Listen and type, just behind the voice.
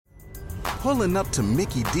Pulling up to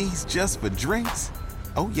Mickey D's just for drinks?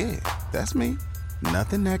 Oh yeah, that's me.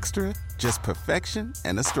 Nothing extra, just perfection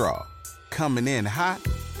and a straw. Coming in hot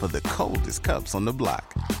for the coldest cups on the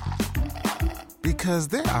block. Because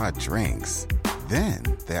there are drinks. Then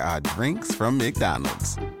there are drinks from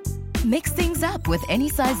McDonald's. Mix things up with any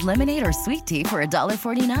size lemonade or sweet tea for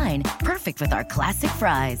 $1.49. Perfect with our classic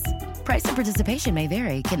fries. Price and participation may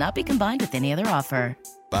vary. Cannot be combined with any other offer.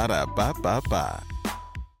 Ba-da-ba-ba-ba.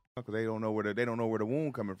 Because they don't know where the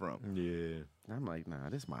wound coming from. Yeah. I'm like, nah,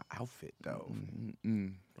 this is my outfit, though.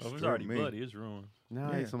 Oh, it's already bloody. It's ruined.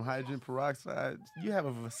 No, Yeah. some hydrogen peroxide. You have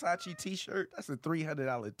a Versace T-shirt? That's a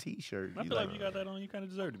 $300 T-shirt. I feel like you got that on. You kind of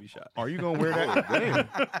deserve to be shot. Are you gonna wear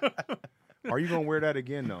that? Are you gonna wear that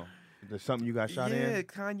again though? There's something you got shot yeah, in?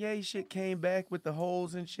 Kanye shit came back with the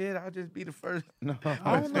holes and shit. I'll just be the first. No,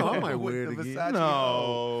 I don't know. I might wear it No, again.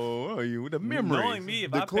 Oh, you the memories. Knowing me,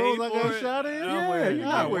 if The I clothes paid I for got it, shot in? I'm wearing it.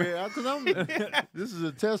 I wear it. 'Cause I'm, this is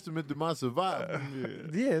a testament to my survival.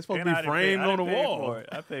 Yeah, it's supposed And to I be didn't framed pay- I on the didn't pay wall. for it.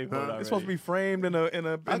 I paid for it. It's supposed to be framed in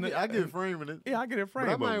a. I get framed in it. Yeah, I get it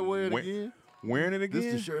framed. But I might wear it we- again. Wearing it again.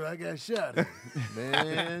 This is the shirt I got shot in.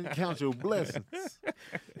 Man, count your blessings.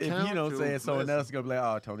 If you don't say it, someone else is going to be like,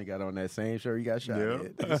 oh, Tony got on that same shirt he got shot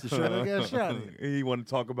in. This is the shirt I got shot in. He want to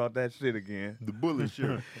talk about that shit again. The bullet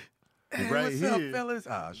shirt. Hey, right what's here. up, fellas?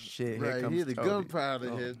 Oh, shit. Here Right comes here, the Tony.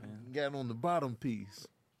 gunpowder had got on the bottom piece.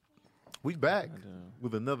 We back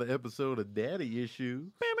with another episode of Daddy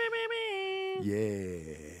Issues. Yeah,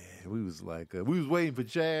 we was like, we was waiting for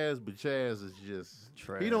Chaz, but Chaz is just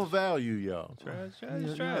Trash. he don't value y'all. Trash.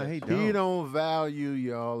 He don't value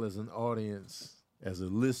y'all as an audience, as a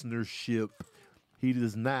listenership. He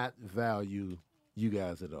does not value you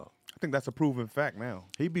guys at all. I think that's a proven fact now.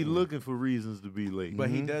 He be looking for reasons to be late. But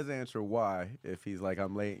he does answer why if he's like,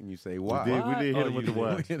 I'm late, and you say, why? We did hit Oh, him with you the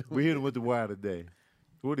wire. did. We hit him with the wire today.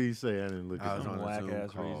 What did he say? I didn't look I at was him. on a Whack Zoom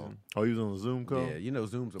ass call. reason. Oh, he was on a Zoom call? Yeah, you know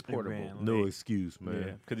Zooms are portable. ran. No late. excuse, Yeah,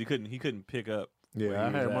 man. because he couldn't pick up. Yeah, where I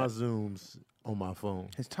he had was my at. Zooms on my phone.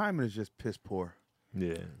 His timing is just piss poor.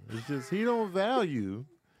 Yeah. It's just, he don't value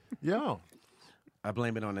y'all. I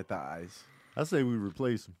blame it on the thighs. I say we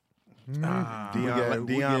replace him.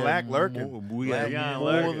 Deion Lack lurking. We got Deion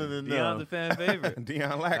more lurking. than Deion's enough. a fan favorite.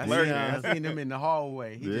 Deion Lack I lurking. seen him in the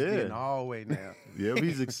hallway. He just be Yeah. in the hallway now. Yep,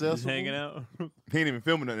 he's Just accessible. hanging out. He ain't even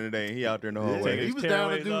filming nothing today. He out there in the Yeah, hallway. he his was down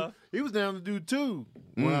to tearaways do. off. He was down to do two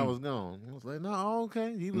when I was gone. I was like, no,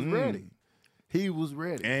 okay. He was ready. He was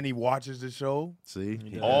ready. And he watches the show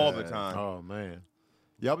See, all the time. Oh man,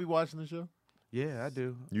 y'all be watching the show? Yeah, I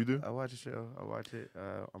do. You do? I watch the show. I watch it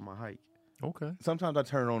on my hike. Okay. Sometimes I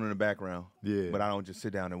turn it on in the background. Yeah. But I don't just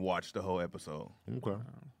sit down and watch the whole episode. Okay.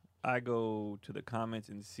 I go to the comments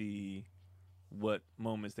and see what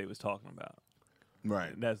moments they was talking about.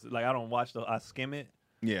 Right. That's like I don't watch I skim it,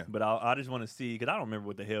 Yeah. but I just want to see because I don't remember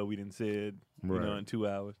what the hell we done said. You know, Right. in 2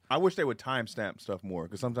 hours. I wish they would timestamp stuff more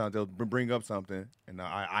because sometimes they'll bring up something and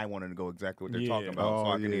I wanted to go exactly what they're talking Yeah. about, so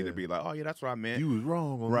Oh, I can yeah. either be like, oh yeah, that's what I meant. You was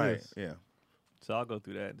wrong on right? this. Yeah. So I'll go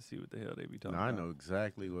through that to see what the hell they be talking Now, I about. know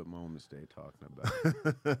exactly what moments they're talking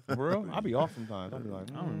about. For real? I'll be off sometimes. I'll be like,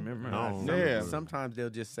 I don't remember. I don't know. Yeah. Sometimes they'll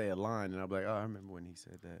just say a line, and I'll be like, oh, I remember when he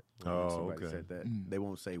said that. Or when Oh, somebody okay. said that. They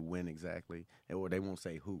won't say when exactly, or they won't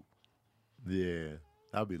say who. Yeah.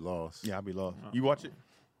 I'll be lost. yeah, I'll be lost. You watch it?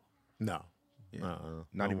 No. Yeah. I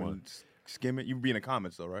Not even want- skim it. You be in the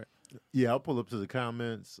comments though, right? Yeah, I'll pull up to the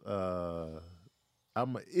comments.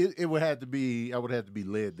 It would have to be. I would have to be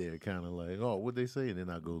led there, kind of like, oh, what they say, and then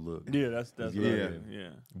I go look. Yeah, that's Yeah. what I mean. Yeah.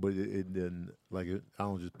 But it didn't like it. I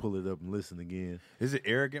don't just pull it up and listen again. Is it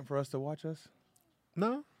arrogant for us to watch us?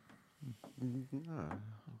 No. No,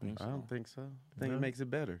 I don't think so. I think it makes it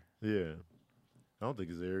better. Yeah. I don't think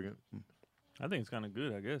it's arrogant. I think it's kind of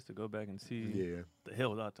good, I guess, to go back and see Yeah. the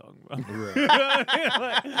hell was I talking about.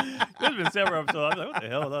 Right. There's been several episodes. I was like, what the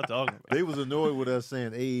hell was I talking about? They was annoyed with us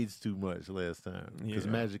saying AIDS too much last time because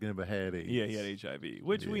Yeah. Magic never had AIDS. Yeah, he had HIV,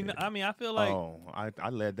 which we. Yeah. I mean, I feel like. oh, I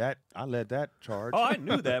led that charge. Oh, I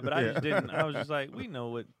knew that, but I Yeah. just didn't. I was just like, we know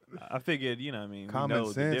what. I figured, you know what I mean? Common we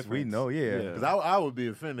know sense, the we difference. know, yeah. Because I would be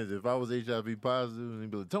offended if I was HIV positive and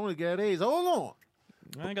he'd be like, Tony got AIDS. Hold on.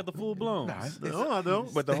 I ain't got the full blown. No, I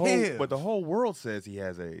don't. But the whole world says he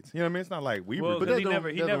has AIDS. You know what I mean? It's not like we Well, were. that because he don't-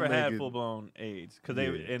 never that don't had make it- full blown AIDS. Because they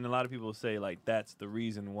Yeah. and a lot of people say like that's the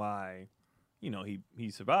reason why, you know, he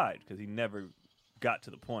survived because he never got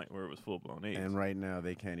to the point where it was full blown AIDS. And right now,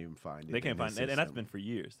 they can't even find it. they can't in their find and that's system. been for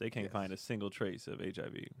years. They can't Yes. find a single trace of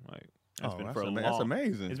HIV. Like It's been for that's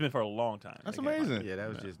amazing. It's been for a long time. That's They got amazing. money. Yeah, that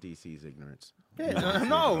was just DC's ignorance. Yeah,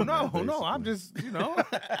 no. I'm just, you know.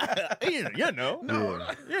 Yeah.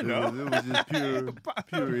 It was just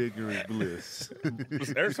pure ignorant bliss.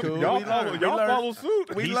 Y'all follow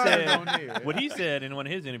suit. We He learned said on here. what he said in one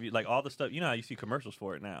of his interviews, like all the stuff. You know how you see commercials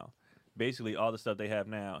for it now. Basically, all the stuff they have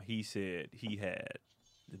now, he said he had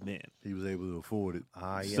then. He was able to afford it.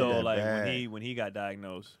 So like when he got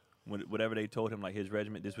diagnosed, whatever they told him, like his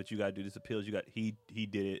regimen, this is what you got to do, this pills you got. He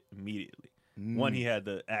did it immediately. One, he had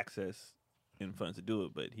the access and funds to do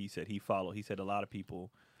it, but he said he followed. He said a lot of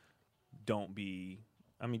people don't be.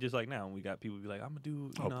 I mean, just like now, we got people be like, I'm gonna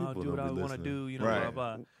do, I'll do what I want to do, Right.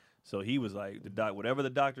 blah blah. So he was like, whatever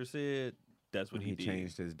the doctor said, that's what he did.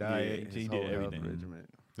 changed his diet. Yeah, he his did whole health everything. regimen.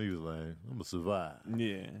 He was like, I'm gonna survive.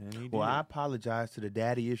 Yeah, and he did. Well, I apologize to the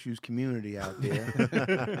daddy issues community out there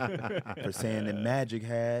for saying that Magic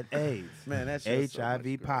had AIDS. Man, that's just so HIV much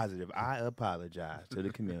good. positive. I apologize to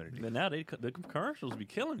the community. But now the commercials be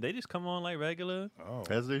killing. They just come on like regular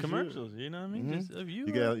As they should. commercials. You know what I mean? Just of you.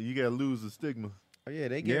 You got to lose the stigma. Oh yeah,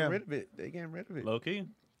 they getting rid of it. They getting rid of it. low key.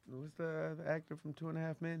 Who's the actor from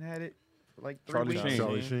 2.5 Men had it for like 3 Charlie weeks? Sheen.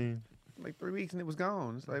 Charlie Sheen. Like 3 weeks and it was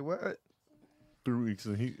gone. It's like what? 3 weeks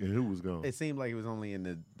and who was gone? It seemed like it was only in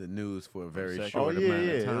the news for a very second. short Oh yeah, amount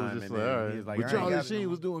yeah. of It time. was just and like, then all right. he was like, but I ain't Charlie got it no Sheen more.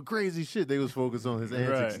 was doing crazy shit. They was focused on his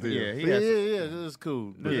antics still. Yeah, he yeah, has- that's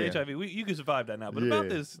cool. The Yeah. HIV, you can survive that now. But Yeah, about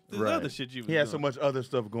this right. other shit you was He had so doing. much other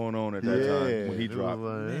stuff going on at that time when he it was dropped.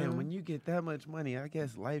 like, Man, when you get that much money, I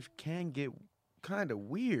guess life can get kind of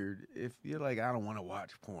weird if you're like, I don't want to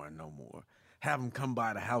watch porn no more. Have them come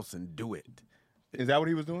by the house and do it. Is that what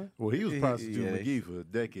he was doing? well, he was prostituting Yeah. McGee for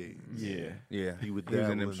decades. Yeah. Yeah, He would was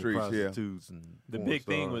dabble in them the streets. Yeah, prostitutes and The porn big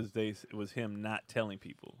thing stars. was him not telling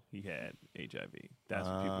people he had HIV. That's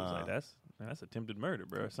what people was like. That's attempted murder,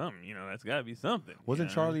 bro. Or something. You know, that's got to be something. wasn't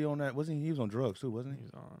you know? Charlie on that? Wasn't he was on drugs too? Wasn't He he?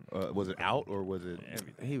 was on Was it out or was it?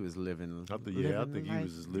 everything. He was living. I think living he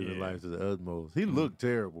was just living Yeah. life to the utmost. He looked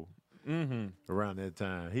terrible Mm-hmm. around that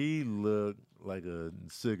time. He looked like a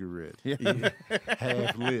cigarette. Yeah.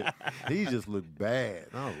 Half lit. He just looked bad.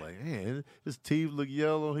 And I was like, man, his teeth look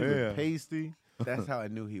yellow. He Yeah. looked pasty. That's how I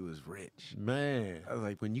knew he was rich. Man. I was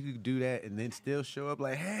like, when you could do that and then still show up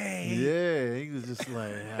like, hey. Yeah, he was just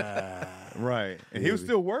like, Right, and he was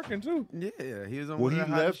still working too. Yeah, he was on Well, one he of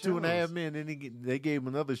the hottest left 2.5 shows. Men, then they gave him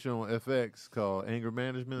another show on FX called Anger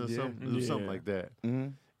Management or Yeah. something. It was something Yeah. like that. Mm-hmm.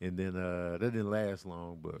 And then that didn't last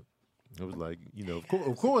long, but it was like,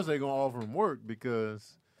 of course they're going to offer him work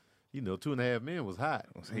because, 2.5 Men was hot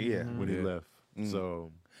Yeah, when he left.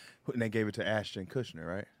 So, and they gave it to Ashton Kutcher,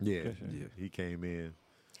 right? yeah, he came in.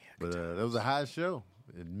 But that was a hot show.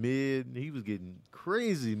 And he was getting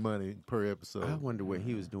crazy money per episode. I wonder what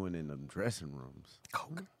he was doing in them dressing rooms.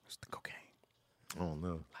 Coke, it's the cocaine. I don't know.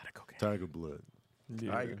 A lot of cocaine. Tiger blood.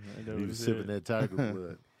 Yeah, He was sipping that tiger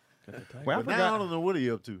blood. Well, I But now I forgot. don't know what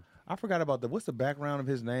he up to. I forgot about what's the background of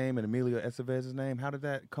his name and Emilio Estevez's name? How did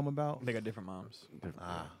that come about? They got different moms.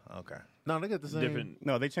 Ah, okay. No, they got the same. Different.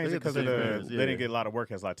 No, they changed They it got the because same parents, they yeah. didn't get a lot of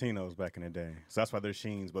work as Latinos back in the day. So that's why they're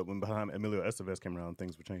Sheens. But when behind Emilio Estevez came around,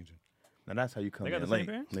 things were changing. Now that's how you come They got in the same late.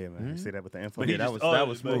 parents. Yeah, man. You see that with the info. But he that just-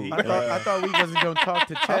 was but smooth. he- I thought we wasn't going to talk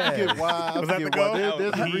to I Chad. forget why. I Was that forget the why. goal?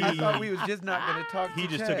 There's a I reason. thought we was just not going to talk to He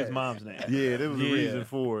just Chad. took his mom's name. Yeah, there was a Yeah. reason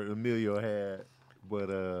for it. Emilio had,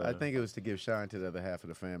 but I think it was to give shine to the other half of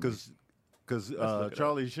the family. because look it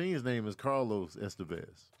Charlie Sheen's name is Carlos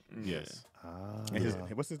Estevez. Yes. Ah.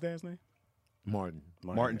 And what's his dad's name? Martin.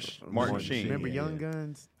 Martin Martin Sheen. Remember Yeah. Young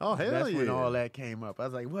Guns? Oh hell That's yeah! when all that came up. I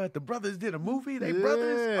was like, what? The brothers did a movie? They yeah.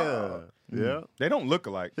 brothers? Oh. Yeah, They don't look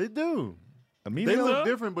alike. they do. Emilio, They look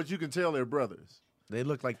different, but you can tell they're brothers. They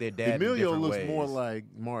look like their dad. Emilio in different looks ways. more like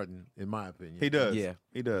Martin, in my opinion. he does. Yeah.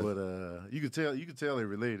 he does. But you can tell they're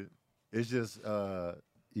related. It's just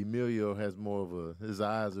Emilio has more of his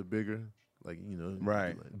eyes are bigger, like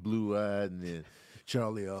Right. like blue eyed, and then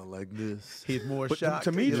Charlie all like this. He's more But shocked.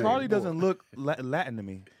 to me, He's like, Charlie boy. doesn't look Latin to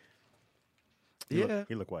me. Yeah.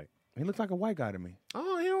 He look white. He looks like a white guy to me.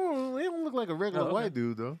 Oh, he don't look like a regular Oh, okay. white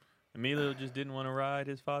dude though. Emilio just didn't want to ride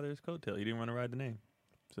his father's coattail. He didn't want to ride the name.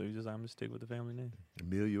 So he's just, I'm going to stick with the family name.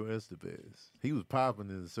 Emilio Estevez. He was popping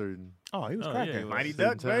in a certain Oh, he was Oh, cracking. yeah, he was. Mighty certain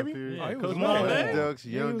Ducks, time baby. period. Yeah, he was Coach lit. Mom, Mighty man. Ducks,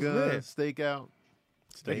 Yeah, he Young was Guns, lit. Stakeout.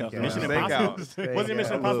 Steakhouse. Mission Steakhout. Impossible. Was he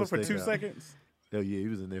Mission I love Impossible for 2 Steakhouse. seconds? Oh yeah, he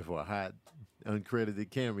was in there for a hot, uncredited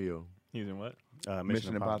cameo. He was in what?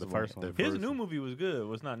 Mission Impossible, the first one. The His first new one. movie was good.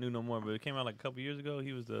 Well, it's not new no more, but it came out like a couple years ago.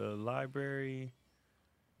 He was the library.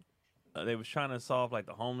 They was trying to solve like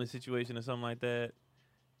the homeless situation or something like that.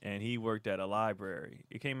 and he worked at a library.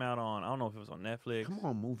 It came out on, I don't know if it was on Netflix. Come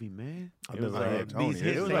on, movie man. It was Tony. these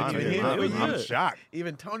It was hits like, that came out. It was I'm good. shocked.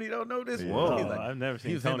 Even Tony don't know this. Whoa, one. He's like, I've never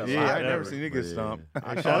seen was in Tony. the Yeah, I've library. never seen it get stumped.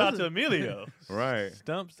 Shout out to Emilio. Right.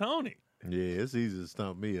 Stumps Tony. Yeah, it's easy to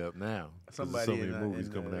stump me up now. 'Cause there's somebody so many in, movies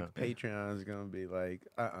in coming the out. Patreon's gonna be like,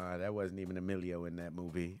 that wasn't even Emilio in that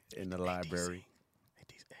movie in the library.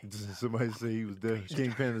 Somebody say he was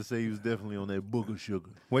King Panda say he was definitely on that book of sugar.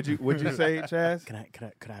 What'd you say, Chaz?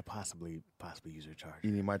 Could I possibly use your charger? You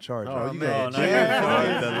need my charger. Oh, you got got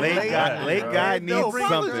it. The late guy needs No, something.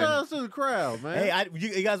 apologize to the crowd, man. Hey,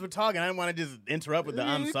 you guys were talking. I didn't want to just interrupt with the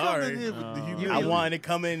Yeah, I'm you come in sorry. here with the I humility. wanted to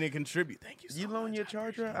come in and contribute. Thank you so You much. loan your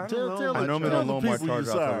charger? I Tell- don't tell loan I my normally Tell don't the loan my people you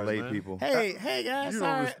charger out to sorry, the late man. people. Hey guys, You don't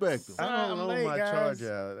sorry. respect them. I don't I'm loan late, my guys.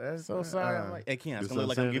 charger out. That's So sorry. I'm like, hey, Keon, it's It's gonna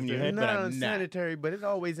look like I'm giving you a hit, but I'm not. sanitary, but it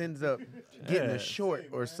always ends up getting Yeah. a short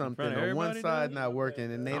or something, front of or one everybody, side though? not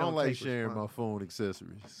working, and they I don't don't like take sharing my responsibility. phone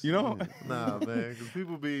accessories. You know? Nah, man, because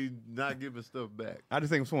people be not giving stuff back. I just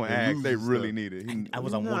think if someone They asks, lose they and really stuff. need it. I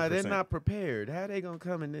was on Nah, 1%. they're not prepared. How they gonna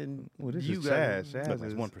come and then Well, this you is got Chaz. Chaz Look, it's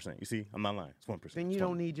is 1%. You see, I'm not lying. It's 1%. Then you It's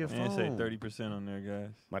don't 1%. need your Man, phone. say 30% on there,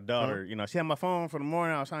 guys. My daughter, you know, she had my phone for the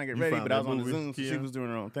morning. I was trying to get You ready, found but I was that on the movie, Zoom, so she Keon? was doing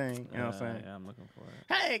her own thing. You know what I'm saying? Yeah, I'm looking for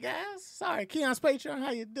it. Hey guys, sorry, Keon's Patreon.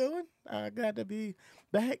 How you doing? Glad to be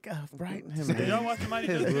back. Bright. Did y'all watch the Mighty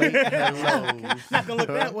His Ducks? late hellos. Not gonna look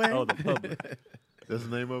that way. Oh, the public. That's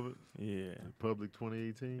the name of it? Yeah. Public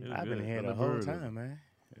 2018? It was I've been good. here I the never whole heard of it. time, man.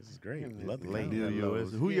 This is great. Love the late game. Emilio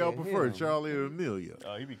hellos. is- Who y'all Yeah, prefer, him. Charlie or Amelia?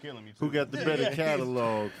 Oh, he be killing me too. Who got the better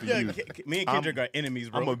catalog for Yeah, you? me and Kendrick are enemies,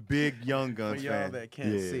 bro. I'm a big Young For Guns y'all fan. that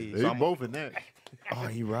can't see, they both in that. Oh,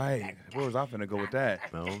 you right. Where was I finna go with that?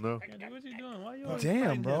 I don't know. What you doing? Why you always Damn,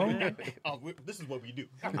 fighting bro. this, man? This is what we do.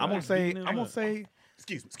 I'm gonna say. Beating him I'm gonna up. say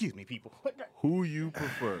Excuse me, people. Who you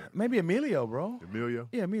prefer? maybe Emilio, bro. Emilio?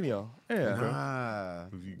 Yeah, Emilio. Yeah. Nah,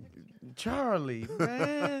 Charlie,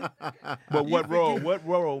 man, But what role? What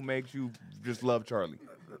role makes you just love Charlie?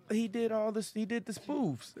 he did all this. He did the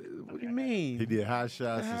spoofs. What do you mean? He did Hot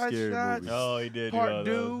Shots and Hot Scary Shots. Movies. Oh, he did. Part do all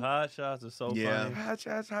due. those. Hot shots are so Yeah. funny. Hot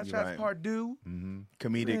Shots, You're right. Part Due.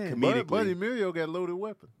 Comedic, Man. comedically. But Emilio got Loaded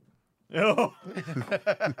Weapon. Oh,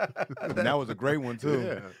 that was a great one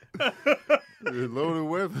too. Yeah. Loaded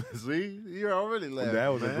Weapon. See? You're already laughing. That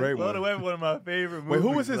was a man. great one. Loaded Weapon, one of my favorite movies. Wait,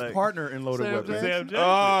 who was his like, partner in Loaded Sam Weapon? Sam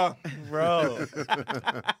Jackson. Bro,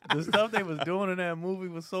 the stuff they was doing in that movie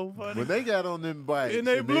was so funny. When they got on them bikes And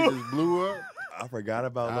they just blew up, I forgot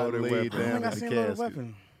about I Loaded laid Weapon. I down think I in the seen Loaded casket.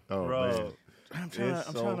 Weapon. Oh, Bro, man. I'm trying It's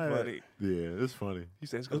to. so funny. Yeah, it's funny. He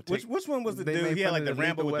said it's gonna Which take. which one was the They dude? made He had fun like of the the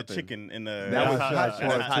Rambo Lethal with the Weapon. chicken in the. That was Hot Hot Shots.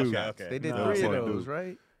 Shots Hot 2. Shots, okay. They did No, three of part those, two.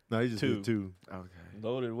 right? No, he just Two. did two. Okay.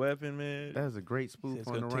 Loaded Weapon, man. That was a great spoof It's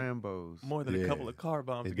on gonna the take Rambos. More than a Yeah. couple of car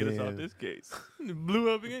bombs to And get us out then- this case. It blew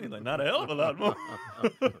up again. He's like, not a hell of a lot more.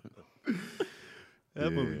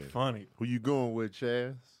 That movie Yeah. funny. Who you going with,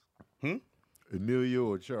 Chaz? Emilio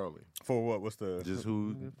or Charlie? For what? What's the? Just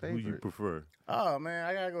who you favorite? prefer? Oh man,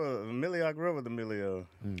 I gotta go with Emilio. I grew up with Emilio.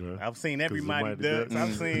 Okay. I've seen every 'Cause of Mighty Mighty Ducks. Ducks.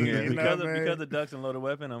 I've seen. Yeah. You know, Because man. of Ducks and Loaded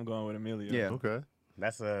Weapon, I'm going with Emilio. Yeah. Okay.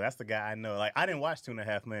 That's the guy I know. Like I didn't watch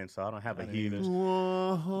 2.5 Men, so I don't have a didn't huge.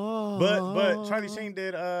 either. But Charlie Sheen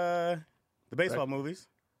did the baseball movies.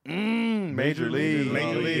 Major League. Major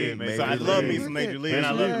Oh, League. yeah, Major So I League. love me some Major League. And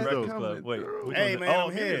I love Yeah. the Breakfast Coming Club. Wait, through. which Hey, one? man, Oh, I'm he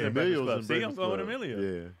was here. in Breakfast Emilio's Club. in See, I'm Breakfast going with Club.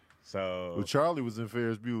 Emilio. Yeah. So Well, Charlie was in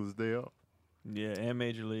Ferris Bueller's Day Off. Yeah, and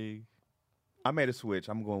Major League. I made a switch.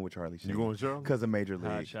 I'm going with Charlie Sheen. You going with Charlie? Because of Major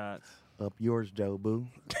Hot League. Shots. Up yours, Joe Boo.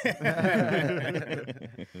 If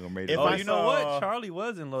Oh, I you know what? saw- Charlie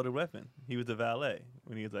was in Loaded Weapon. He was the valet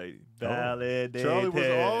when he was like valet. Charlie was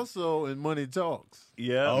also in Money Talks.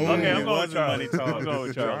 Yeah. Oh, okay, I'm he going was with in Charlie. Money Talks. I'm going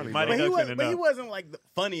with Charlie. Charlie, Mighty But he, Ducks was, and but he enough. wasn't like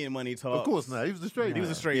funny in Money Talks. Of course not. He was the straight. He was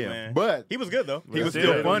a straight Yeah. man. But He was good though. He was Still,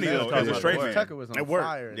 still funny still though talking as a about straight work. man. Tucker was on It worked.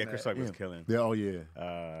 fire. in Yeah, that. Chris Tucker was killing. yeah, oh yeah.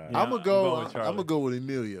 Yeah, I'm gonna going go. with I'm Charlie. gonna go with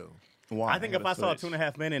Emilio. Why? I think if I saw switch.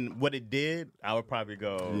 2.5 Men and what it did, I would probably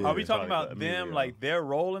go. Yeah. Are we talking probably about go them, Emilio. like their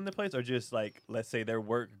role in the place, or just like, let's say their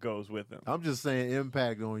work goes with them? I'm just saying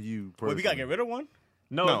impact on you. Wait, we gotta personally. get rid of one.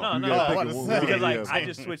 No, No, no, you no. gotta pick Because one. like Yeah. I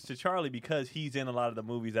just switched to Charlie because he's in a lot of the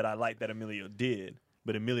movies that I like that Emilio did,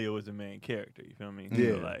 but Emilio was the main character. You feel me?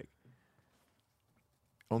 Yeah. So, like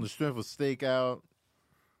On the strength of Stakeout,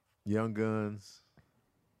 Young Guns.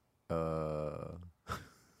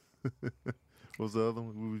 What's the other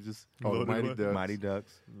one? We were just Loaded Mighty Weapon. Ducks, Mighty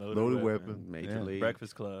Ducks. Loaded Weapon. Major Yeah. League.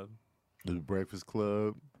 Breakfast Club. The Breakfast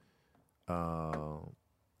Club. I'm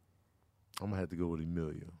gonna have to go with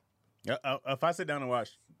Emilio. If I sit down and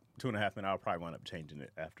watch 2.5 Men, I'll probably wind up changing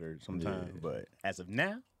it after some time. Yeah. But as of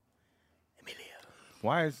now, Emilio.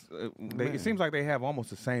 Why is it seems like they have almost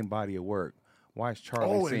the same body of work. Why is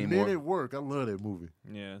Charlie Oh, seem and Men more? at Work. I love that movie.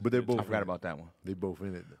 Yeah, But they're it's both. I forgot about that one. They both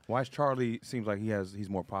in it. Why is Charlie seems like he's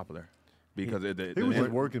more popular? Because He was just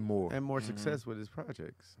working more. And more success with his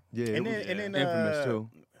projects. Yeah, And it was- then Infamous too.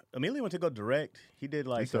 Emilio went to go direct. He did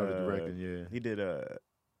like he started directing. Yeah, He did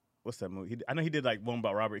what's that movie? I know he did like one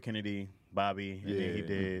about Robert Kennedy, Bobby, and then he Yeah.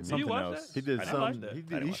 did you something watch else. that? he did I some. watched that. I He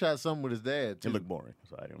didn't watch shot some with his dad It too. looked boring,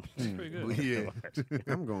 so I didn't. It's pretty good. Yeah,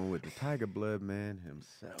 I'm going with the Tiger Blood man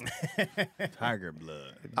himself. Tiger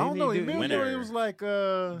Blood. I don't know. Did Emilio, Winner. it was like.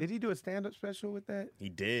 did he do a stand-up special with that? He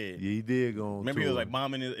did. Yeah, he did go on. Remember, he was tour. like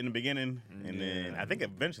bombing in the beginning, and then I think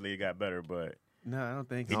eventually it got better, but No, I don't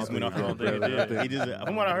think he just I went don't off. think he did. He just,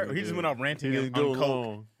 from what I heard, he just went off ranting He on didn't go coke.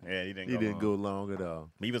 long. Yeah, he didn't. He go didn't long. go long at all.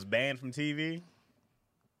 He was banned from TV.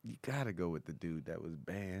 You gotta go with the dude that was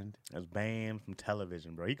banned. He was banned from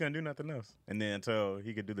television, bro. He couldn't do nothing else, and then until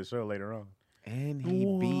he could do the show later on. And he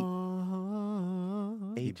beat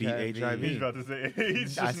HIV. He's about to say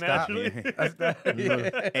age I stopped.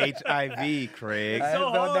 HIV, Craig. I so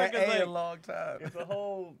haven't done hard, that 'cause, in a like, long time. It's a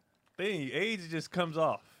whole thing. AIDS just comes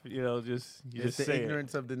off. You know, just you It's just the say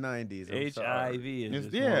ignorance of the 90s. I'm HIV sorry. is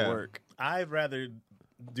just yeah. more work. I'd rather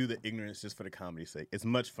do the ignorance just for the comedy's sake. It's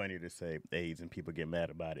much funnier to say AIDS and people get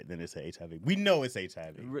mad about it than to say HIV. We know it's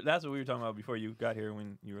HIV. That's what we were talking about before you got here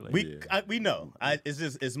when you were like, We know.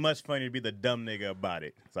 It's much funnier to be the dumb nigga about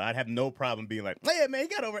it. So I'd have no problem being like, "Hey man, he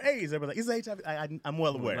got over AIDS." Everybody's like, "It's HIV." I'm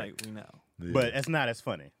well aware, like we know. but it's not as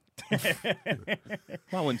funny.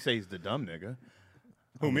 I wouldn't say he's the dumb nigga.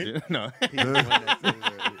 Who, me? No.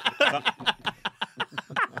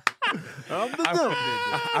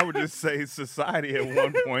 I would just say society at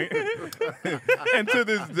one point, and to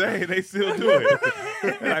this day they still do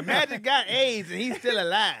it. Like Magic got AIDS and he's still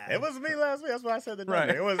alive. It wasn't me last week. That's why I said the dumb Right.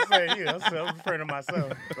 nigga. It wasn't saying you. I was referring to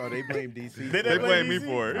myself. Oh, they blame DC. Did They blame blame me DC?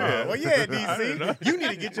 for it, Oh, yeah. well, yeah, DC. You need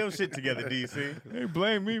to get your shit together, DC. They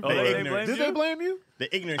blame me for Oh, they it. blame Did you? they blame you?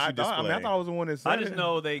 The ignorance I you thought, display. I thought I was the one that said I just it.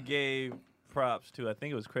 know they gave props to, I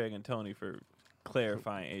think it was Craig and Tony for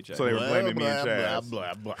clarifying HIV. So they were blaming me and Chaz.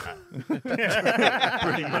 blah, blah.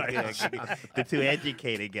 pretty much. The two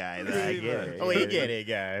educated guys. I get it. Oh, he get it,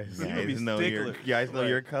 guys. be Guys know your, sticklers. guys know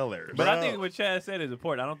your colors. But I think what Chad said is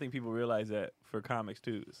important. I don't think people realize that for comics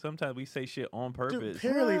too. Sometimes we say shit on purpose.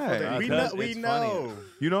 Purely for that. We Because know. We it's know.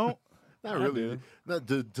 You don't? Not really. Not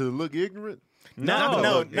to look ignorant. Not for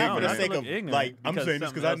not the to sake look of ignorant, like I'm because saying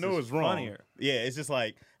this because I something know else it's is wrong. funnier. Yeah, it's just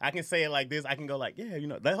like I can say it like this. I can go like, yeah, you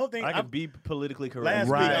know, that whole thing. I could be politically correct. last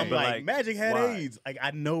Right. week I'm but like, Magic had why? AIDS. Like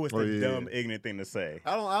I know it's Oh, the yeah. dumb, ignorant thing to say.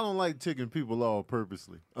 I don't like ticking people off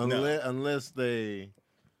purposely unless they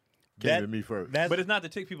came That- to me first. That's But it's not to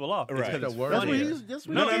tick people off. It's Right. 'cause it's The word. That's what funnier. he's. That's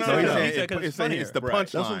what No, he no, no, said. So he's no. saying He said 'cause it's it's the funnier. Right.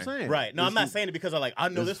 punchline. That's what I'm saying. right. No, I'm It's not saying it because I like I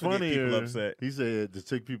know it's this will get people funnier. upset. He said to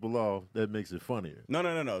tick people off, that makes it funnier. No.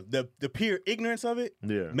 The pure ignorance of it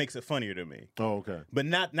Yeah. makes it funnier to me. Oh, okay. But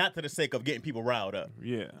not to the sake of getting people riled up.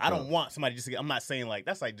 Yeah. I don't want somebody just. I'm not saying like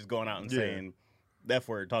that's like just going out and Yeah. saying the F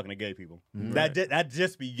word talking to gay people. That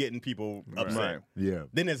just be getting people upset. Right. Yeah.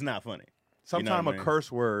 Then it's not funny. Sometimes what I mean? a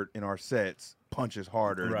curse word in our sets punches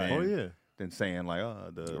harder Right. than, Oh, yeah. than saying like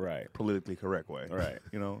the Right. politically correct way. Right.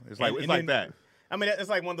 You know, it's like And- it's and like then- that. I mean, it's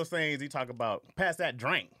like one of those things you talk about. Pass that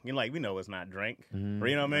drink. You're like, we know it's not drink. Or,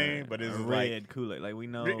 you know what I mean? But it's Red like Kool-Aid. Like we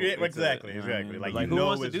know. Yeah, it's exactly, you know what I exactly. mean? Like, But, you who know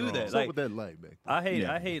wants to it's do wrong. that? What's Like up with that light back? I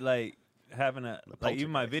hate like having a like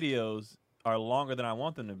even my poltergeist. videos are longer than I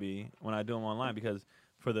want them to be when I do them online because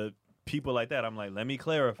for the people like that I'm like let me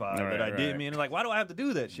clarify Right, that I didn't right. mean like why do I have to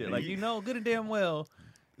do that shit like you know good and damn well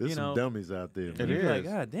There's you some know dummies out there. and Man. you be like is.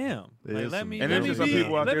 God damn There like is let some me And let there's me just some be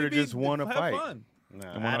people out let there me that be- just wanna have fight. fun. No,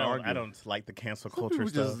 wanna I argue. don't like the cancel Some culture people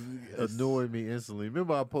stuff. just annoy me instantly.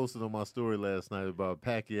 Remember, I posted on my story last night about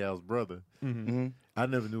Pacquiao's brother. Mm-hmm. I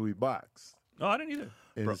never knew he boxed, Oh I didn't either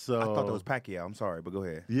and so I thought that was Pacquiao. I'm sorry, but go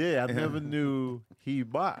ahead. yeah, I never knew he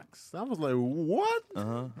boxed. I was like, what?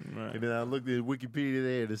 Uh-huh. right. And then I looked at Wikipedia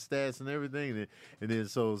there, the stats and everything, and then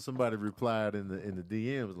so somebody replied in the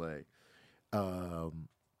DMs like,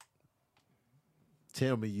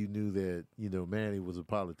 "Tell me you knew that Manny was a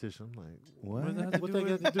politician." I'm like, What does that have to what do they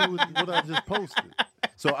with- got to do with what I just posted?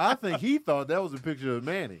 So I think he thought that was a picture of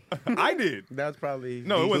Manny. I did. That's probably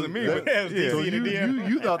No, it wasn't me. But Yeah, it was yeah. So DC in the DM.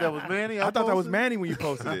 you thought that was Manny? I thought that was posted? Manny when you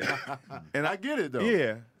posted it. And I get it though.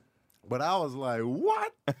 Yeah. But I was like,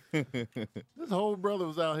 what? This whole brother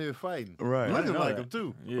was out here fighting. Right. I Looking didn't know like that. him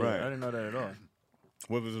too. Yeah Right. I didn't know that at all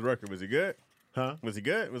What was his record? Was he good? Huh? Was he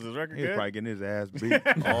good? Was his record He was good? probably getting his ass beat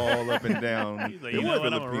all up and down. He's like, you know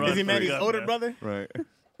what, I'm gonna run Is he Manny's straight up older now. brother? Right.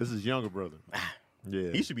 This is younger brother.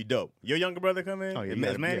 Yeah. He should be dope. Your younger brother come in? Oh, yeah, As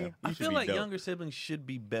yeah, Manny? yeah. He I should feel be like dope. younger siblings should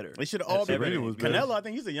be better. They should all be Serena better. was better. Canelo, I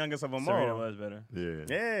think he's the youngest of them Serena all. was better. Yeah.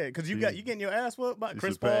 Yeah, because you getting your ass whooped by You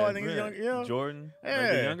Chris surpassed Paul. I think he's Yeah. young. Yeah. Jordan, like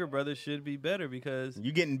Yeah. the younger brother should be better because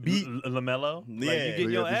You getting beat. Lamelo, Yeah. like you They get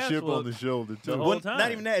your got the ass chip on whooped the shoulder too. the whole Well, time.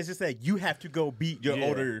 not even that. It's just that you have to go beat your Yeah,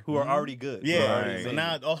 older who are already good. Yeah. Right. So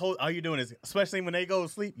now all you're doing is, especially when they go to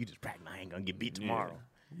sleep, you just practice. I ain't gonna get beat tomorrow.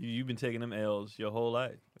 You've been taking them L's your whole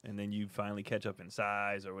life, and then you finally catch up in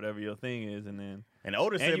size or whatever your thing is, and then And the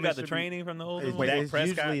older and you siblings got the should be- training from the older It's, one. Dak it's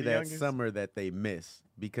Prescott, usually the that youngest? summer that they miss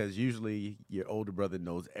because usually your older brother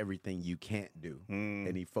knows everything you can't do,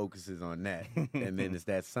 and he focuses on that. And then it's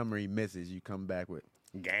that summer he misses. You come back with,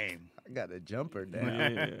 game. I got a jumper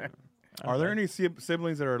down. Yeah. Are there any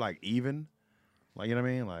siblings that are like even? Like, you know what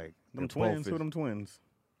I mean? Like Them they're twins. both Who them twins?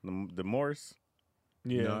 The Morris.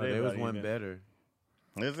 Yeah, no, they there was about one even. better.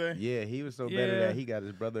 Is there? Yeah, he was so Yeah. better that he got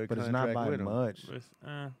his brother a but it's contract not by with him. much.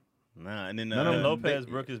 But, Nah, and then None of and them- Lopez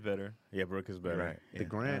Brooke is better. yeah, Brooke is better. Right. The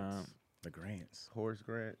Grants, Um, The Grants. Horace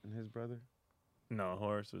Grant and his brother. No,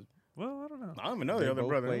 Horace was. Well, I don't know. I don't even know They the other both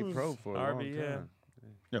brother. played Who's- pro for a Harvey, long yeah. time.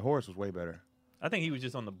 Yeah, Horace was way better. I think he was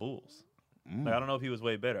just on the Bulls. Like, I don't know if he was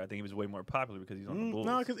way better. I think he was way more popular because he's on the Bulls.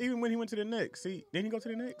 No, because even when he went to the Knicks, didn't he go to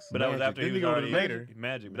the Knicks? but that was Magic. after he Didn't was he go to already later?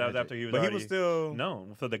 Magic. But that was after he was. But he already, was still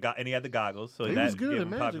known for the guy, and he had the goggles, so He that was good gave at him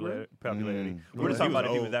Magic, popularity. right? We're just He talking was about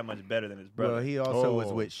if he was old. that much better than his brother. Well, he also was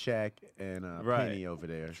Oh. with Shaq and Right. Penny over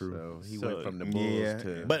there. So he So- went from the Bulls Yeah,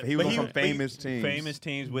 to. But he was on he- some but he- famous teams. famous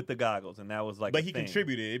teams with the goggles, and that was like. But a he thing.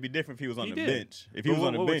 contributed. It'd be different if he was on He the did. bench. If he But was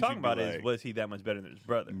on the what bench, we're talking you'd be about like, is was he that much better than his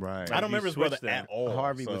brother? Right. I don't He remember his brother switched them. at all.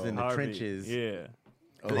 Harvey was so- in the Harvey, trenches. Yeah.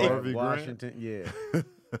 of Harvey Grant? Washington. Yeah, he's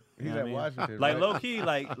You know what I at mean? Washington. Like right? low key,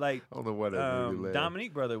 like I don't know why that made me laugh.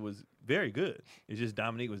 Dominique brother was very good. It's just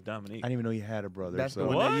Dominique was Dominique. I didn't even know you had a brother. That's so. the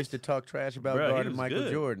one What? that used to talk trash about Bruh, he guarding was Michael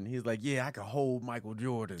good. Jordan. He's like, yeah, I could hold Michael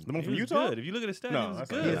Jordan. The one He from was Utah? good. If you look at his stats, No, he was that's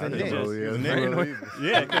good. not- He was a It's Knick. just- yeah,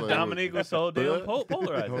 Yeah, because Dominique was so damn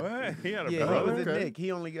polarizing. What? He had a Yeah, brother. he was a Okay. Knick.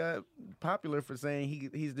 He only got popular for saying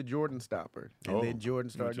he's the Jordan stopper, and then Jordan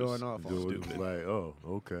started which is going off on him. Dude was like, oh,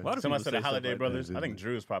 okay. Why do Somebody people said say the Holiday stuff like Brothers. that, I think didn't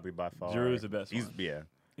Drew's probably by far. Drew's the best He's one. yeah.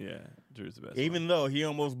 Yeah, Drew's the best. Even though he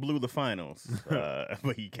almost blew the finals,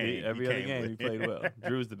 but he one. came. Every he other came game he with- played well.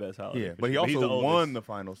 Drew's the best holiday. Yeah, for but he sure. He's the also won oldest. the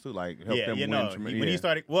finals too. Like helped Yeah, them you win. know, tremendous- when he yeah.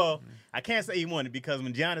 started. Well, I can't say he won it because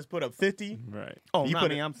when Giannis put up 50, Right. Oh, he no, put I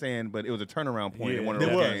mean, it- I'm saying, but it was a turnaround point in Yeah, one of there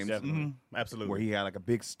those was games definitely. absolutely. where he had like a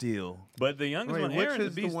big steal. But the youngest Wait, one, which Aaron's is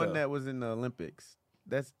a the beast. one though. that was in the Olympics?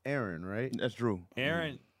 That's Aaron, right? That's Drew.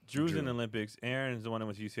 Aaron, Drew's in the Olympics. Aaron's the one that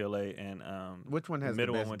went to UCLA, and Which one has the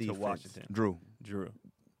middle best one went defense? to Washington. Drew. Drew.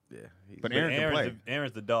 Yeah, he's But But Aaron can play.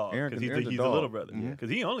 Aaron's the dog Aaron because can- Aaron's a he's the dog. little brother. Mhm. Because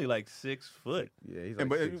he only like 6 foot. yeah, he's And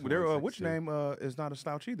like but 6'1", there, 6'2". which name is not a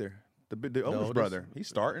slouch either? The oldest oldest? brother. He's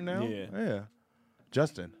starting now. Yeah.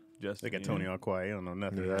 Justin. Just They got Tony Alquay. He don't know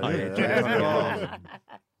nothing. Yeah, Oh, yeah. yeah.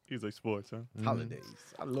 He's like sports, huh? Holidays.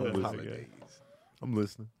 I love That's a holidays. I'm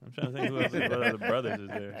listening. I'm trying to think who else what other brothers is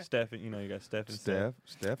there. Steph, you know, you got Steph and Steph.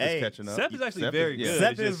 Steph Hey, is catching up. Steph is actually Steph very yeah. good.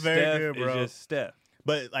 Steph It's just is very Steph good, bro. It's just Steph.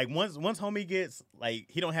 But like once homie gets like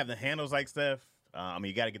he don't have the handles like Steph. I mean,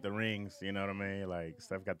 you got to get the rings. You know what I mean? Like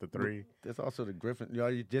Steph got the 3. There's also the Griffin.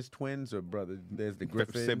 Are you just twins or brothers? There's the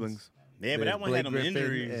Griffins. siblings. Yeah, but There's that one Blake had them Griffin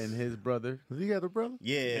injuries. and his brother. Does he got a brother?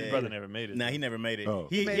 Yeah, His brother never made it. Nah, he never made it. Oh.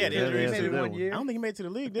 He made had it, injuries. he made it that one one. I year. don't think he made it to the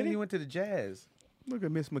league, did Then he? he went to the Jazz. Look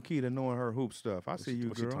at Miss Makita knowing her hoop stuff. I see you,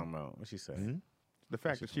 What she girl. talking about? What she say? The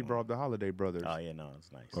fact that she brought up the Holiday Brothers. Oh yeah, no,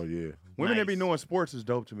 it's nice. Oh, yeah. Women that be Nice. knowing sports is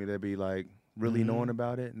dope to me. They be like really knowing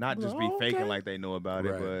about it, not just be faking like they know about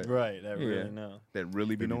Right. it, but Right, that Yeah. really know. that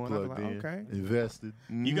really be They be knowing. I'm plugged like, in, okay. invested.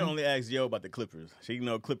 You can only ask Yo about the Clippers. She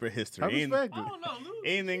know Clipper history. I respect it. know, Lou.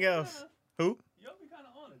 Anything else? Who? Y'all be kind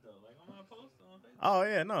of on it though. Like on my post on Facebook. Oh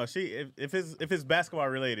yeah, no. She if it's basketball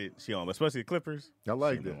related, she on. But especially the Clippers. I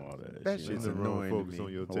like she that. know all that. That She shit's know. Nothing wrong with annoying to focus me.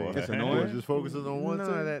 on your Oh, team. it's annoying? Just focusing on one team.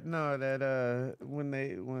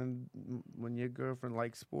 When your girlfriend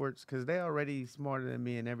likes sports, because they already smarter than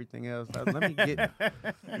me and everything else. Let me get.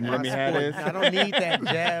 Let me have this. I don't need that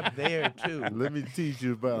jab there too. Let me teach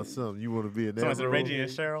you about something. You want to be in that Someone said role? Reggie and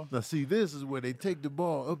Cheryl. Now, see, this is where they take the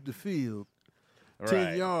ball up the field, Right.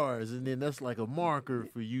 10 yards, and then that's like a marker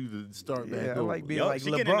for you to start back Yeah, I over. like being Yo, like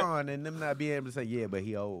she getting LeBron and them not being able to say, yeah, but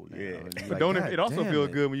he old. Now. Yeah. And you're But like, don't "God it also damn feel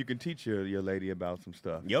it." good when you can teach your lady about some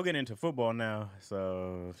stuff? Yo getting into football now,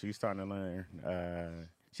 so she's starting to learn.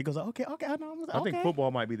 She goes, okay, I know. I think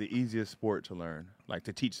football might be the easiest sport to learn, like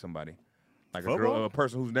to teach somebody. Like a Football? girl, a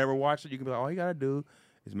person who's never watched it, you can be like, all you gotta do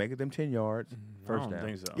is make it them 10 yards, I first don't down.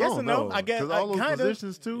 think so. Yes Oh, and no. I guess 'Cause all those kind of.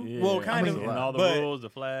 positions, too? Well, kind of, And all the but rules, the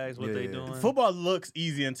flags, what they Yeah. doing. Football looks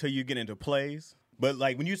easy until you get into plays. But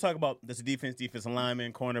like when you talk about this defensive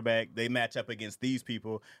lineman, cornerback, they match up against these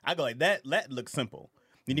people. I go like that. That looks simple.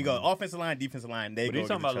 Then you go offensive line, defensive line. They But go he's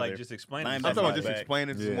talking against about each like other. just explaining. Linebacker. I'm talking about just Back.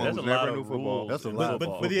 explaining to Yeah. someone There's who's a lot never of knew football. rules. That's a in lot.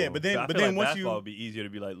 football. But yeah, but I then feel like once basketball you would be easier to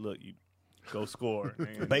be like, look, you go score.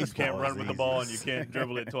 You Baseball can't run is with the easy. ball and you can't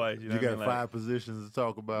dribble it twice. You, know You what I got mean? 5 positions to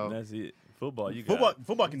talk about. That's it. Football, you football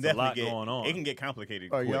got can it's a lot definitely get going on. It can get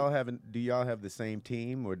complicated. Are quick. do y'all have the same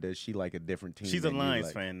team, or does she like a different team? She's a than you Lions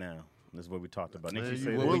like? fan now. That's what we talked about. Man, Nick, she you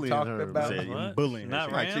said What bullying we talked her, about? said What? bullying. Not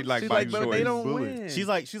her. Like Rams? she like She's by like, but they choice. don't Bully. win. She's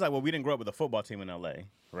like, well, we didn't grow up with a football team in LA,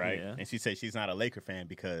 right? Yeah. And she said she's not a Laker fan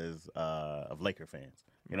because of Laker fans.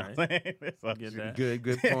 You know Right. what I'm saying? So Get she- that.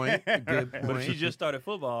 Good point. Good point. But if she just started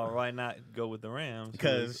football, why not go with the Rams?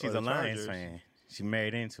 Because or she's the a Lions Chargers? fan. She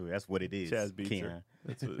married into it. That's what it is. Chaz beats Keon. her.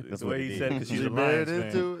 That's, That's the what way it he is. said because she's She a married Lions fan.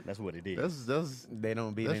 into it. That's what it is. That's they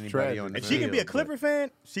don't beat That's anybody tragic. on the If she can be a field, but- Clipper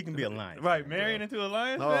fan, she can be a Lions. Right, fan, marrying bro. into a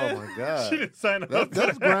Lions Oh, fan? my God. She didn't sign up.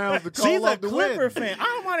 that's grounds to call She's a off the Clipper win. fan. I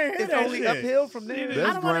don't want to hear It's that only shit. uphill from there. She I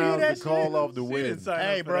That's don't wanna hear grounds that to call shit. off the She win. didn't sign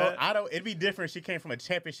Hey, up for bro, that. it'd be different. She came from a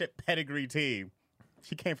championship pedigree team.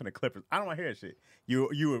 She came from the Clippers. I don't want to hear that shit. You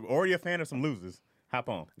were already a fan of some losers. Hop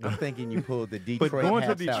on. I'm thinking you pulled the But Detroit. going to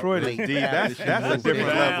hats out Detroit late is deep. after That's she a moved different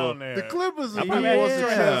in. level. Down there. The Clippers are Yeah. more Yeah.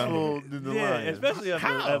 successful than the Yeah, Lions. especially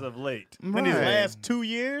How? as of late. In these Right. last 2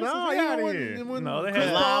 years, No, we even out of when- here. when No, they Chris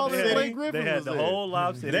had Paul Lob and City. Blake Griffin They had was the there. whole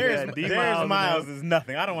Lob City. They There's had D Miles Miles. is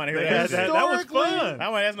nothing. I don't want to hear They that had shit. that. That was Historically,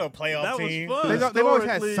 fun. There's no playoff That was team. fun. They've always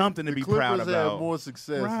had Historically, something to the be Clippers proud had about. more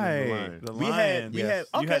success Right. than the Lions. The We Lions. had Yes.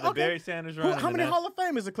 You had the okay. Barry Sanders Who- run. how and many then Hall of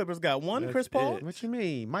Famers the Clippers got? One, That's Chris Paul. it. What you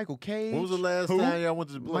mean, Michael Cage? When was the last Who? time y'all went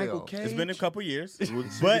to the playoffs? Michael Cage? It's been a couple years, See,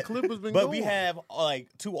 but the Clippers been but we going. have like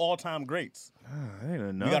 2 all-time greats. Ain't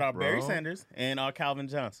enough, We got our bro. Barry Sanders and our Calvin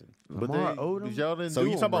Johnson. But Lamar they, Odom? y'all didn't So do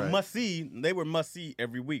you talk them about right. must see? They were must see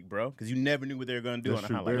every week, bro, because you never knew what they were going to do That's on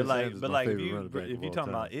true. a Barry highlight. But Sanders is like, my if favorite you running back of if you all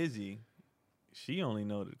talking time. about Izzy, she only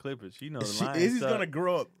know the Clippers. She know the Lions. Izzy's suck. going to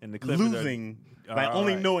grow up and the Clippers are- losing are by all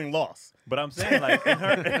only right. knowing loss. But I'm saying like in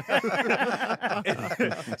her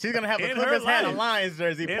She's going to have a In her Clippers hat, a life- Lions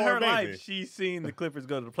jersey. in Poor her baby. life, she's seen the Clippers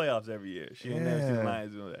go to the playoffs every year. She ain't never seen the Yeah.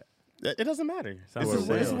 Lions do that. It doesn't matter. Sounds This is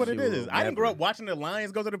like what she it will is. I didn't grow never. up watching the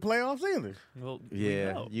Lions go to the playoffs either. Well, we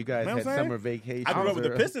Yeah, know. you guys Know what had I'm saying? summer vacation. I grew up with the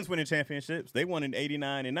Pistons winning championships. They won in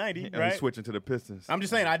 '89 and '90, And right? we switching to the Pistons. I'm just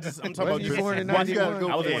saying. I'm talking Wasn't about you just born in watching- You gotta go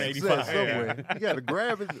I was for born in success 85. somewhere. You got to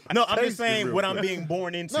grab it. No, I'm taste just it saying real what I'm quick. being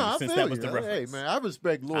born into No, I since feel that was you. the reference. Hey, man, I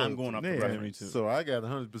respect loyalty. I'm going off the Yeah, reference. me too. So I got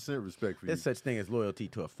 100% respect for you. There's such thing as loyalty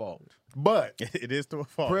to a fault. But It is to a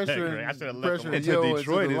fault. pressure, I should have pressure left Into them. yo,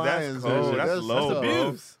 Detroit, into the that's Lions, cold. that's That's low, bro.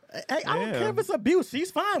 abuse. Hey, I don't Damn. care if it's abuse.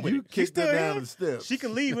 She's fine with You it. She's kicked her still down here. the steps. She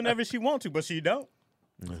can leave whenever she wants to, but she don't.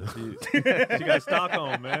 She got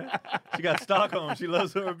Stockholm, man. She got Stockholm. She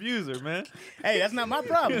loves her abuser, man. Hey, that's not my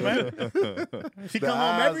problem, man. She The come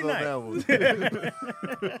home eyes every on night. that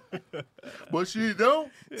one. But she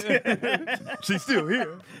don't. She's still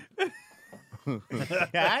here. All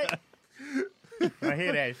right? I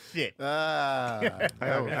hear that shit. That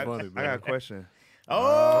was funny, man. I got a question.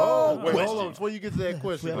 Oh, Wait, question. hold on. Before you get to that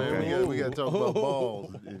question, man, we got to talk about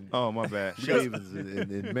balls and Oh, my bad. shavings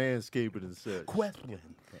and manscaping and such. Question.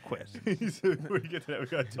 He said, when we get to that, we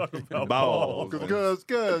got to talk about Balls. balls.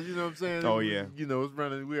 Cause, you know what I'm saying? Oh, yeah. You know, it's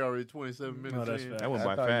running. We already 27 minutes that's in. fact. That went I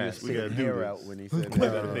by thought fast. you We was gotta sitting do hair this. out when he said We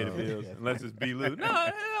got to that. pay the bills. Unless it's B. Lou. No,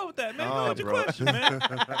 hell with that, man. Go Nah, with your bro. question, man. Go with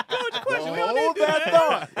your question. We don't Hold need to do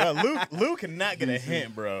that that. thought. Luke cannot get a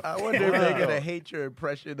hint, bro. I wonder if they're gonna hate your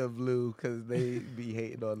impression of Lou because they be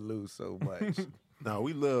hating on Lou so much. No,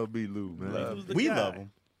 we love B. Lou, man. Who's the We guy? love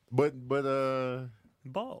him. But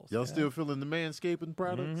Balls. y'all still feeling the manscaping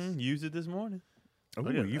products? Mm-hmm. Used it this morning. Ooh, I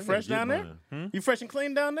gotta you get fresh down there? mine. You fresh and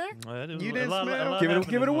clean down there? You didn't smell? Give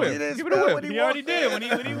it a whip. didn't Give it a smell whip. what He already did when he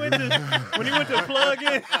went to plug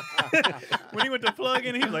in. When he went to plug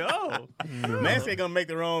in, he was like, "Oh, Manscaped gonna make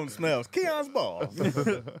their own smells. Keon's balls. that's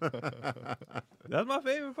my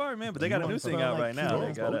favorite part, man." But they got a new thing out right now.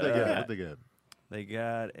 They got What they got? a, What they got? they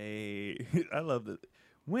got a. I love it.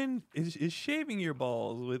 When is shaving your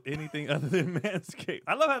balls with anything other than Manscaped?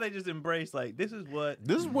 I love how they just embrace like this is what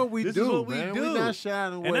This is what we this do, is what man. we do. We're not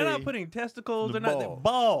shying away. And they're not putting testicles. The They're not balls.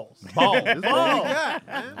 balls. This is what we got,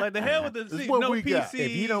 man. Like the hell with the This is see, what no we PC. got.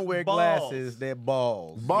 If you don't wear balls. glasses, they're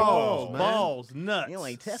balls. Balls, man. balls, nuts, You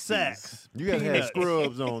ain't testes. sacks, You gotta have peanuts,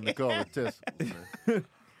 scrubs on to call it testicles, man.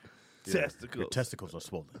 testicles. Your testicles are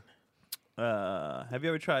swollen. Have you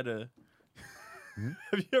ever tried to?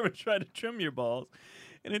 Have you ever tried to trim your balls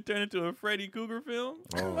and it turned into a Freddy Krueger film?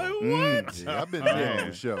 Like what? Yeah, I've been there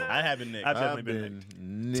for sure. I haven't, Nick. I've I've definitely been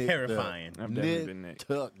been nicked Terrifying. Up. I've definitely been nicked.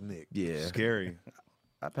 Tuck nicked. Yeah. Scary.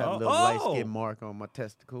 I've had a little light skin mark on my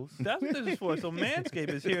testicles. That's what this is for. So Manscaped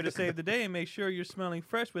is here to save the day and make sure you're smelling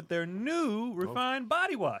fresh with their new refined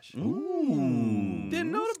body wash. Ooh.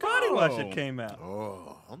 Didn't know the body wash that came out.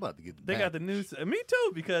 Oh, I'm about to get the They got the new. Me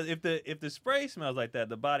too, because if the spray smells like that,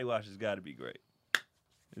 the body wash has got to be great.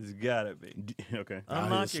 It's got to be. Okay.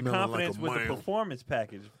 Unlock your smelling like confidence a with the man. Performance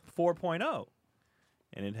Package 4.0.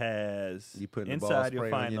 And it has, You putting the ball inside you'll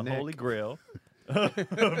spray on find your the neck? holy grail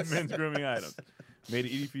of men's grooming items. Made it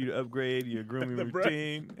easy for you to upgrade your grooming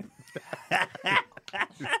routine.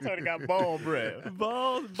 That's what got ball breath.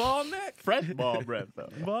 Ball neck. Fresh ball breath, though.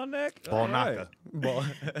 Ball neck. Ball All right. knocker. Ball.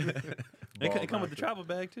 It come with the travel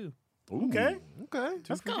bag, too. Okay. Okay.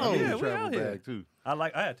 Let's go. Yeah, we Travel out here. bag, too.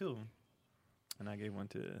 I had two of them. And I gave one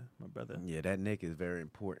to my brother. Yeah, that nick is very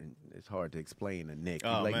important. It's hard to explain a nick.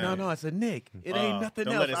 Oh, Like, man. no, it's a nick. It ain't nothing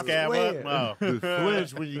don't else. Let it I scab swear. up. Oh. The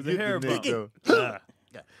flinch when you It's a get hair the nick, bump. though.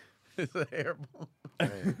 It's a hair bump.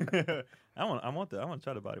 I want to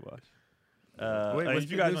try the body wash. Wait, what's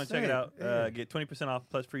if you the guys new want to check it scent? out, Yeah. get 20% off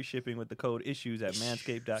plus free shipping with the code issues at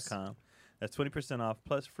manscaped.com. That's 20% off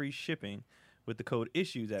plus free shipping with the code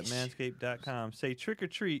issues at manscaped.com. Say trick or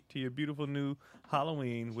treat to your beautiful new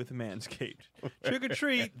Halloween with Manscaped. Trick or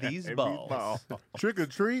treat these balls. Trick or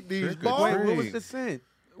treat these Wait, balls. what was the scent?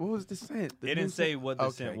 What was the scent? It didn't say what the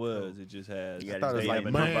Okay, scent was. It just has. You I thought it was they like have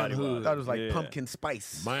a new body manhood. wash. I thought it was like Yeah. pumpkin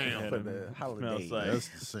spice Man. for the holiday. Smells like That's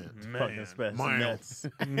the scent. Fucking special Man. nuts.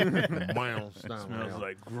 Man, smells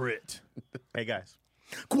like grit. Hey, guys.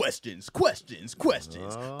 Questions with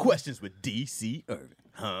DC Irvin.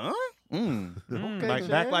 Huh? Like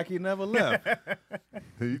back like he never left.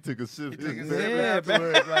 He took a sip. Yeah,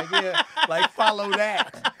 afterwards, like follow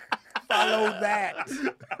that. Follow that.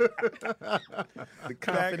 The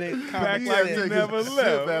confident, back He like had to he take a never sip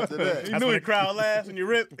left. after that. That's when the crowd laughs and you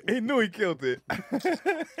rip. He knew he killed it.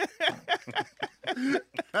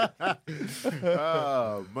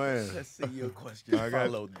 Oh, man. Let's see your question.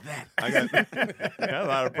 Follow that. I got that's a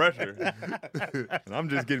lot of pressure. And I'm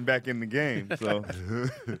just getting back in the game. So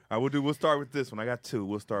we'll start with this one. I got two.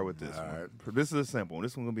 We'll start with this one. This is a simple one.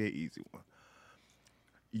 This one's gonna be an easy one.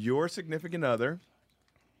 Your significant other,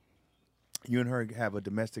 you and her have a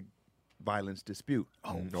domestic violence dispute.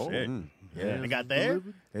 Oh, shit. Yeah. They got there?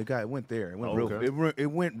 It went there. It went Okay. it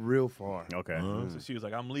went real far. Okay. So she was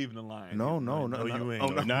like, I'm leaving the line. No, you ain't. Oh,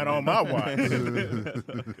 not on my watch.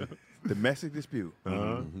 Domestic dispute.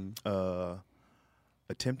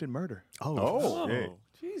 Attempted murder Oh, yeah.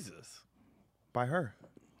 Jesus. by her.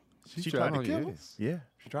 She tried to kill us. Yeah,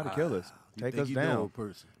 she tried to kill us. Take us You know a down.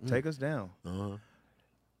 person. Take us down.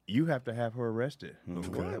 You have to have her arrested.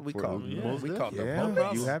 What? We For- call Yeah. we call the Yeah,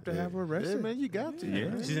 police. you have to have her Yeah, arrested. man, you got to.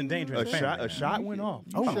 Yeah. She's in danger. in the family. A shot went off.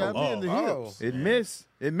 You shot me in the oh. hips. It missed.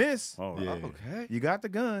 It missed. Oh, Yeah. Okay. You got the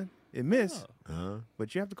gun. It missed. Uh-huh.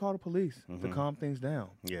 But you have to call the police to calm things down.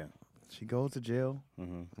 Yeah. She goes to jail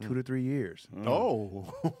 2 to 3 years.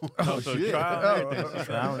 Oh. So shit. trial and everything.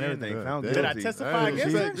 Trial and everything. Found Did Did I guilty. testify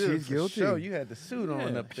against her? She's guilty. So you had the suit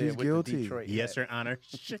on up there She's with guilty. the Detroit. Yes, hat. Your Honor.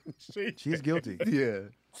 She's guilty. Yeah.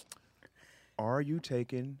 Are you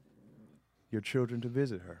taking your children to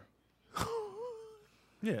visit her?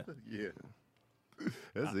 Yeah. Yeah.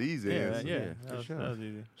 That's the easy Yeah, answer. yeah. for That was, sure. that was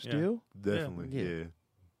easy. Yeah. Still? Definitely. Yeah. Yeah.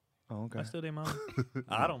 Oh, okay. I still their mama.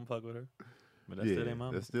 I don't fuck with her. But that's Yeah. still their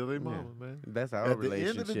mama. That's still their mama, man. That's our At the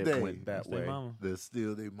end of the relationship day, went that That's their way. mama. That's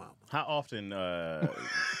still their mama. How often?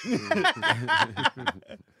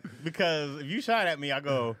 Because if you shot at me, I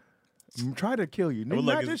go, Try to kill you. well, Nigga,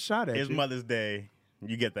 look, I just shot at it's you. Mother's Day.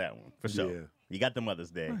 You get that one for sure. Yeah. You got the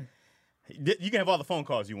Mother's Day. You can have all the phone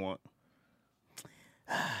calls you want.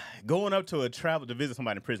 Going up to to visit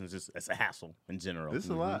somebody in prison is just it's a hassle in general. It's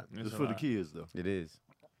a lot. It's for the kids, though. It is.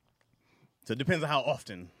 So it depends on how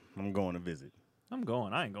often I'm going to visit. I'm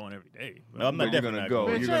going. I ain't going every day. No, I'm not But you're definitely gonna not go.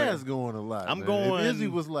 going. Man, you're gonna- Chad's going a lot. I'm man. going- If Izzy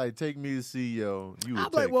was like, take me to see yo, you would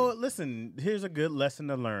I'm like, take well, her. listen, here's a good lesson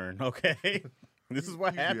to learn, okay? This is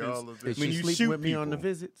what You be happens all of Did it. when she you sleep shoot with me on the people.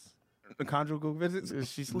 visits? The conjugal visits?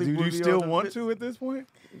 Does she Do sleep you with me still on the want visits? to at this point?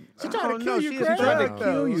 She tried to Oh, kill no, you, she Craig. tried to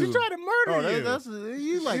kill you. She tried to murder Oh, you. that's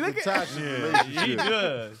you like the toxic He relationship.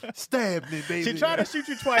 does. Stab me, baby. She tried to shoot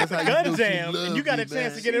you twice, That's a how you gun know she jam, love and you got a me, chance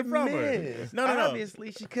man. to get it from her. Missed. No.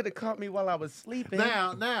 Obviously, she could have caught me while I was sleeping.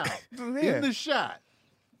 Now, in the shot,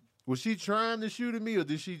 was she trying to shoot at me, or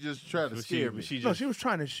did she just try to scare me? No, she was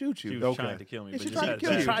trying to shoot She you. was trying to kill me. Yeah, but she just tried to had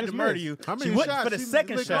kill She you. tried Just to murder missed. you. How She many went shots for the she-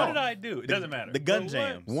 second like, shot. What did I do? It doesn't matter. The gun But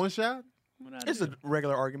jam. One shot? What did I It's do? a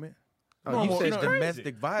regular argument. Oh, you said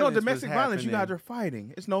domestic violence. No, domestic was violence. You guys happening. are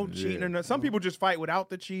fighting. It's no cheating or nothing. Some people just fight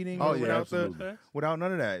without the cheating. Oh, or yeah, without absolutely. without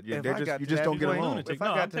none of that. Yeah, If they're I just got you to just that don't get point- along. lunatic. If I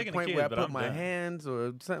No, got I'm to the taking the point kids, where I but put I'm my done. hands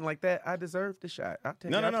or something like that, I deserve the shot. I'll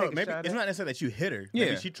take. No. I'll take a Maybe shot it's at not necessarily that you hit her. Yeah.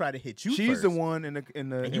 Maybe she tried to hit you. She's first. the one in the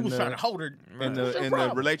And you was trying to hold her. in What's your the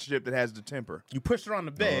problem? relationship that has the temper. You pushed her on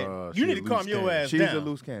the bed. she You a need to calm loose your cannon. ass She's down. a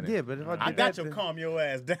loose cannon. Yeah, but if I, I did got that, to then- calm your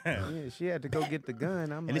ass down. Yeah, she had to go get the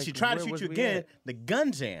gun. I'm And like, then she tried to where shoot was you we again. at? The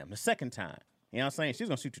gun jam the second time. You know what I'm saying? She's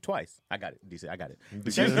gonna shoot you twice. I got it, DC. I got it. No,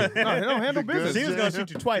 they don't handle business. She was gonna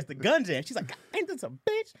shoot you twice. The gun jam. She's like, "God, ain't this a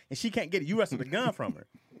bitch?" And she can't get it. You wrestled the gun from her,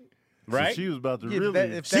 right? So she was about to Yeah, but really. that-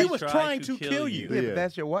 if She that's- was tried trying to to kill kill you. you. Yeah, Yeah. but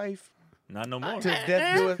that's your wife. Not no more.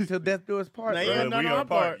 Till death do us part. Now, bro. yeah, We no, are I'm apart.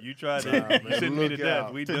 part. You tried to. man, You sent me to look death.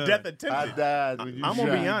 out. We To done. death I attempted. died when you I'm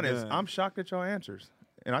gonna be shot. honest. I'm shocked at y'all answers,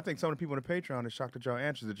 and I think some of the people in the Patreon are shocked at y'all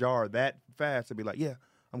answers. That y'all are that fast to be like, yeah,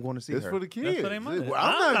 I'm going to see It's her. for the kids. for they mother. Well,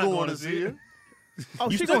 I'm not going to see her. Oh,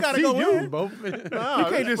 You she still gonna gotta see go you. in. Both. No, You can't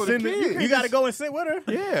it's just for the send it. kids. You got to go and sit with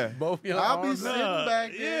her. Yeah. Both your I'll be arms sitting up.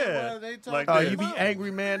 back there yeah. while they talk. Like to Oh, this. their you be mama.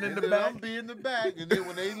 angry man in And the then back. I'll be in the back, and then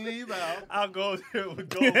when they leave out, I'll go there with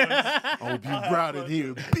gold ones. I hope you brought it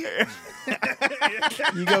here.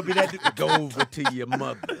 You gonna be that dude. Go over to your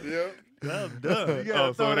mother. I'm done. You gotta Oh,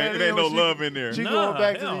 so throw it that ain't, in it ain't when no she- love in there. She Nah, going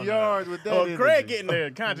back to hell the no. yard with that. Oh, energy. Craig getting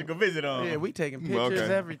their conjugal visit on. Yeah, we taking Well, pictures,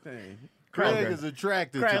 okay. everything. Craig Okay. is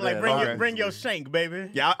attracted Craig, to like that. Okay. bring your shank, baby.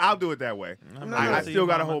 Yeah, I'll do it that way. not I gonna see still your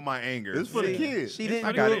got to mama. hold my anger. It's for the kids. She I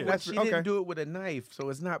didn't got do it. it. That's- She okay. didn't do it with a knife, so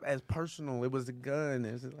it's not as personal. It was a gun.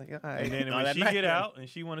 It's like, all right. And then Oh, when that she night get then. out and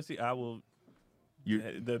she want to see, I will.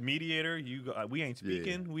 You- The mediator, you go, we ain't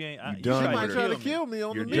speaking. We ain't. You She done might with try her. to kill me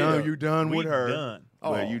on You're the done. meal. You done we with her. done.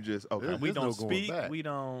 Oh. Well, you just okay. There's We no don't going speak. back. We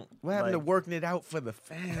don't. What happened to like, working it out for the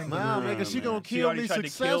family? Nah, man, 'cause she gonna kill already me tried to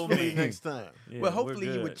kill successfully me. next time. Yeah, well, we're hopefully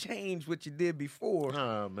you good. would change what you did before.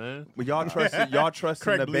 Nah, man. But y'all trusting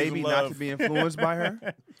Craig the believes baby in not love. to be influenced by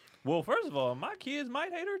her? Well, first of all, my kids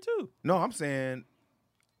might hate her too. No, I'm saying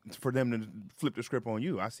for them to flip the script on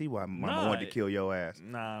you. I see why mama Nah. wanted to kill your ass.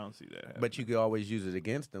 Nah, I don't see that. But you could always use it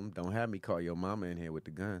against them. Don't have me call your mama in here with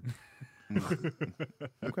the gun.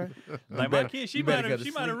 Okay. Like better- my kid, she you better might go have to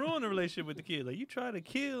she might have sleep. ruined the relationship with the kid. Like you try to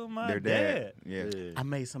kill my Their dad. Yeah. I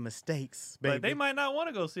made some mistakes, baby. Like they might not want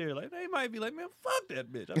to go see her. Like they might be like, man, fuck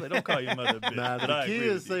that bitch. I'm like, don't call your mother a bitch. Now, if But the I agree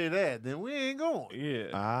kids with you. say that, then we ain't going. Yeah.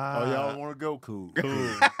 Ah. Oh, y'all want to go? Cool. Cool.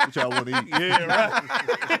 What y'all want to eat? Yeah,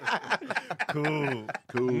 right. Cool.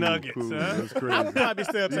 Cool. Nuggets, cool. huh? That's I crazy. would probably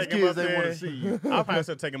still These take him up kids, they want there. to see you. I'll probably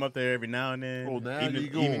still take him up there every now and then. Oh, now even, you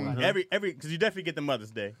going, huh? every because you definitely get the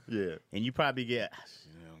Mother's Day, Yeah. and you probably get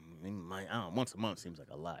I don't know, once a month seems like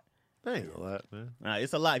a lot. That ain't a lot, man.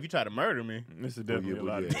 It's a lot if you try to murder me. This is yeah, definitely a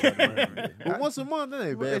lot. yeah. But once a month, that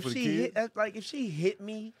ain't Well, bad if for the she kids. hit, like if she hit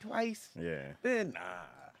me twice, Yeah. then nah.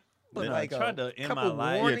 But Then like I tried to end my couple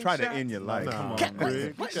life. warning Yeah, try to shots? end your life. Nah, Come on. man.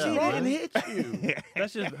 Greg. What? She Get out, didn't man. hit you.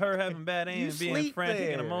 That's just her having bad aim You and being sleep frantic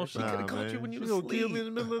there. and emotional. She coulda Nah, caught you man. when you She was gonna kill me asleep. in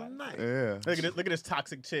the middle of the night. Yeah. Look at this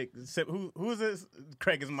toxic chick. Who is this?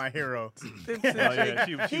 Craig is my hero. Oh, yeah,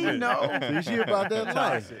 she He would. know. See, she about that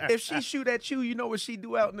life. If she shoot at you, you know what she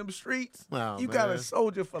do out in them streets. Nah, You got a man.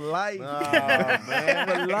 soldier for life. Nah, man.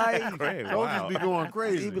 For life. Craig, Don't wow. just be going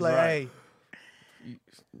crazy. He be like, hey, you-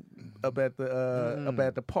 up at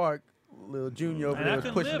the park, little Junior over And I there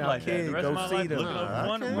couldn't pushing live out like that. The kids. rest Go of my see life them. looking Nah, over, I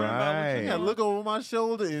wondering can't. about what Right. you I doing. look over my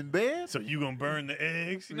shoulder in bed. So you gonna burn the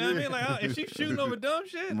eggs? You know what I mean? Like if she's shooting over dumb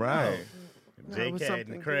shit, Right. J. was Cat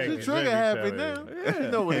something and Craig. She is trigger every happy show. now. She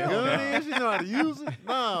know what a gun is. She know how to use it.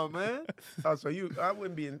 Nah, man. Oh, so I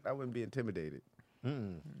wouldn't be intimidated. I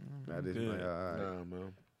just Good. like, all right. Nah,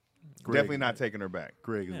 man. Definitely not taking her back.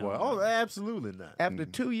 Greg is Yeah. wild. Oh, absolutely not. After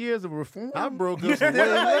 2 years of reform, I broke up for way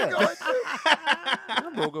less.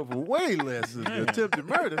 I broke up for way less than attempted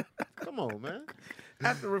murder. Come on, man.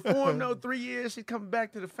 after reform, no 3 years, she's coming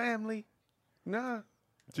back to the family. Nah.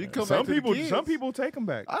 She come Some back to people, the kids. some people take them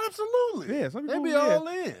back. Absolutely. Yeah, some They people, be yeah. all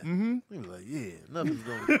in. Mm-hmm. They be like, yeah, nothing's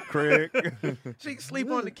going to Craig. She can sleep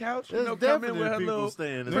on the couch. There's Come in definitely with her people little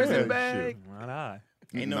staying in the prison relationship. bag. Not I.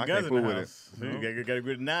 Ain't no I guns can't in the fool with house. You gotta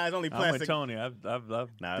get nah, it's only I'm plastic. with Tony. I've Nah,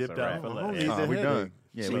 that's dipped all out right. for Oh, less. he's Oh, we a done.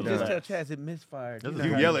 Yeah, She we just done. tell Chaz it misfired. That's know a-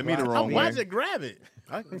 You how yell to at me the rock. wrong way. Why'd you grab it?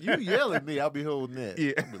 You yell at me, I'll be holding that.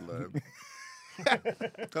 Yeah. I'll be like,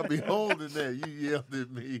 I'll be holding that. You yelled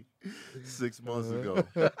at me 6 months ago.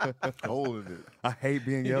 Holding it. I hate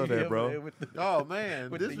being yelled at, bro. With the- Oh, man.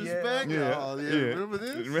 With the Disrespect? yeah. Oh, yeah. Yeah. Remember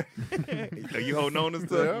this? Are you holding on to Yeah,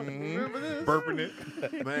 stuff? remember this? Burping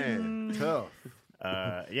it. Man, tough.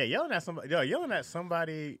 Yeah, yelling at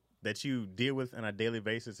somebody that you deal with on a daily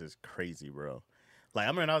basis is crazy, bro. Like I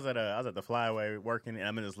remember I was at the Flyaway working, and I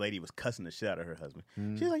remember this lady was cussing the shit out of her husband.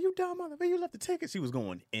 She's like, "You dumb motherfucker, you left the ticket." She was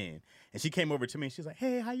going in, and she came over to me. And she's like,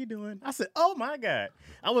 "Hey, how you doing?" I said, "Oh my god."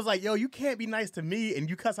 I was like, "Yo, you can't be nice to me and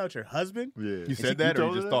you cuss out your husband." Yeah. You said that, or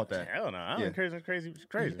you just thought that? Hell no, I'm Yeah. crazy.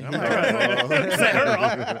 I'm like, set her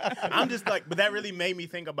off. I'm just like, but that really made me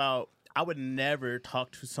think about. I would never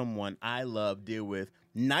talk to someone I love, deal with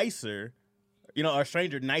nicer. Or a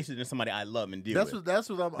stranger nicer than somebody I love and deal with. That's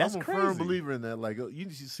what I'm That's a crazy. firm believer in that. Like you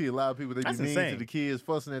see a lot of people, they That's be mean insane. to the kids,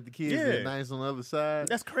 fussing at the kids, Yeah. they're nice on the other side.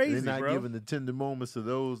 That's crazy, They're not bro. giving the tender moments to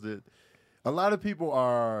those that. A lot of people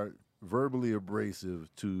are verbally abrasive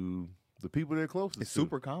to the people they're closest It's to.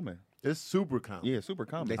 super common. It's super common. Yeah, super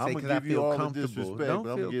common. They say, I'm 'cause gonna I give you feel all the comfortable. disrespect, Don't but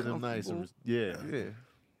I'm feel gonna give them nice. comfortable. Yeah, Yeah.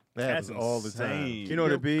 that happens That's all the time. insane. You know what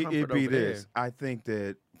Feel it'd be comfort over this. I think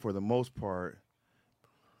that for the most part,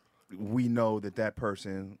 we know that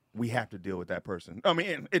person, we have to deal with that person. I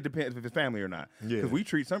mean, it depends if it's family or not. Yeah. Because we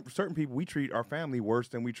treat certain people, we treat our family worse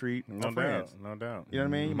than we treat our friends. No doubt. You know what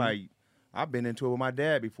I mean? You might, I've been into it with my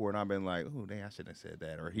dad before, and I've been like, "Oh, dang, I shouldn't have said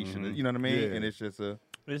that," or he should have. You know what I mean? Yeah. And it's just a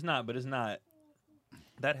It's not.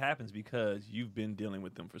 That happens because you've been dealing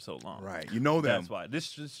with them for so long. right. You know them. That's why this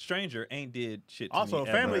stranger ain't did shit to Also,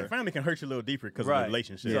 me family ever. can hurt you a little deeper because of Right. the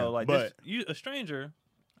relationship. So like but a stranger,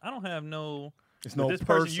 I don't have no. It's no this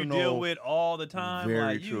person you personal- deal with all the time. Very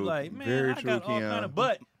like you true. like, man, Very I got true, all Keon. kind of.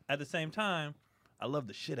 But at the same time, I love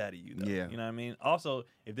the shit out of you. Though. Yeah. You know what I mean. Also,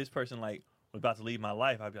 if this person like was about to leave my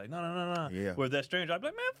life, I'd be like, no. Yeah. Whereas that stranger, I'd be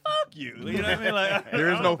like, man, fuck you. You know what I mean? Like There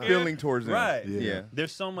is I no don't care. feeling towards them. Right. Yeah.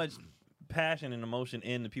 There's so much passion and emotion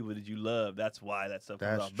in the people that you love. That's why that stuff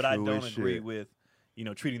comes That's off. But I true don't as agree shit. with,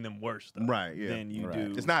 treating them worse though, Right. Yeah. than you Right.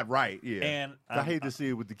 do. It's not right. Yeah. And I hate to see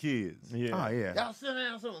it with the kids. Yeah. Oh yeah. Y'all sit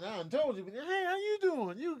down something. I done told you. Hey, how you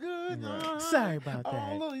doing? You good? Sorry about Oh,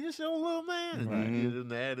 that. look, you your little man. Mhm. Get in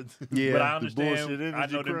the attitude. Yeah. But I The understand. bullshit I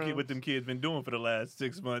energy know crumbs. what them kids been doing for the last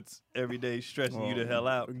 6 months, every day stressing you the hell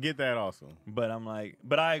out. get that also. But I'm like,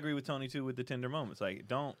 but I agree with Tony too with the tender moments. Like,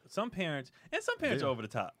 some parents are over the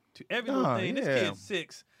top. To every little Oh, thing. This yeah. kid's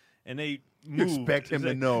 6, and they You move. expect him It's to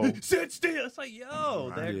like, know. Sit still. It's like,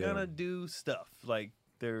 yo, they're Yeah. gonna do stuff like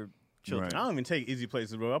they're children. Right. I don't even take easy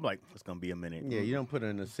places, bro. I'm like, it's gonna be a minute. Yeah, you don't put her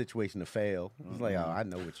in a situation to fail. It's like, oh, I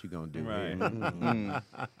know what you're gonna do. Right. Here.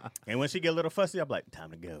 And when she get a little fussy, I'm like, time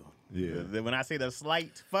to go. Yeah. When I say the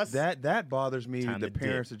slight fuss, That bothers me. Time The to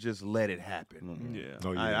parents that just let it happen. Mm-hmm. Yeah.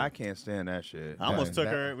 Oh, yeah. I can't stand that shit. I almost took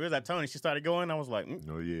her. We was at Tony. She started going. I was like,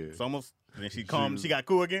 Oh, yeah. it's almost. And then she calmed. She got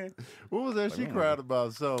cool again. What was that? She cried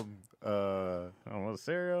about something. I don't know,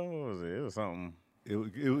 cereal. What was it? It was something. It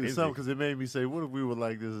was Is something it? because it made me say, "What if we were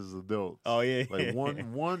like this as adults?" Oh yeah. Like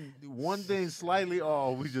one thing slightly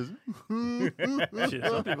off, we just. Shit,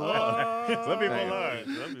 some people are. Some people are.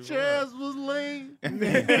 Chaz was late.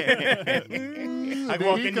 I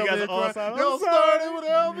walk in, you guys are all outside. Y'all I'm started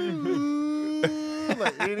without me.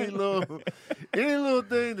 Like any little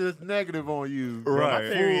thing that's negative on you. Bro, my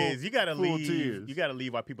Right. theory is you gotta full leave. tears. You gotta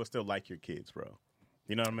leave while people still like your kids, bro.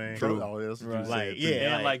 You know what I mean? True. Oh, that's what you Right. said, Like, too.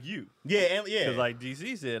 yeah. And like you. Yeah, yeah. Because like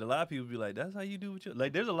DC said, a lot of people be like, that's how you do with your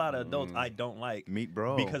like. There's a lot of adults I don't like Meet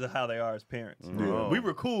bro. because of how they are as parents. Bro. We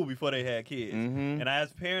were cool before they had kids, Mhm. and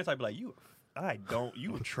as parents, I'd be like, you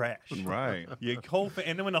were trash. Right. Your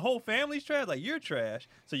and then when the whole family's trash, like you're trash,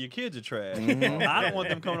 so your kids are trash. Mhm. I don't want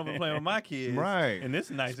them coming up and playing with my kids, Right. In this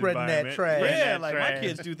nice Spreading that environment. trash. Yeah, Spreading that like my trash.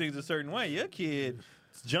 kids do things a certain way. Your kid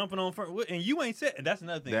jumping on front, and you ain't said. That's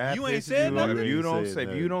another thing. That You ain't pisses said you off. nothing. If you don't Said say, if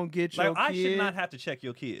nothing. you don't get Like your I kid, should not have to check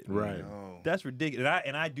your kid. Right. No. That's ridiculous,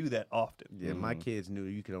 and I do that often. Yeah, my kids knew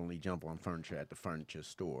you could only jump on furniture at the furniture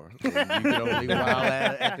store. And you could only wild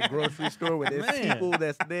at the grocery store where there's Man. people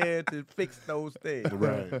that's there to fix those things.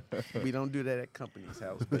 Right. We don't do that at company's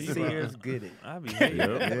house. But People- Sears get it. I be hating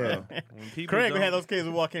that, bro. When people Craig don't- had those kids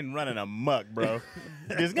who walk in running amok, bro.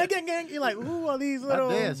 Just gang. You're like, who are these little?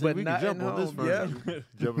 Damn, so but we can not jump at on this home, yeah. furniture.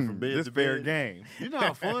 Jumping from bed This to fair bed. game. You know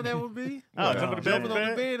how fun that would be? Oh, jumping the bed Jumping to on the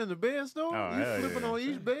bed? bed in the bed store? Oh, you hell flipping yeah. on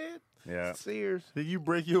each bed? Yeah. Sears. Then you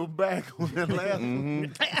break your back on that last one.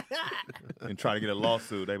 Mm-hmm. And try to get a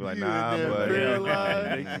lawsuit. They be like, You nah, in there but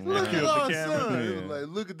paralyzed. Look at Killed the our camera. son. It was Yeah. like,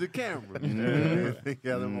 look at the camera. They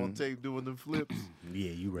got him on tape doing the flips.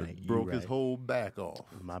 Yeah, you right. You Broke right. his whole back off.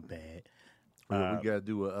 My bad. We got to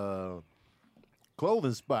do a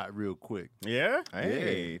clothing spot real quick. Yeah.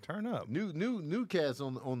 hey, turn up. New cats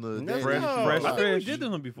on the Let's Daddy go. Issues Fresh I think we fish. did this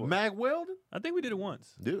one before. Mac Weldon? I think we did it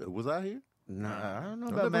once. Was I here? Nah, I don't know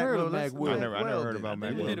I've about never heard of Mac Mac Weldon. Weldon. I never heard about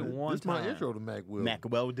Mac We did it Weldon. one This is my time. intro to Mac Weldon. Mac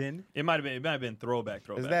Weldon. It might have been throwback.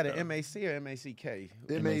 Is that though. an MAC or MACK?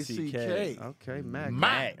 M-A-C-K. Okay, Mac.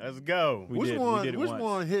 Mac. Let's go. We Which did- we one? did it Which once.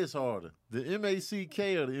 one hits harder, the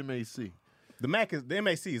M-A-C-K or the M-A-C? The MAC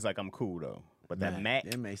is like I'm cool though, but that Mac.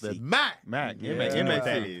 The MAC. Mac. Mac. Yeah, MAC. what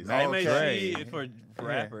that is. MAC Dre. for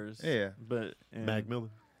rappers. Yeah. But Mac Miller.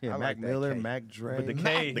 Yeah, I Mac like that Miller, K. Mac Dre. But the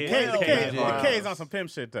K The hit. K is on some pimp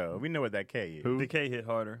shit though. We know what that K is. Who? The K hit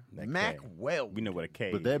harder. That Mac K. Weldon. We know what a K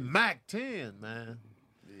But is. that Mac 10, man.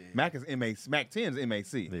 Mac is MAC. Mac 10 is MAC.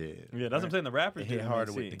 Yeah. Yeah, that's what I'm saying. The rappers It hit did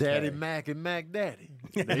harder MAC. with Daddy K. Mac and Mac Daddy.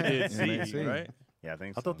 They did MAC. C, right? Yeah, I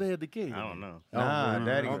think so. I thought they had the K. I don't know. Nah,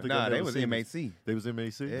 Daddy. I don't think Nah, I've they ever was seen MAC. They was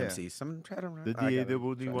MAC? Yeah. Let me see. Some try to run. The I got it.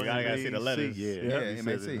 D-A-double-D-Y. You gotta see the letters. Yeah, Yeah, he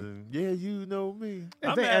MAC. said it. Yeah, you know me.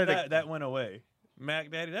 I'm they mad added that went away.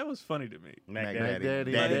 Mac Daddy, that was funny to me. Mac Mac Daddy. Mac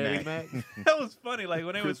Daddy, Daddy Daddy Mac. That was funny. Like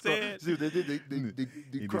when they would say it. See,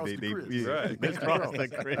 they crossed the Chris. yeah. Right. They Cross the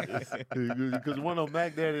Chris. Because one of them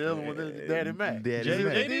Mac Daddy, the other one is Daddy Mac. Daddy J-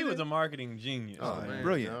 Mac. JD was a marketing genius. Oh, man. man.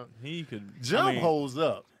 Brilliant. He could Jump holds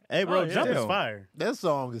up. Hey, bro, Oh, yeah. Jump is Still. fire. That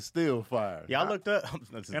song is still fire. Yeah, I looked up.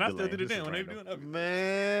 And I still did it then when they were doing it.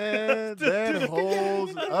 Man, that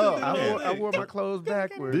holds up. I wore my clothes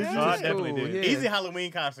backwards. Did you? Oh, I to definitely school, did. yeah. Easy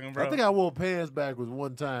Halloween costume, bro. I think I wore pants backwards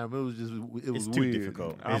one time. It was just, it was It's too weird.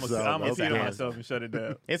 difficult. I almost It's, I it's a muted hassle. myself and shut it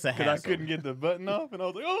down. It's a Because I hassle. couldn't get the button off, and I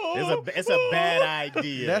was like, oh. It's a bad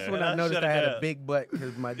idea. That's when I I noticed shut I it had down. a big butt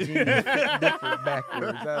because my jeans fit different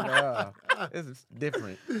backwards. I was like, oh, this is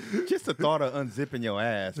different. Just the thought of unzipping your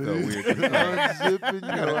ass felt weird. Unzipping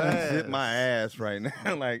I gotta your ass. unzip my ass right now.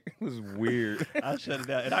 Like, it was weird. I shut it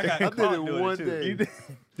down, and I got I caught did it doing one it too. day.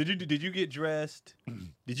 You did you get dressed?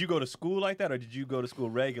 Did you go to school like that, or did you go to school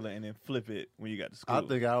regular and then flip it when you got to school? I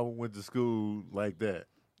think I went to school like that.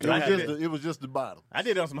 It I was, had just it. the, it was just the bottom. I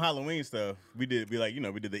did it on some Halloween stuff. We did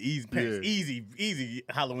the easy pants, Yeah. easy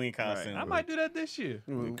Halloween costume. I might do that this year.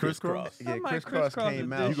 Crisscross? Yeah, I might crisscross crisscross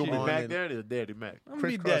came it out. this You gonna be on Mac and- Daddy or Daddy Mac? I'm gonna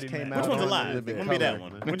be Crisscross Daddy came Mac. out. Which one's on alive? Living Let me be that Color.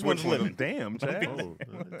 one. Which one's living? Damn, Chad. Oh,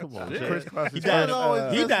 come on, Shit. Chad. Crisscross He is died. first, always He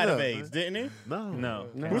messing died up, of AIDS, man. didn't he? No.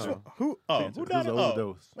 No. Which one? Who? Oh, Cancer. who It died was of an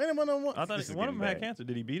overdose. Wait a minute. I thought This is one of getting them had bad. cancer.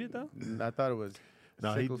 Did he beat it though? I thought it was.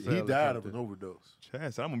 No, he sickle cell or died of something. an overdose.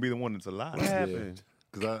 Chad said, I'm going to be the one that's alive. What happened?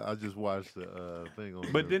 Because I just watched the thing on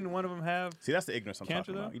But the- didn't one of them have? See, that's the ignorance I'm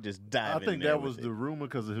Cancer, talking about. though? You just dive I in think there that was with the it. rumor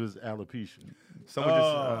because of his alopecia. Someone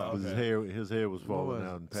just Oh, His hair was falling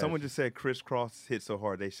was- out. And someone patchy. just said Crisscross hit so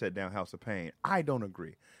hard they shut down House of Pain. I don't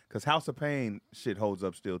agree. Because House of Pain shit holds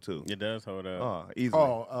up still, too. It does hold up.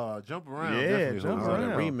 Easily. Jump around. Yeah, definitely Jump holds Oh, up. Around.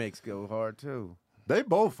 the remakes go hard too. They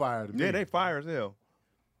both fired me. Yeah, they fire as hell.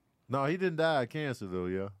 No, he didn't die of cancer though.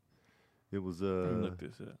 Yeah, it was Look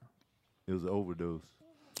this up. it was an overdose.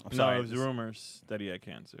 I'm No, sorry. it was rumors that he had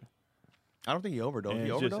cancer. I don't think he overdosed. And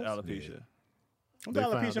He it's just overdosed? alopecia. What the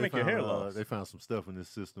alopecia make your hair loss? They found some stuff in his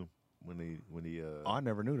system when he Oh, I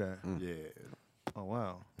never knew that. yeah. Oh,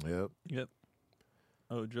 wow. Yep. Yep.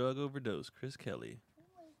 Oh, drug overdose. Chris Kelly.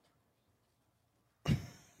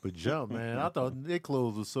 But Jump, man, I thought their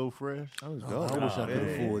clothes were so fresh. That was I dope. wish I could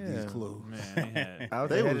Yeah. afford these clothes. Man, they had. I was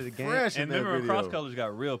They ahead was of the game. fresh in And that remember when video. cross colors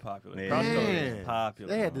got real popular? Yeah. Cross colors Man. was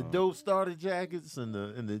popular. They had the dope starter jackets and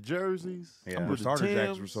the jerseys. Yeah. Some of with the starter jackets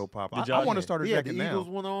were Timbs. so popular. Did I y'all- want a starter He had jacket the Eagles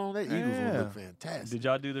now. one on. That Eagles one Yeah. looked fantastic. Did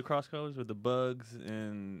y'all do the cross colors with the bugs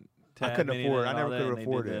and? I Tab couldn't Mini afford. and I all never that, could and they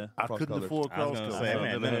afford did it. I Cross couldn't colors. afford I cross was gonna colors. say, the- man,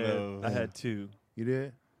 I none of had- those. I had two, You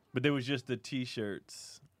did? but there was just the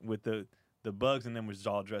T-shirts with the bugs, and then was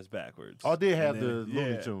all dressed backwards. I did have And the then- Looney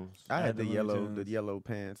yeah. Tunes. I had the Looney yellow Tunes.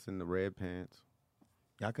 pants and the red pants.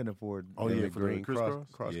 I couldn't afford. Oh, and yeah, the for the green crisscross?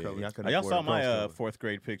 cross Yeah. colors. Yeah, I couldn't Y'all afford saw a my cross color. fourth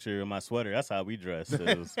grade picture of my sweater. That's how we dressed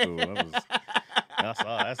to school. That's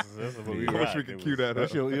what we I wish rocked. we could It cue was- that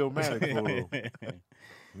That's up. your Illmatic photo.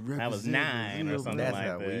 I was 9 or something That's like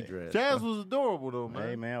how we that. dressed. Jazz was adorable though, man.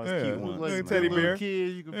 Hey man, I was Yeah. cute Look one. Like Like a a teddy little bear. kid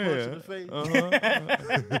you can punch in the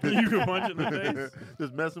face. you could punch in the face.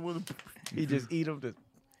 Just messing with him. He just eat them.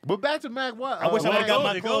 But back to Mac Wild. I wish I would have got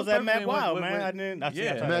my it goes clothes at Mac perfectly Wild, with- man. with- I didn't. I see,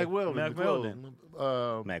 yeah. I'm trying Mac to- Weldon. Mac the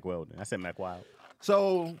clothes. Mac Weldon. I said Mac Wild.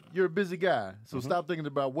 So you're a busy guy. So stop thinking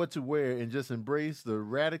about what to wear and just embrace the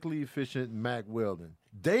radically efficient Mac Weldon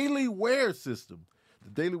Daily Wear System. The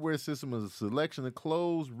Daily Wear System is a selection of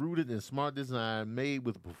clothes rooted in smart design, made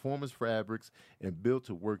with performance fabrics and built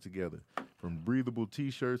to work together. From breathable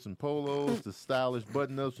t-shirts and polos to stylish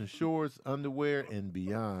button-ups and shorts, underwear, and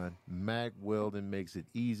beyond, Mac Weldon makes it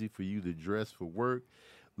easy for you to dress for work,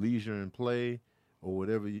 leisure and play, or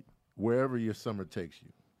wherever your summer takes you.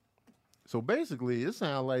 So basically, it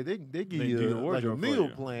sounds like they give They you do the like a wardrobe for meal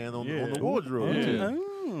you. plan on Yeah. the wardrobe. Yeah. too.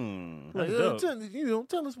 Like, That's dope.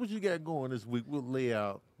 tell us what you got going this week. We'll lay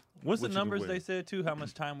out. What's what the you can numbers wear. they said too? How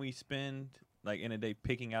much time we spend like in a day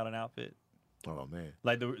picking out an outfit? Oh man,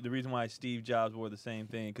 Like the reason why Steve Jobs wore the same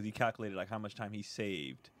thing because he calculated like how much time he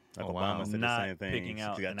saved Like Oh, Obama wow. said Not the same thing. picking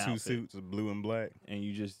out He got an 2 outfit. suits, blue and black. and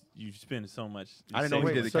you spend so much. I didn't know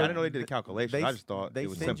Wait, he did. so I didn't know they did the calculation. I just thought they it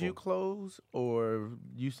was send simple. you clothes, or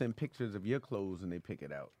you send pictures of your clothes and they pick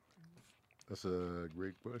it out. That's a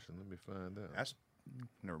great question. Let me find out. That's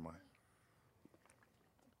never mind.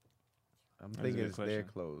 I'm That's a thinking good it's their question.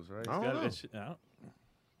 clothes, right? I don't Gotta- know. it should- I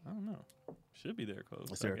don't know. Should be their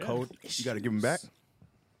clothes. Is there I a guess. code? You got to give him back.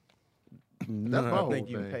 No, my I whole think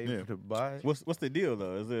you thing. pay Yeah. to buy it. What's the deal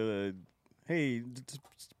though? Is it a hey, just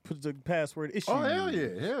put the password issue? Oh hell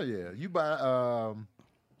yeah! You buy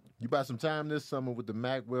some time this summer with the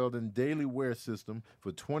Mack Weldon Daily Wear System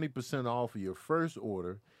for 20% off of your first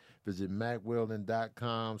order. Visit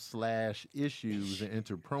MackWeldon.com/issues and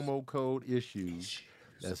enter promo code issues.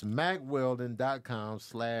 That's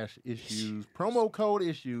MackWeldon.com/issues. Promo code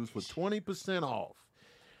issues for 20% off.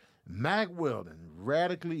 Mack Weldon,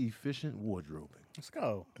 radically efficient wardrobing. Let's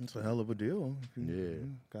go. That's a hell of a deal. Yeah.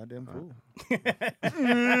 Goddamn fool. They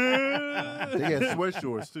got sweat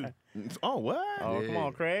shorts too. Oh, what? Oh, Yeah. come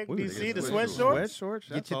on, Craig. We Do you was see the getting sweat sweat shorts? Shorts.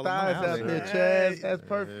 Get your thighs out there, Chaz. That's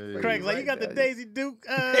perfect. Craig's like, you got the Daisy Duke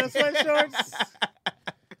sweat shorts?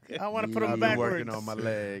 I want to put them I've been backwards. working on my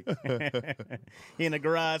legs. He in the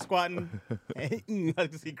garage squatting. I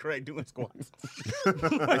can see Craig doing squats.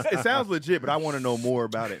 It sounds legit, but I want to know more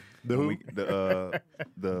about it. The who?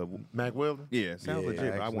 The Mack Weldon? yeah, it sounds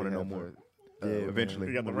legit, but I want to know more. Eventually,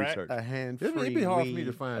 You got the when we rack? research. A hand-free It'd be hard for me weave.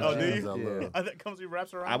 to find Oh, do jeans you? I love. That comes with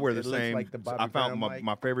wraps around. I wear the It looks same. like the Bobby I found Brown mic.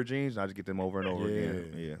 my favorite jeans, and I just get them over and over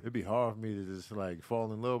again. Yeah. It'd be hard for me to just like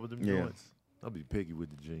fall in love with them Yeah. joints. I'll be picky with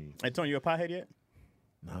the jeans. Hey, Tony, you a pothead yet?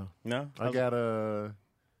 No. No. I got I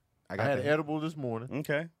had an the- edible this morning.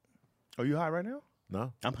 Okay. Oh, you high right now?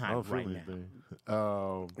 No. I'm high I don't feel right now. anything.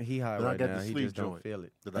 He high Then I right got now. the He sleep just don't joint. feel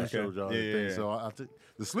it. That I showed y'all. Yeah, the yeah, thing. yeah. So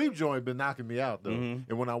the sleep joint been knocking me out though. Mhm.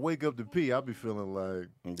 And when I wake up to pee, I'll be feeling like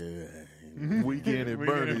Yeah. weekend at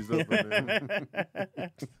Bernie's up in there.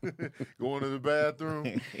 Going to the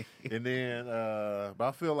bathroom. And then but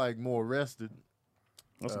I feel like more rested.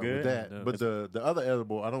 That's with good. that. But the other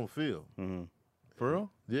edible I don't feel. Mhm. For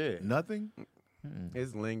real? Yeah. Nothing.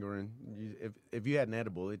 It's lingering. If you had an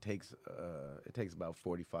edible, it takes about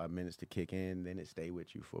 45 minutes to kick in. Then it stay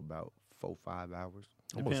with you for about 4-5 hours.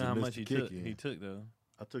 Depending on how missed much the he kick took. in. He took though.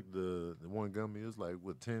 I took the one gummy. It was like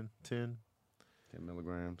what 10. 10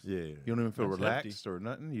 milligrams. Yeah. You don't even feel That's relaxed or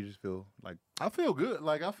nothing. You just feel like I feel good.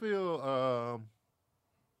 Like I feel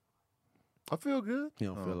good. You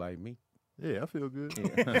don't feel like me. Yeah, I feel good.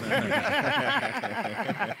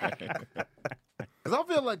 Cause I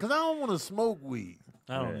feel like, cause I don't want to smoke weed.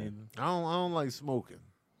 I don't Yeah. either. I don't like smoking.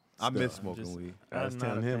 I miss Stuff. smoking Just- weed. I was I'm not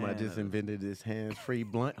telling a him I fan just of it. invented this hands-free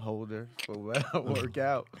blunt holder for when I work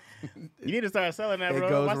out. You need to start selling that, It bro.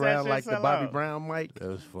 goes Watch that around shit like the sell Bobby out. Brown mic That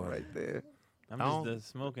was funny. right there. I'm I just don't- the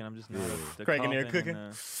smoking. I'm just not the Craig in there coughing cooking.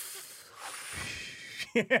 and,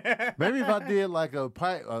 Maybe if I did like a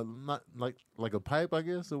pipe, not like a pipe, I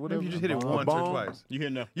guess, or whatever. Maybe you just hit it A once or bong. twice. You hear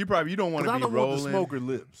no? You don't want Cause to I be don't want rolling. the smoker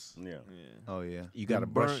lips. Yeah. yeah. Oh yeah. You gotta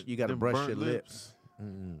Them brush. burnt- You gotta them brush burnt your lips.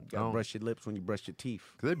 Mm-mm. You I gotta don't- brush your lips when you brush your teeth.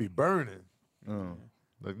 Cause they be burning. Oh.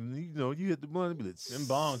 Like you hit the blunt, it be like Them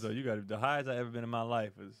bongs though, you got the highest I ever been in my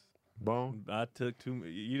life is. bong. I took too.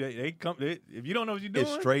 They come. If you don't know what you're doing,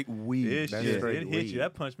 It's straight weed. It That's shit, straight it hit weed. you.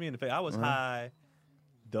 That punched me in the face. I was high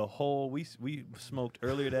the whole. We smoked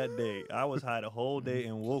earlier that day. I was high the whole day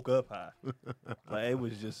and woke up high. Like it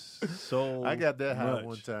was just so. I got that high much.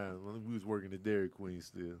 one time when we was working at Dairy Queen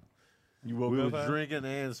still. You woke We up was high? drinking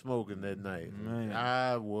and smoking that night. Man.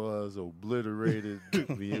 I was obliterated,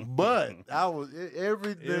 but I was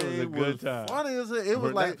everything It was a good time. funny as hell. It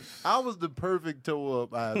was like I was the perfect toe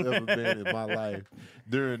up I've ever been in my life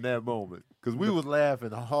during that moment because we was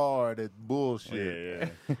laughing hard at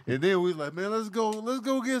bullshit. Yeah. And then we was like, man, let's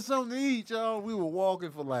go get something to eat, y'all. We were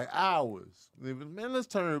walking for like hours. Man, let's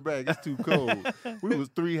turn back. It's too cold. We was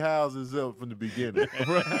 3 houses up from the beginning.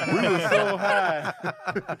 We was so high.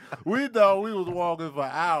 We thought we was walking for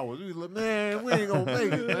hours. We was like, man, we ain't gonna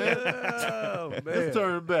make it, man. Let's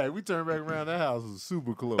turn back. We turned back around. That house was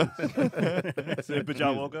super close. But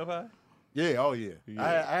y'all woke up high? Yeah, oh yeah.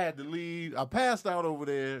 I had to leave. I passed out over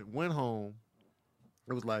there, went home.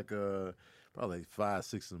 It was like probably like 5,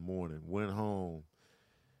 6 in the morning. Went home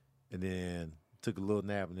and then took a little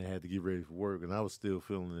nap and then had to get ready for work. And I was still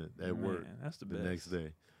feeling it at work Man, that's the the best. next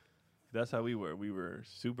day. That's how we were. We were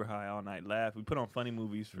super high all night. Laughed. We put on funny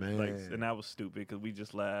movies for like, Man. and that was stupid because we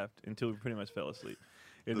just laughed until we pretty much fell asleep.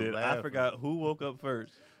 And The then I laughing. forgot who woke up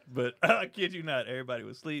first. But I kid you not, everybody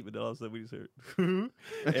was asleep, and then all of a sudden we just heard, and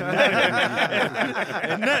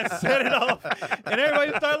that set it off, and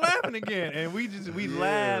everybody started laughing again, and we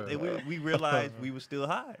laughed, and we realized we were still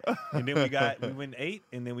high, and then we went and ate,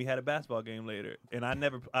 and then we had a basketball game later, and I've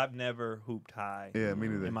never hooped high. Yeah, me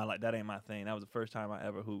neither. In my life, that ain't my thing. That was the first time I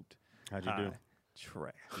ever hooped. How'd you do?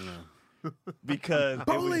 Trash. Because it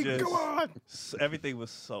was just everything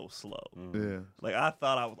was so slow. Yeah. Like I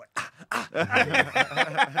thought I was like,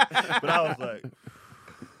 but I was like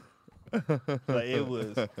it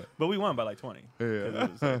was. But we won by like 20. Yeah.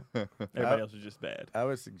 It was like, everybody else was just bad. I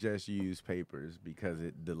would suggest you use papers because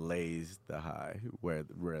it delays the high,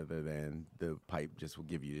 rather than the pipe just will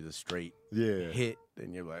give you the straight hit,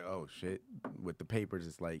 and you're like, oh shit. With the papers,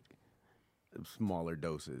 it's like smaller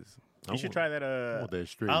doses. You should try that. that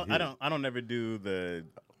straight I hit. don't ever do the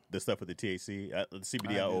stuff with the THC. The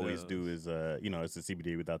CBD I always do is it's the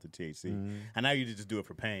CBD without the THC. And now you just do it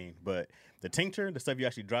for pain. But the tincture, the stuff you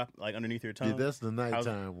actually drop like underneath your tongue. Yeah, that's the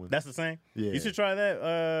nighttime one. That's the same. Yeah. You should try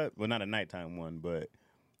that. Well, not a nighttime one, but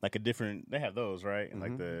like a different. They have those, right? And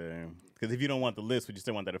like because if you don't want the lips, but you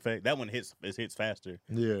still want that effect, that one hits faster.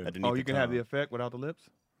 Yeah. Oh, you can have the effect without the lips?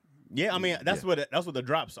 Yeah, I mean that's what the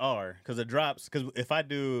drops are. Because if I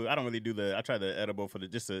don't really do I try the edible for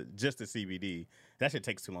just the CBD. That shit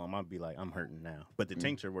takes too long. I'll be like, I'm hurting now. But the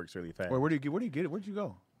tincture works really fast. Wait, where do you get it? Where'd you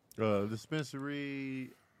go?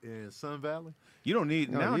 Dispensary in Sun Valley. You don't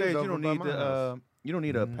need nowadays. You don't need you don't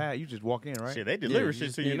need a pad. You just walk in, right? Shit, they deliver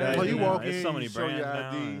shit to you now. Well, you walk There's in, so many you show your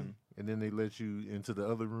brands now, ID, and then they let you into the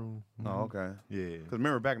other room. Oh, okay. Yeah. Because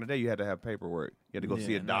remember back in the day, you had to have paperwork. You had to go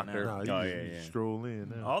see a not doctor. now. Nah, you Oh, just yeah. stroll in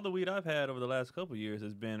now. All the weed I've had over the last couple of years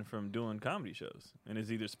has been from doing comedy shows, and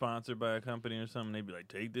it's either sponsored by a company or something. They'd be like,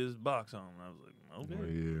 "Take this box home." And I was like,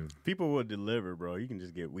 "Okay." Yeah. People will deliver, bro. You can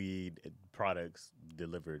just get weed products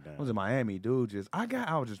delivered down. I was in Miami, dude. I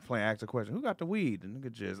was just playing, asked a question. Who got the weed? And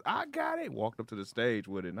nigga just, I got it. Walked up to the stage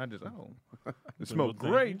with it, and I just, it smelled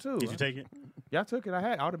great too. Did you take it? Yeah, I took it.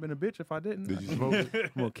 I would have been a bitch if I didn't. Did you smoke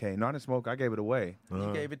it? I'm okay. No, I didn't smoke. I gave it away.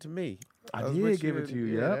 You gave it to me. I was did with give it to you,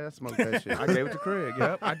 Yeah, yep. I smoked that shit. I gave it to Craig.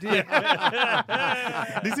 Yep, I did.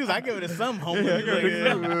 This is I give it to some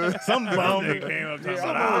homeless some bum that came up to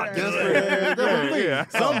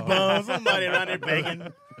some bum, somebody around there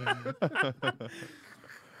begging.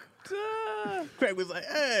 Craig was like,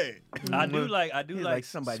 "Hey, I do like He's like,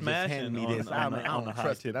 somebody just smashing handed me on, this. on, I on the don't high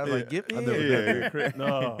trust tip. it. I was like, get me in.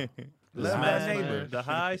 No, the Love smash, my neighbor. the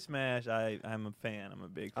high smash. I'm a fan. I'm a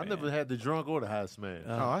big fan. I never had the drunk or the high smash.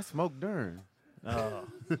 Oh, I smoked during. Oh,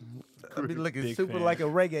 I'd be looking Big super fan. like a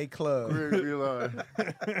reggae club.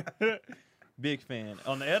 big fan.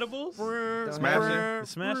 On the edibles,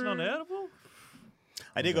 smashing on the edible.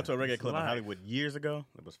 I did go to a reggae club in live. Hollywood years ago.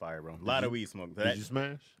 It was fire, bro. A lot of weed smoke. Did you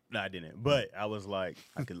smash? No, I didn't. But I was like,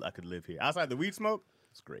 I could live here. Outside the weed smoke,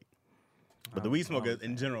 it's great. But the weed smoke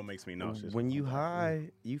in general makes me nauseous. When you high,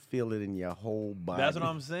 you feel it in your whole body. That's what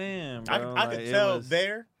I'm saying, bro. I Like, could it tell was-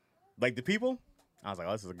 there, like the people, I was like,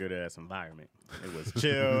 oh, this is a good ass environment. It was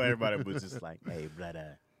chill. Everybody was just like, hey,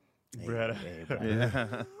 brother. Hey, Brother. Hey, brother.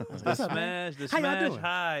 Yeah. The smash, How y'all smash doing?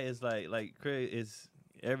 high is like Craig. It's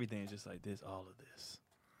everything is just like this. All of this.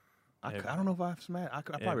 I don't know if I've smashed. I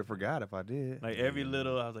probably forgot if I did. Like every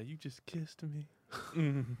little, I was like, "You just kissed me."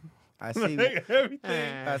 I see.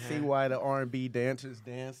 Everything. I see why the R&B dancers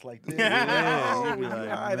dance like this. Yeah, Oh, you be when you like,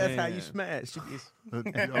 high, that's how man. you smash. You just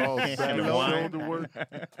All back and wine. shoulder work.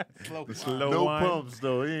 Slow No wine. pumps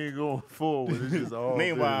though. He ain't going forward. It's just all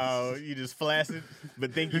Meanwhile, you just flaccid,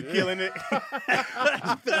 but think you're killing it. She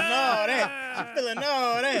feeling all that. She feeling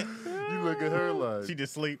all that. this. You look at her like She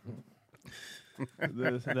just sleep.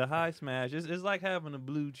 The high smash. It's like having a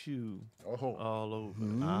blue chew all over.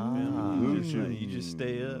 You just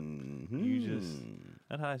stay up. You just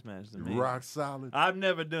that high smash is amazing. rock solid. I've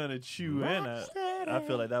never done a chew, and I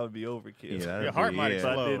feel like that would be overkill. Your heart might If I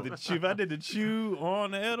explode. if I did the chew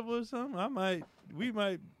on the edible or something, we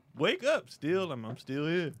might wake up. Still, I'm still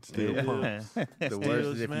here. Still pumped. The Still worst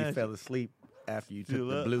is if you smash fell asleep after you took Still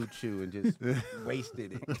the up. blue chew and just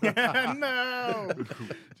wasted it. No.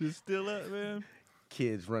 Just still up, man.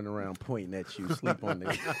 Kids running around pointing at you, sleep on the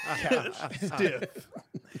couch. Stiff.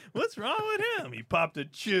 What's wrong with him? He popped a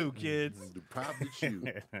chew, kids. The pop the chew.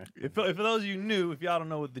 If for those of you new, if y'all don't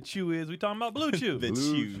know what the chew is, we talking about Blue Chew. The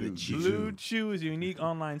chew. Blue Chew is a unique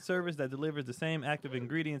online service that delivers the same active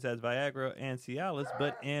ingredients as Viagra and Cialis,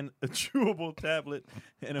 but in a chewable tablet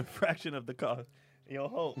and a fraction of the cost. Yo,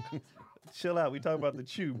 Hulk, chill out. We talking about the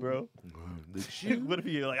chew, bro. The chew. What if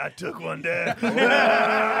you're like, I took one, Dad?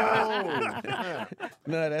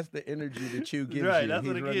 No, that's the energy the chew gives Right, you. that's He's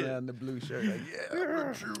what it running gives. around the blue shirt like,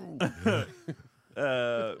 yeah,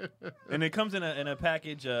 blue chew. And it comes in a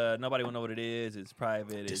package. Nobody will know what it is. It's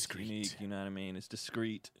private. Discreet. It's unique. You know what I mean? It's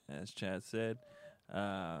discreet, as Chad said.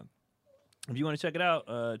 If you want to check it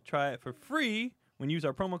out, try it for free when you use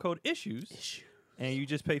our promo code ISSUES. And you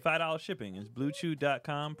just pay $5 shipping. It's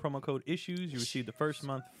BlueChew.com, promo code ISSUES. You receive the first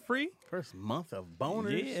month free. First month of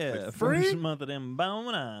boners. Yeah, with free. first month of them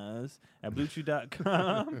boners at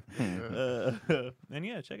BlueChew.com. And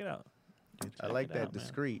yeah, check it out. I like it that out, man.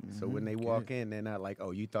 discreet. So when they walk in, they're not like, "Oh,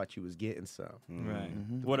 you thought you was getting some." Right.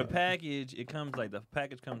 Well, the package, the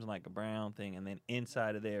package comes in like a brown thing, and then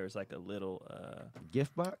inside of there is like a little,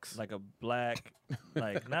 Gift box, like a black,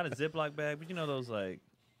 like not a Ziploc bag, but you know those like,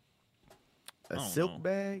 a don't silk know.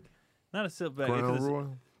 bag. not a silk bag. Crown It's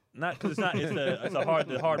Royal. not because it's not. It's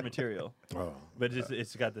a hard material, Oh. but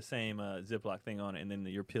it's got the same Ziploc thing on it, and then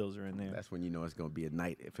your pills are in there. That's when you know it's gonna be a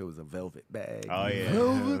night. If it was a velvet bag. Oh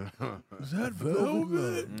yeah. Is that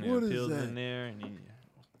velvet? Yeah, What is pills that? in there, and you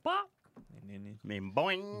pop, and then it I mean,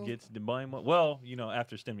 boing. gets the boing. Well,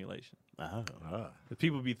 after stimulation. Oh. Because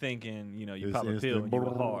people be thinking, you It's pop a pill instant and you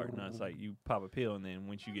go hard. No, it's like you pop a pill and then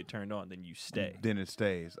once you get turned on, then you stay. Then it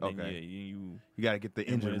stays. Then, Okay. yeah, You got to get the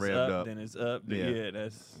and when engine it's revved up. Then it's up. Then, Yeah. yeah,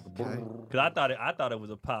 that's because I thought it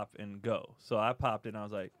was a pop and go. So I popped it and I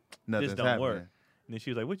was like, Nothing's this don't work. happening. And then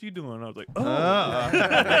she was like, "What you doing?" And I was like, "Oh."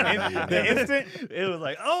 The instant it was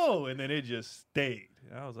like, "Oh," and then it just stayed.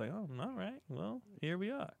 And I was like, "Oh, all right. Well, here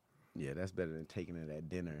we are." Yeah, that's better than taking it at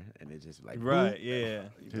dinner and it just like Right? Yeah.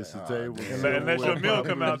 Hits the table. Unless your meal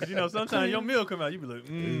come out, because sometimes your meal come out, you be like,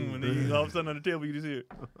 and then all of a sudden on the table you just hear,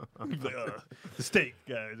 you be like, the steak,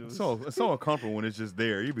 guys. It was- It's so uncomfortable when it's just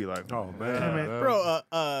there. You be like, Oh man, Bro,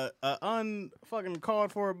 unfucking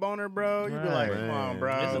called for a boner, bro. You be like, Right. come on,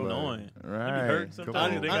 bro. it's annoying. You be right. hurting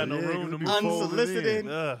sometimes. on. They got no Yeah, room to be move. Unsolicited.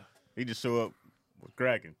 Ugh. He just show up with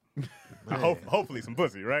cracking. Hopefully some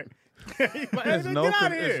pussy, right? He's like, There's "Get no, out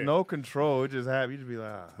of there's here." no control. It just happens. You just be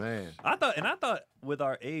like, man. I thought with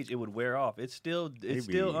our age it would wear off. It's still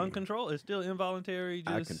uncontrolled. It's still involuntary.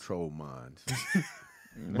 Just I control mine.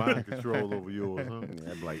 Mind control over yours, huh?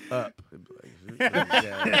 Yeah, I'd be like up. It'd be like,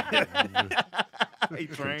 He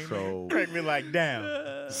trained. control. Crack me like down.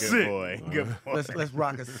 Good boy. Good boy. Let's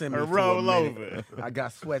rock a semi. Or for roll a minute. over. I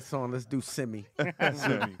got sweats on. Let's do semi.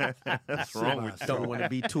 What's wrong with Don't want to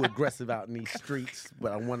be too aggressive out in these streets,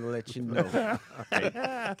 but I want to let you know.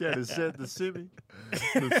 Got to set the semi.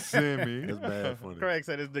 The semi. That's bad funny. Craig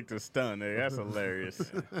said his dick to stun there. That's hilarious.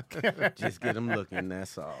 Just get them looking.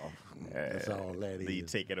 That's all. That's all that Do you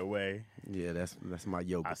is. take it away? Yeah, that's my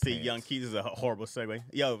yoga. I see pants. young Keith is a horrible segue.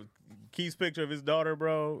 Yo, Keith's picture of his daughter,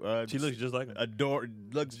 bro. She looks just like him.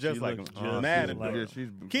 looks just like him. looks just Mad like adorable. him. She's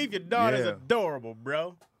Keith, your daughter's yeah. adorable,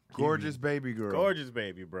 bro. gorgeous baby girl. Gorgeous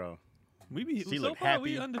baby, bro. We She so look far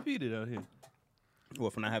we happy. undefeated out here.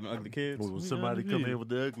 What, for not having ugly kids? Well, when somebody come in with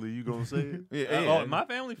the ugly, you gonna say it? Yeah, Oh, my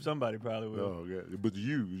family, somebody probably will. Oh, yeah. But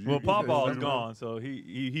you. Well, Pawpaw's gone, so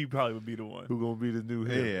he probably would be the one. Who gonna be the new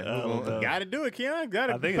head? Yeah. I don't know. Gotta do it, Keon.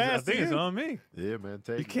 Gotta I think pass it's on me. Yeah, man.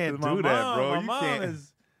 Take You it. can't My do that, mom- bro. My You mom can't.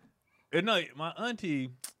 is. No, my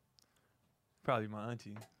auntie. Probably my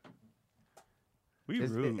auntie. We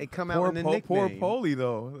rude. It come out Poor, in the poor nickname. Polly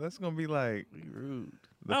though. That's gonna be like Rude.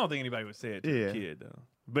 I don't think anybody would say it to Yeah. a kid though,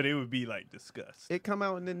 but it would be like disgust. It come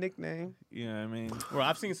out in the nickname. You know what I mean? Well,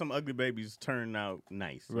 I've seen some ugly babies turn out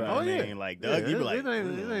nice. You Right. know what Oh, I yeah. mean? Like, the Yeah, ugly, you be like, it ain't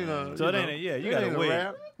a, So you it ain't know, a- yeah, you it gotta ain't a wait.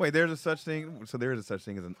 rap. wait. There's a such thing. So there is a such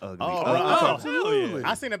thing as an ugly. Oh, Oh, absolutely.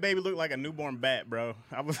 I seen a baby look like a newborn bat, bro.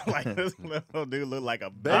 I was like, this little dude look like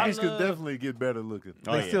a bat. Babies could definitely get better looking.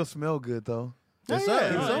 Oh, they yeah. still smell good though. And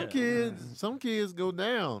yeah. some yeah. some kids go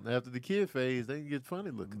down after the kid phase. They get funny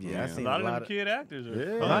looking. Yeah, I Yeah. seen A lot of them kid actors are Yeah. A lot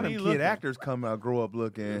of them funny kid looking. actors come out, grow up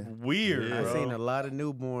looking. Weird. Yeah. I bro. seen a lot of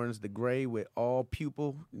newborns, the gray with all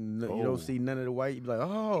pupil. You Oh. don't see none of the white. You be like,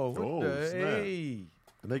 oh, what Oh, the snap. hey.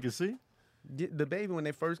 And they can see. The baby when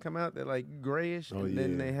they first come out, they're like grayish, Oh, and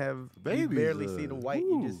then yeah. they have you Babies, barely see the white.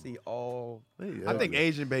 You just ooh. see all. They I think ugly.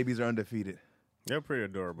 Asian babies are undefeated. They're pretty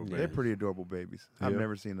adorable, They're man. pretty adorable babies. I've Yeah.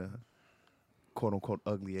 never seen a quote unquote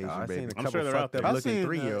ugly Asian I baby. seen a I'm couple sure they're out fucked there. up I've looking seen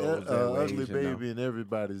 3-year-olds. ugly baby in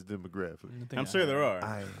everybody's demographic. I'm sure there are.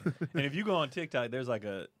 And if you go on TikTok, there's like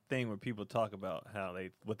a thing where people talk about how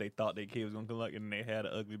what they thought their kid was gonna look like, and they had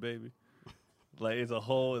an ugly baby. Like it's a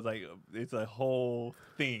whole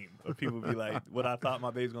theme of people be like, what I thought my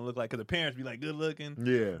baby's gonna look like, because the parents be like good looking,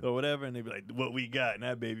 Yeah. or whatever, and they be like, what we got, and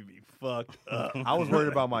that baby be fucked up. I was worried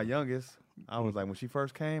about my youngest. I was like, when she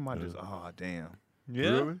first came, I just, oh damn. Yeah,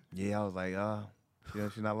 Really? Yeah, I was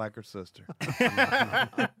like, she's not like her sister. I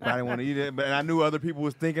didn't want to eat it, but I knew other people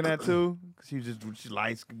was thinking that too. She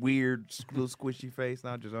light, weird, little squishy face,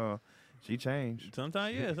 and I just, She changed.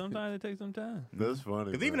 Sometimes it takes some time. That's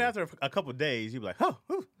funny. Because even man. after a couple of days, you be like, oh,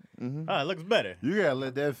 it looks better. You gotta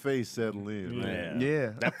let that face settle in, man.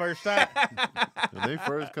 Yeah. That first shot, When they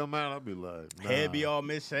first come out, I'll be like, nah. head be all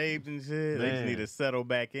misshaved and shit. They just Man. need to settle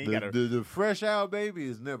back in. You gotta, The fresh out baby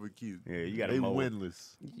is never cute. Yeah, you gotta They mold.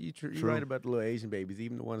 winless. You're right about the little Asian babies,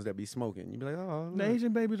 even the ones that be smoking. You be like, oh, The look.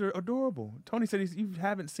 Asian babies are adorable. Tony said you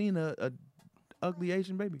haven't seen a ugly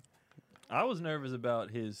Asian baby. I was nervous about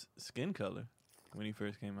his skin color when he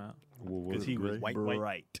first came out Well, because he was White.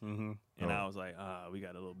 bright, Mm-hmm. and I was like, we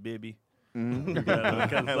got a little Bibby. Mm-hmm. We got a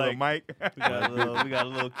little, Little Mike. we got a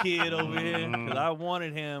little kid over here because I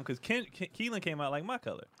wanted him because Keelan came out like my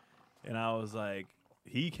color, and I was like,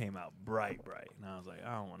 he came out bright, and I was like,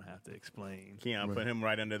 I don't want to have to explain. Keon put him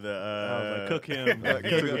right under the. I was like, cook him, Took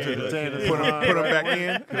him to the tanner, Put him back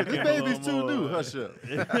in. This baby's too new. Hush up.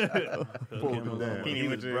 Pull him down. He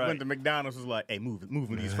went to McDonald's, was like, hey,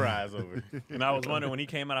 moving these fries over. And I was wondering when he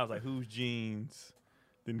came out, I was like, whose jeans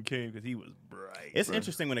didn't came because he was bright. It's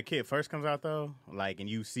interesting when a kid first comes out though, like, and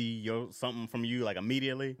you see something from you like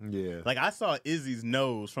immediately. Yeah. Like I saw Izzy's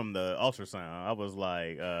nose from the ultrasound. I was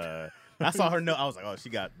like, I saw her nose. I was like, oh, she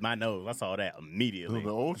got my nose. I saw that immediately. On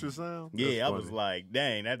the ultrasound? Yeah, That's I was funny. like,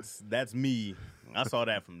 dang, that's me. I saw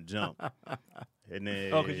that from jump. And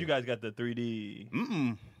then Oh, because you guys got the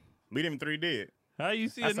 3D. we didn't 3D it. How you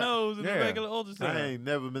see a nose in the regular ultrasound? I ain't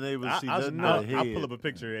never been able to see I'll nothing but a I'll head. pull up a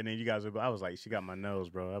picture and then you guys. I was like, she got my nose,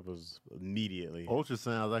 bro. That was immediately.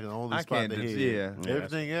 Ultrasounds, I can only I spot can't the just- head. yeah.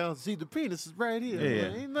 Everything else, see the penis is right here. Yeah.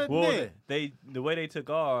 Man, ain't nothing Well, there. the way they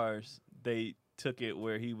took ours, they took it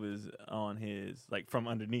where he was on his like from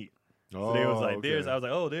underneath. So they was like, okay. there's. I was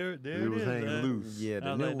like, oh, there It it was is. hanging loose. Yeah, I the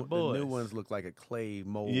was new, like, the the new boys. ones look like a clay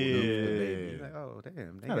mold. Yeah. Of the baby. Like, oh,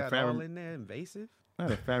 damn. They Not a got family- all in there invasive. I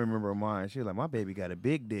had a family member of mine. She was like, my baby got a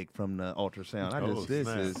big dick from the ultrasound. This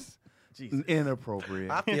snap. is Jesus. inappropriate.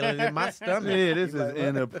 I feel it in my stomach. Yeah, this You is like, what?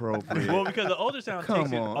 inappropriate. Well, because the ultrasound Come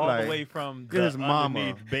takes it on, all like, the way from get the his mama.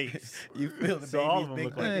 underneath base. You feel the So all of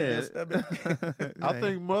baby's them big look dick like in your stomach. I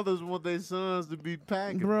think mothers want their sons to be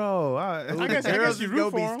packing. Bro, I guess Girls you is root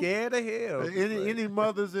gonna for be 'em. scared of hell. Any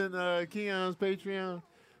mothers in Keon's Patreon?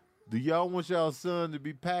 Do y'all want y'all son to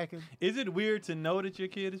be packing? Is it weird to know that your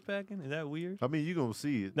kid is packing? Is that weird? I mean, you gonna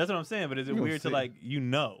see it. That's what I'm saying. But is it You gonna weird to see. like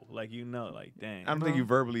like dang? I don't think you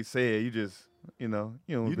verbally say it. You just, you don't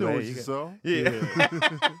You be know like, what hey, you got- saw? Yeah.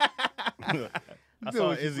 I know saw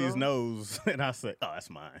what you Izzy's saw? nose and I said, oh, that's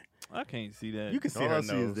mine. I can't see that. You can see All her I nose.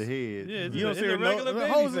 see is the head. Yeah, it's You don't it's see her regular nose. baby The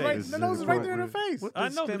nose is face. right. It's The nose is right there in her inappropriate. face. I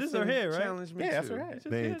know, but this is her Stimson head, right? challenged me Yeah, that's too. her head. It's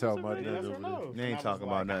just- They ain't yeah, it's talking just about her that head. over there. They ain't talking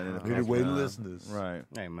about nothing. in the Anyway, background. listeners. Right.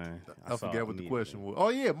 Hey man, I saw forgot what the immediately. question was. Oh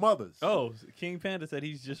yeah, mothers. Oh, King Panda said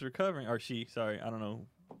he's just recovering, or she. Sorry, I don't know.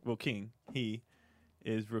 Well, King, he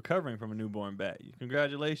is recovering from a newborn bat.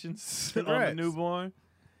 Congratulations on the Congrats. newborn.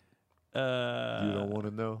 You don't want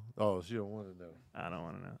to know? Oh, she don't want to know. I don't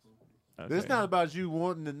want to know. It's not about you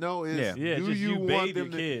wanting to know. It's Yeah, do just you you want bathe your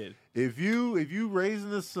them to? kid. If you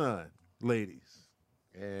raising a son, ladies,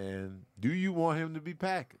 and do you want him to be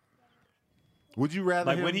packing? Would you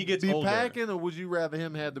rather Like him when he gets be older. packing, or would you rather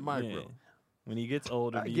him have the micro? Yeah. When he gets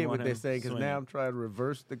older, I do you get want what they're him saying because swinging? now I'm trying to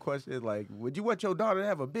reverse the question. Like, would you want your daughter to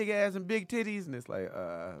have a big ass and big titties? And it's like,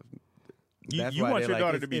 that's you why want they're your like,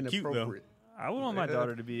 daughter it's to be cute, though. inappropriate. I would want my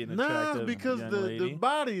daughter to be an Nah, attractive because young the lady.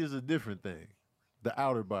 body is a different thing. The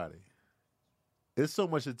outer body. It's so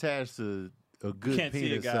much attached to a You good can't see a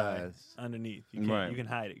penis guy size. underneath. You can't. Right. You can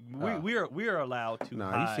hide it. We are allowed to.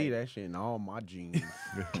 Nah, hide. you see that shit in all my jeans.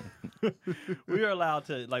 We are allowed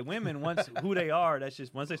to, like, women, once who they are, that's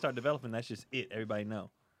just, once they start developing, that's just it. Everybody know.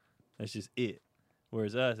 That's just it.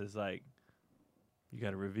 Whereas us, it's like, you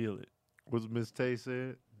got to reveal it. What's Miss Tay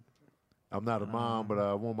said? I'm not a mom, but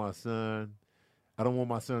I want my son. I don't want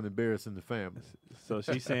my son embarrassing the family. So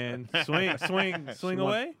she's saying, swing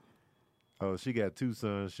away? Oh, she got 2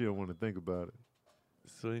 sons. She don't want to think about it.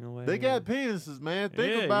 Swing away. They got penises, man.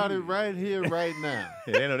 Think Yeah, about you- it right here, right now.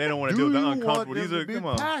 Yeah, they don't want to Do deal with the you want uncomfortable. them These to are be come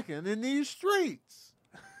on. packing in these streets?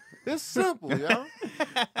 It's simple, y'all.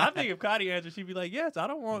 I think if Cotty answered, she'd be like, yes, I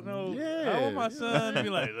don't want no, I want my Yeah. son to be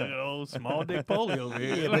like, look at old small dick Polly over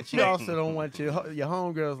here. Yeah, but you also don't want your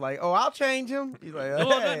homegirls like, oh, I'll change him. You're like,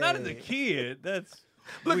 Well, hey, not as a kid. That's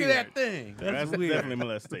look weird. at that thing. That's That's weird. definitely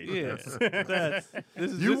molestation. Yeah,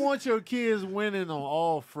 this is You this- want your kids winning on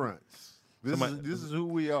all fronts. This Somebody- is who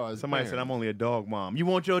we are. as Somebody said parents. I'm only a dog mom. You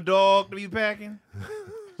want your dog to be packing?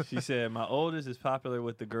 She said, my oldest is popular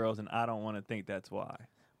with the girls, and I don't want to think that's why.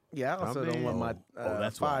 Yeah, I also I don't mean- want my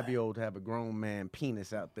that's why. 5-year-old to have a grown man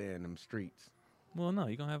penis out there in them streets. Well, no,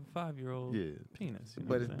 you're gonna have a 5-year-old Yeah. penis. You know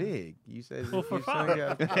But what it's I'm saying? big. You said Well, for your son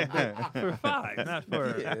got for 5, not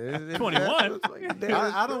for Yeah, 21.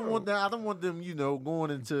 I don't want that. I don't want them,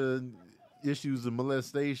 going into issues of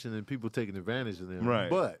molestation and people taking advantage of them. Right.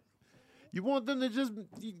 But you want them to just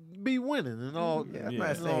be winning and all. Yeah, I'm Yeah. not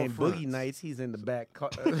and all saying fronts. Boogie Nights. He's in the back,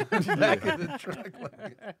 back of the truck.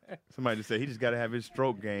 Somebody just said he just got to have his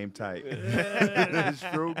stroke game tight.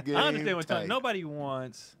 Stroke game I understand what tight. nobody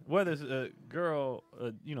wants, whether it's a girl,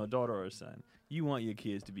 daughter or a son. You want your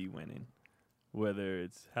kids to be winning, whether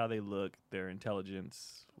it's how they look, their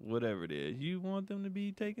intelligence, whatever it is. You want them to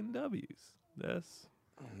be taking W's. That's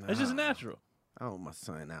just natural. I don't want my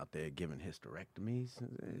son out there giving hysterectomies.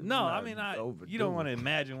 No, I mean, you don't want to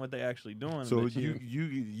imagine what they're actually doing. So but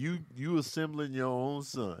you assembling your own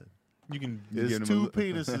son. you can There's giving 2 him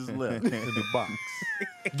penises left in the box.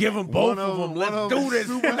 give them both of them. Let's do this.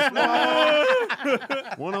 Super small.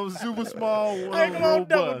 One of them super small. One Hey, of come them on,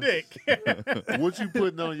 double robust. dick. What you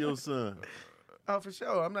putting on your son? Oh, for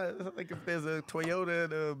sure. I'm not like if there's a Toyota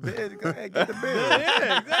and a bed, go ahead, get the bed.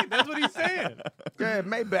 yeah, exactly. That's what he's saying. Go ahead,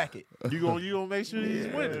 Maybach it. You gonna make sure he's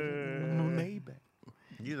winning.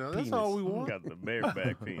 Maybach. That's all we want. Got the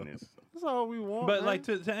bareback penis. That's all we want. But man. like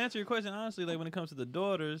to answer your question honestly, like when it comes to the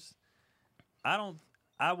daughters,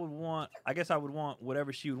 I would want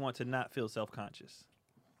whatever she would want to not feel self-conscious.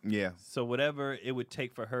 Yeah. So whatever it would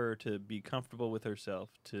take for her to be comfortable with herself,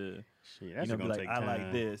 to Shit, that's be gonna like, take I time.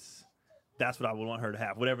 like this. That's what I would want her to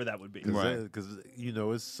have, whatever that would be. Right. Because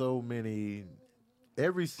it's so many.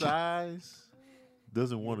 Every size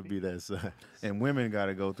doesn't want to be that size. And women got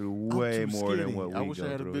to go through I'm way too more than skinny. what we I wish go I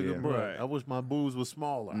had a through. bigger yeah. butt. Right. I wish my boobs was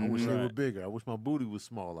smaller. I wish they were Right. bigger. I wish my booty was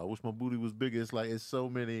smaller. I wish my booty was bigger. It's like it's so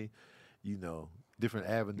many, different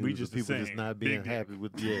avenues just of people the just same. not being Big dick. happy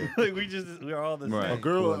with like we're all the Right. same. A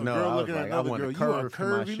girl, Well, no, I was looking at like, I another want girl, a you are curve for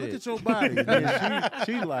my curvy. Look shit. at your body. And then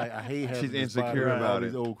she like, I hate having She's this body insecure around all about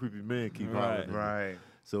these it. old creepy men keep Right. hollering at me. Right.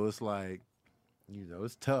 So it's like,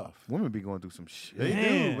 it's tough. Women be going through some shit. They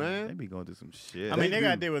Man. do, man. They be going through some shit. I mean, They they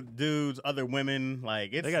got to do. deal with dudes, other women.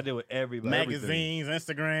 Like it's They got to deal with everybody. magazines,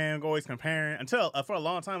 Instagram, always comparing until for a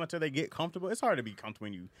long time until they get comfortable. It's hard to be comfortable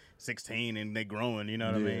when you 16 and they growing. You know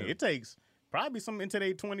what I mean? Yeah. It takes probably some into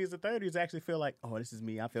their 20s or 30s to actually feel like, oh, this is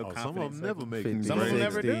me. I feel Some confident. of them never make it. 50s, Some of them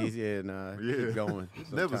never do. 60s, yeah, nah, Yeah. keep going.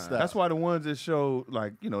 Never sometimes. stop. That's why the ones that show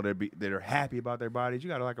they're happy about their bodies, you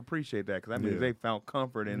gotta appreciate that because that means Yeah. they found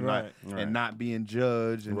comfort in Right. and not being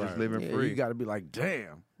judged and just Right. living Yeah, free. you got to be like,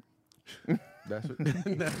 damn. That's what.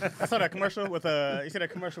 I saw that commercial with you see that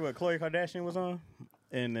commercial with Khloe Kardashian was on,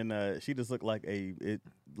 and then she just looked like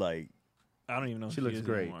I don't even know. She who looks is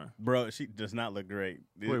great. anymore. bro. She does not look great.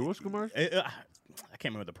 Wait, what's the commercial? I can't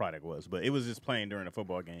remember what the product was, but it was just playing during the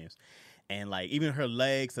football games. And like even her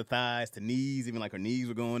legs, the thighs, the knees, even like her knees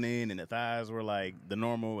were going in, and the thighs were like the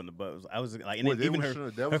normal, and the butt was. I was like, and Wait, then even they her,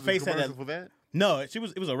 were that her was face a had commercial that. for that? No, it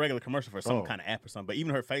was a regular commercial for some Oh. kind of app or something. But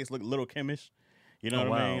even her face looked a little Kimish. You know Oh,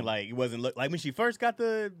 what I wow. mean? Like it wasn't look like when she first got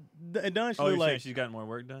it done. She Oh, looked you're saying like she's gotten more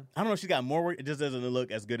work done? I don't know. She got more work. It just doesn't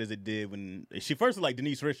look as good as it did when she first looked like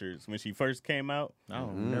Denise Richards when she first came out. I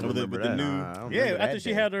don't never With the remember that. new, Nah, I don't yeah, remember after that she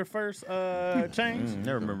day. had her first change.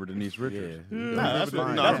 Never remember Denise Richards. Yeah. No, that's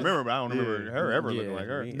what, No, I remember, but I don't remember Yeah. her ever Yeah, looking like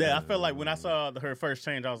her. me- Yeah, I felt like when I saw her first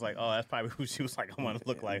change, I was like, oh, that's probably who she was like. I want to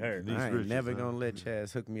look like her. I ain't Richards, never huh? gonna let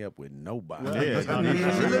Chaz hook me up with nobody. Yeah,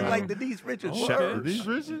 Yeah, she looked like Denise Richards. Oh, Word. Denise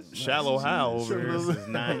Richards? Shallow Hal over here. This is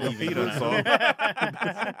not even. Peter song.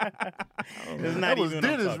 It's not That was even what I'm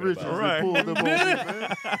Dennis talking Richards about. that pulled them on me,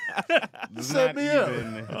 man. It's Set not me up.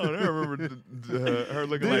 even- Oh, I remember her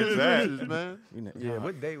looking Dennis like that. Richards, man. Yeah,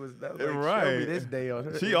 what day was that? Like, Show me Right. this day on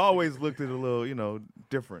her. She always looked at a little,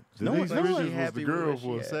 different. Denise no one Richards was happy the with girl where she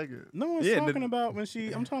for a at. second. No one's Yeah, talking about when she.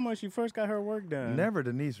 I'm talking about when she first got her work done. Never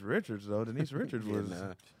Denise Richards though. Denise Richards Yeah, was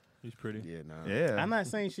nah. She's pretty. Yeah, nah. yeah. I'm not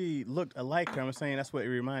saying she looked alike her. I'm saying that's what it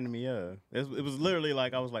reminded me of. It was literally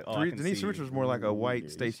like I was like, oh, I can Denise see. Richards was more like a white Yeah, you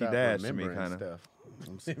Stacey stop Dash to me, remembering kind of.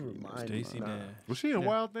 stuff. Remind Stacey me. Dash. Was she in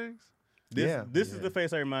Wild Things? This is the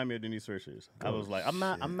face that remind me of Denise Richards. I was like, I'm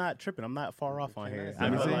not tripping. I'm not far off on here. I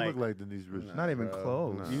Let me feel see. like Look like Denise Richards. Not even bro,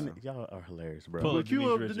 close. nah. y'all are hilarious, bro. Pull Look, cue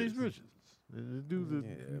Denise up Richards. Denise Richards. And do the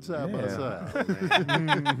Yeah, side by yeah.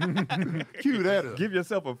 side. Cue that up. Give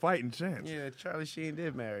yourself a fighting chance. Yeah, Charlie Sheen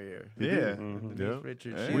did marry her. Yeah. Denise Yeah.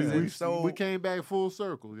 Richards. Yeah. She We, was we, in Soul. we came back full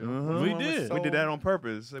circle. You know? Uh-huh. We did. We did that on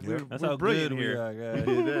purpose. That's We're how brilliant good we here. are,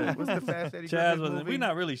 guys. What's the Fast Eddie Chaz Griffith wasn't. movie? We're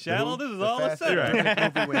not really shallow. This is The all a Fast Eddie setup.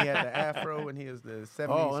 Griffith movie when he had the afro and he was the 70s.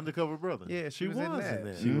 Oh, Undercover Brother. Yeah, she was in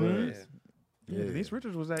that. She was. Yeah, Denise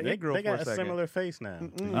Richards was that They girl for got a a second. similar face now.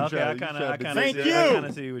 Okay, I kind of Thank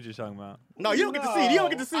you. see what you're talking about. No, you don't get to see. You don't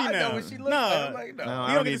get to see I now. know what she looks no. like. I'm like, no. No, I You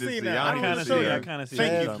don't don't need get to see see. now. I I don't kind need of to see. see. I kind of see.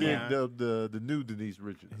 Thank what you, you're talking about. The new Denise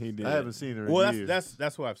Richards. He did. I haven't seen her in Well, years.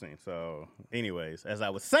 that's who I've seen. So, anyways, as I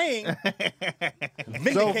was saying, So for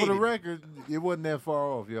vindicated. the record, it wasn't that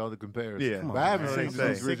far off, y'all. The comparison. Yeah. But I haven't Come seen on,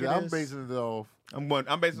 Denise say. Richards. I'm basing it off I'm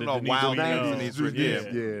basing it The on Denise wild Richards. Denise Yeah.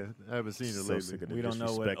 Richards. Yeah, I haven't seen her so lately. sick of the We don't know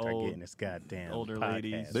what disrespect I old- get in this goddamn older podcast.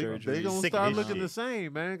 ladies They surgery. gonna Sick start of this looking shit. the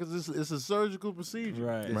same, man, because it's a surgical procedure.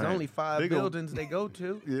 Right. There's Right. only 5 They gon- buildings they go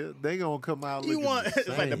to. Yeah, they gonna come out. You looking want the it's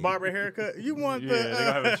like the same. barber haircut. You want Yeah, the they gonna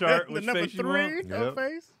have a chart the which number face you 3 want. Yep.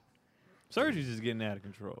 face. Surgery's just getting out of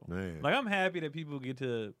control. Man. Like I'm happy that people get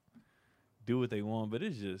to do what they want, but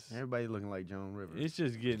it's just looking like Joan Rivers. it's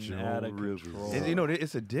just getting Joan out of Rivers. control. And,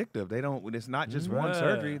 it's addictive. They don't. It's not just one Right.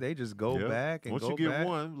 surgery. They just go Yep. back and Once go you get back.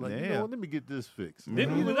 one, like, you know what, let me get this fixed.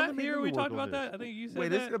 Didn't You was know, that let me- here let we me talked work on about that? this. I think you said Wait,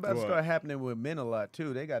 that. this is about to What? start happening with men a lot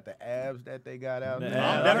too. They got the abs that they got out The there. abs. I'm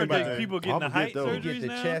I heard definitely that people getting I'ma the height get those. You surgeries get the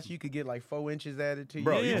now. chest, you could get like 4 inches added to you.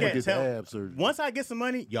 Bro, Yeah. you I'm can't gonna get tell. the ab surgery. Once I get some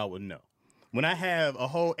money, y'all will know. When I have a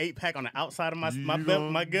whole 8-pack on the outside of my You my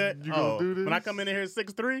gonna- gut, you gonna do when I this? come in here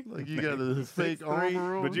 6'3", Like you got a fake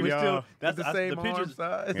armor on. But you Yeah. can still That's the same the arm pictures.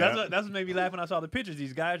 size. That's what made me laugh when I saw the pictures.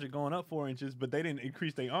 These guys are going up 4 inches, but they didn't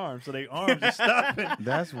increase their arms, so their arms are stopping.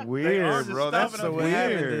 That's arms weird, are bro. That's stopping So up what weird.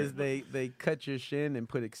 happened is they cut your shin and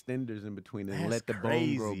put extenders in between it and That's let the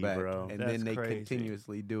bone grow crazy, back, bro. and That's then they crazy.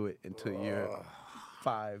 continuously do it until you're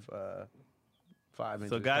 5 inches.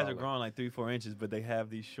 So guys are taller. growing like 3-4 inches, but they have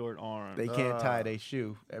these short arms. They can't tie their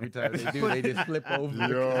shoe. Every time they do, they just flip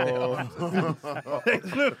over.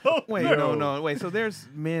 Wait, no. Wait, so there's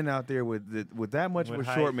men out there with that much of With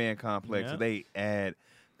a short height. man complex. Yeah. They add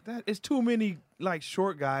that. It's too many like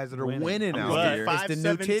short guys that are winning I'm out glad. here. It's the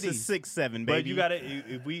new 5'7" to titties. 6'7", baby. But you gotta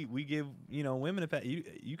if we give women a pat,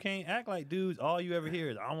 you can't act like dudes. All you ever hear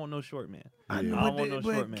is I don't want no short man. I don't want no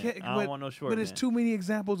short man. I don't want no short But man. it's too many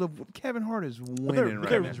examples of Kevin Hart is But winning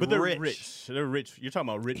right now. but they're rich. They're rich. You're talking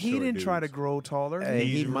about rich. He short didn't try to dudes. grow taller. Hey,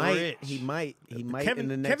 he He's might. rich. He might in Kevin,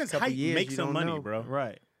 the next Kevin's couple height years. makes you some don't money, know. bro.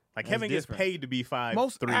 right. Like That's Kevin gets different. paid to be 5'3".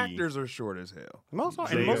 Most actors are short as hell. most are.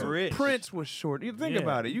 They And most are rich. Prince was short. You think Yeah.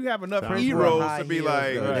 about it. You have enough Sounds heroes High to be heels,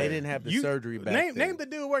 like. though. Right. They didn't have the surgery back name then. the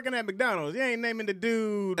dude working at McDonald's. You ain't naming the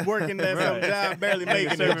dude working at some Right. job barely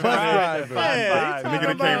making it. serving Bus fries, driver. five, Yeah, five. he Nigga talking that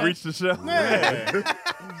can't about- reach the shelf. Yeah.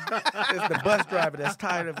 It's the bus driver that's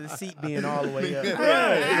tired of his seat being all the way up.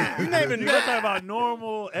 Right. You naming You're talking about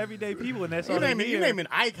normal, everyday people, and that's all you they naming hear. you naming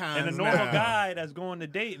icons. And the normal now. guy that's going to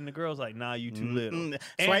date, and the girl's like, "Nah, you too little." Mm.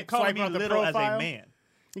 And Swipe- calling swipe me on the little as a profile? man.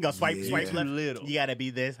 You gonna swipe Too left. little. You gotta be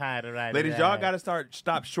this high to ride. Ladies, y'all got to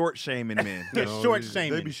stop short shaming men. short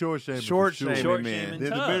shaming. They be short shaming. Short for sure. shaming Short men. shaming. Then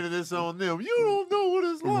the tough. minute it's on them, you don't know what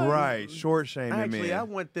it's like. Right, short shaming Actually, men. I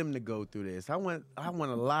want them to go through this. I want a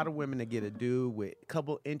lot of women to get a dude with a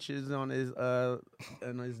couple inches on his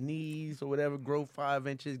knees or whatever, grow 5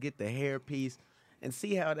 inches, get the hair piece, and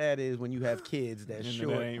see how that is when you have kids that's And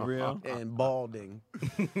short that ain't real. and balding.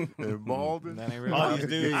 And balding. That ain't real. All these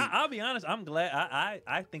dudes. I'll be honest. I'm glad.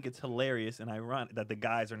 I think it's hilarious and ironic that the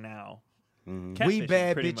guys are now. We catfishing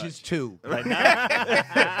bad pretty bitches much. too. Like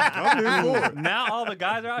now all the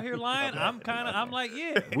guys are out here lying. I'm like,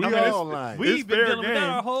 yeah. We I mean, all lying. We've It's been fair dealing with that game.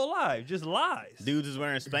 our whole life. Just lies. Dudes is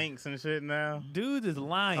wearing Spanx and shit now. Dudes is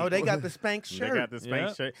lying. Oh, they got the Spanx They shirt. got the Spanx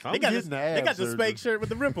Yep. shirt. I'm They got getting the they got ab the surgery. Spanx shirt with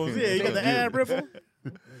the ripples. Yeah, you got the ab ripple.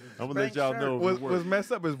 I'm gonna let y'all know. if it What's works.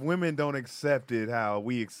 messed up is women don't accept it how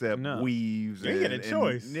we accept No. weaves. You get a and-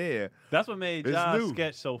 choice. Yeah. That's what made It's Ja's new.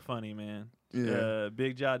 sketch so funny, man. Yeah.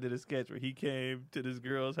 Big Ja did a sketch where he came to this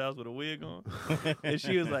girl's house with a wig on, and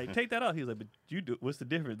she was like, "Take that off." He was like, "But you do. What's the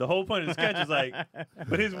difference?" The whole point of the sketch is like,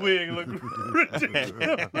 "But his wig looked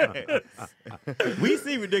ridiculous." We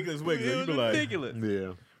see ridiculous wigs. It You was be like, ridiculous.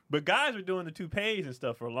 Yeah. But guys were doing the toupees and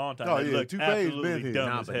stuff for a long time. Oh, They yeah, looked toupees been absolutely here. dumb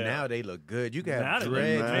Nah, as but hell. now they look good. You can Now have they look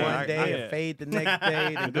dreads good. one day Yeah. and fade the next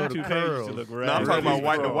day and go Them to toupees curls. used to look No, I'm rad. talking about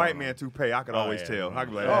Right. the white man toupee. I could always yeah. tell. I could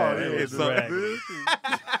be like, Oh, oh, yeah, it's it's something.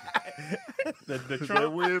 the That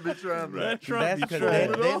Trump. weird be trying to. That Trump That's be because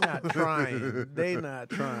trolling. they're not trying. They not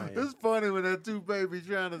trying. It's funny when that toupee be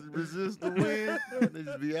trying to resist the wind. They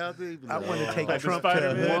just be out there. Be I like, want to take Like the Trump to a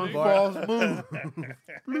Spider-Man. hood one bar. false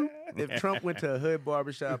move. If Trump went to a hood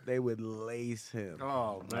barbershop, they would lace him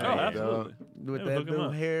Oh man. Oh, absolutely. with They would that hook him little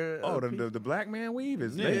up. hair. Oh, piece. the black man weave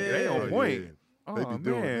is Yeah. they on Yeah. point. Yeah. Oh, They be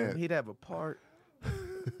doing man. that. He'd have a part.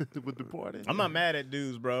 with the party. I'm not mad at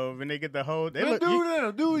dudes, bro. When they get the whole, they Man,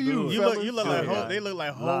 look. do you look like Yeah. they look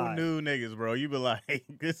like whole new niggas, bro. You be like,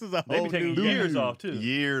 this is a They whole be taking new years dude. off too.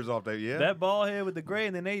 Years off that, yeah. That bald head with the gray,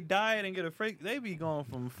 and then they dye it and get a freak. They be going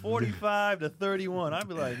from 45 to 31. I'd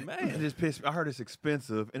be like, It man. just pissed me. I heard it's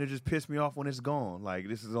expensive, and it just pissed me off when it's gone. Like,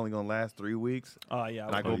 this is only going to last 3 weeks. Oh yeah.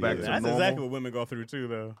 And I go yeah. back to That's normal. exactly what women go through too,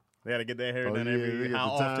 though. They got to get their hair Oh, done yeah, they every get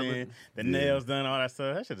how the timing. often, the nails done, all that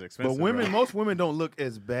stuff. That shit's expensive. But women, bro. most women don't look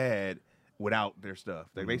as bad without their stuff.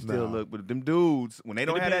 They still No. look, but them dudes, when they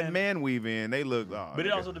don't have that depends. man weave in, they look. Oh, But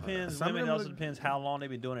it nigga. also depends. Some of Women them also look- depends how long they've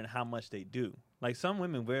been doing it and how much they do. Like some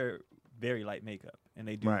women wear very light makeup and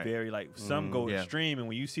they do Right. very like some go yeah. extreme, and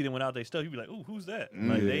when you see them without their stuff, you be like, "Ooh, who's that?" Mm.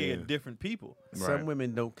 Like they Yeah. are different people. Some Right.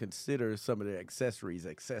 women don't consider some of their accessories.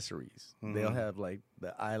 They'll have like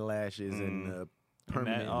the eyelashes and And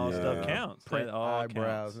permanent that all stuff counts. print That all eyebrows,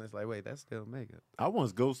 counts. and it's like, wait, that's still makeup. I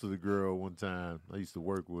once ghosted a girl one time. I used to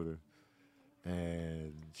work with her,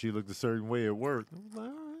 and she looked a certain way at work. I was like,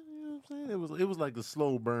 all right, you know what I'm saying? It was like the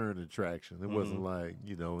slow burn attraction. It wasn't like,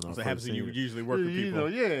 you know. When I So it first happens when seen you her. usually work with You people. know,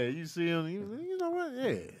 yeah, you see them. You know what? Yeah,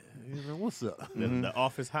 you know what's up. The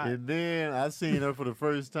office hot. And then I seen her for the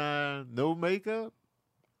first time, no makeup.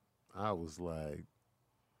 I was like,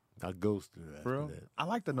 I ghosted her after Bro, that. I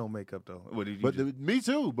like the no makeup though. What did you But just- me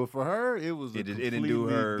too. But for her, it was it a didn't do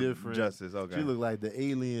completely her different justice. Okay. She looked like the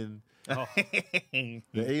alien. Oh. The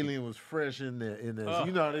alien was fresh in there. You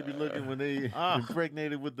know how they be looking when they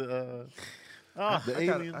impregnated with the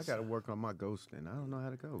aliens. I gotta work on my ghosting. I don't know how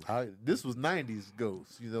to ghost. This was '90s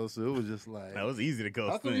ghosts, you know, so it was just like That was easy to I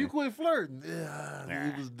ghost. thought you quit flirting. Yeah,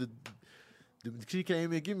 it was she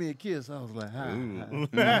came in, give me a kiss. I was like, hi.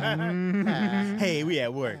 Hey, we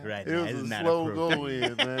at work right It now. was It's a not slow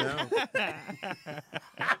appropriate. go in, man.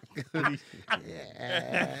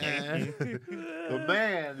 But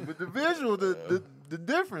man, with the visual, the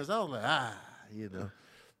difference, I was like, you know.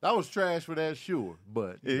 I was trash for that, sure.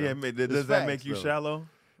 But you know, does it's that facts, make you though. shallow?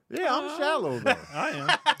 Yeah, I'm shallow though. I am.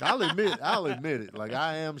 I'll admit it. Like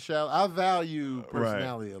I am shallow. I value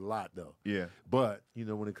personality a lot though. Yeah. But you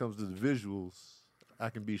know, when it comes to the visuals, I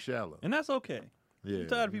can be shallow. And that's okay. Yeah. I'm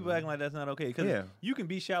tired of people acting like that's not okay. Because Yeah. you can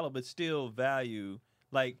be shallow but still value.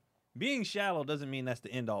 Like, being shallow doesn't mean that's the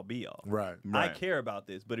end all be all. Right. I care about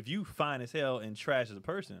this, but if you fine as hell and trash as a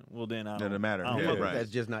person, well then I don't. Doesn't matter. I don't Yeah, fuck with right. you. That's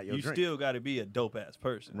just not your You drink. still got to be a dope ass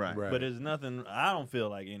person. Right. Right. But there's nothing. I don't feel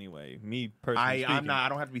like anyway. Me personally, I'm not. I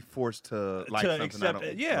don't have to be forced to like to something. accept I don't,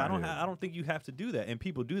 it. Yeah, I right. don't. I don't think you have to do that. And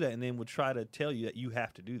people do that, and then will try to tell you that you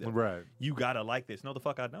have to do that. Right. You gotta like this. No, the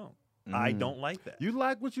fuck I don't. I don't like that. You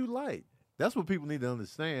like what you like. That's what people need to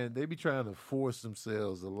understand. They be trying to force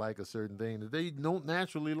themselves to like a certain thing that they don't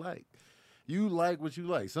naturally like. You like what you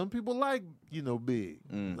like. Some people like, big.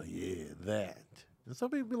 Like, yeah, that. And some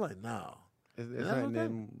people be like, no. It's That's right, and okay.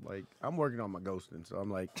 then, like, I'm working on my ghosting, so I'm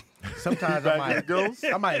like, sometimes I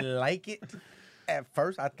might like it. At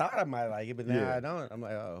first, I thought I might like it, but now Yeah. I don't. I'm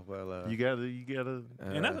like, oh well. You gotta.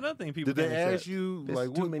 And that's another thing people Did they can't accept. ask you There's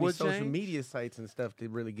like too what, many what social changed? media sites and stuff to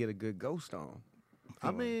really get a good ghost on. I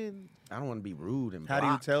mean, I don't want to be rude and How do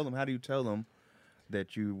you block. tell them? How do you tell them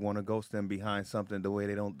that you want to ghost them behind something the way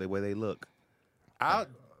they look?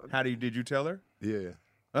 Did you tell her? yeah.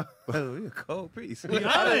 Oh, you're a cold piece.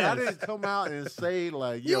 I didn't come out and say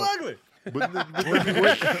like, yo, You ugly. But,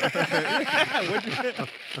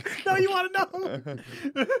 No, you want to know?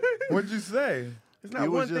 What'd you say? It's not it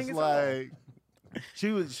one was just thing. like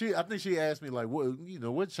I think she asked me like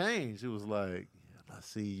what changed? It was like I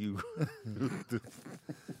see you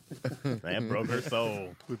That broke her soul.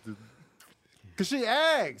 because she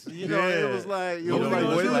asked, it was like You don't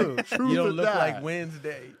look like, truth you don't or look die. like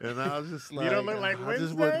Wednesday. And I was just like, You don't look like I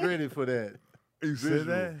just Wednesday? wasn't ready for that. You visual. said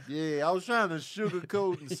that? Yeah, I was trying to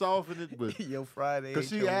sugarcoat and soften it, but Your Friday.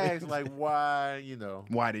 because ain't she your asked Wednesday. like why,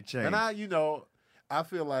 Why did it change? and I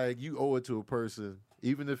feel like you owe it to a person,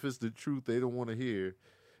 even if it's the truth they don't want to hear.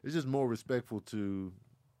 It's just more respectful to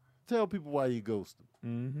tell people why you ghost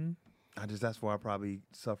them. Mm-hmm. that's why I probably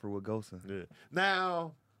suffer with ghosting. Yeah.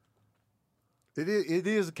 Now, it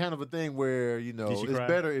is kind of a thing where she it's cry?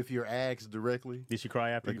 better if you're asked directly. Did she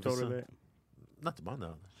cry after Like you if it's told her some- that? Not to my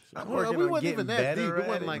knowledge. I'm Well, working we on wasn't even getting that deep. better It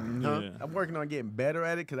wasn't at like, it. huh? Yeah. I'm working on getting better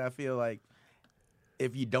at it because I feel like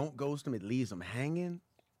if you don't ghost them, it leaves them hanging.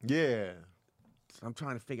 Yeah. So I'm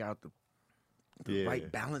trying to figure out the Yeah.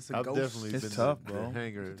 right balance of I've ghosts. definitely It's been tough, the bro.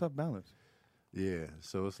 hanger. It's a tough balance. Yeah.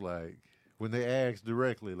 So it's like when they ask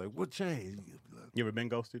directly, like, what changed? You be like, You ever been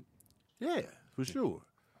ghosted? yeah, for sure.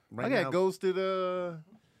 Right I got now- ghosted.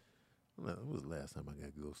 When was the last time I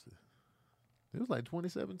got ghosted? It was like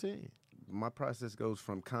 2017. My process goes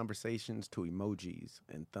from conversations to emojis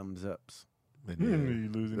and thumbs ups. And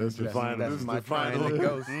then that's the final. That's This is my the final final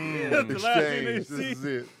ghost. exchange. This is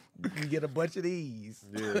it. You can get a bunch of these.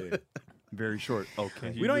 Yeah. Very short.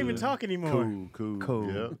 Okay. We don't even talk anymore.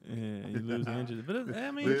 Cool. Yep. Yeah, you lose interest. But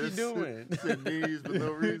I mean, What you doing? Said knees for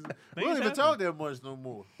no reason. We don't even happen. talk that much no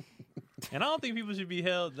more. and I don't think people should be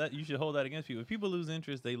held that you should hold that against people. If people lose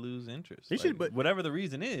interest, they lose interest. You should, but whatever the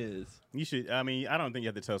reason is. You should. I mean, I don't think you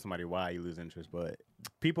have to tell somebody why you lose interest, but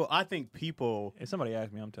people. I think people. If somebody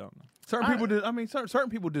asks me, I'm telling them. Certain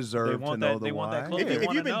people deserve to know the they want that why. closure. If They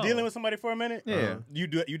wanna you've been know. dealing with somebody for a minute, Yeah. you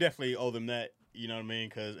definitely owe them that. You know what I mean?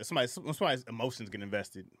 Because somebody's emotions get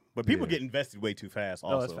invested, but people get invested way too fast.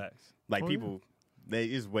 Also, Oh, that's facts. Like people, they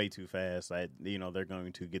is way too fast. Like they're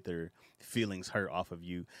going to get their feelings hurt off of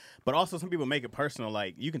you. But also, some people make it personal.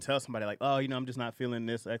 Like you can tell somebody, like, oh, I'm just not feeling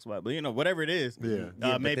this X, Y. But whatever it is,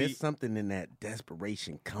 But maybe there's something in that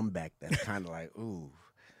desperation comeback that's kind of like, ooh,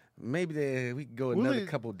 maybe we could go another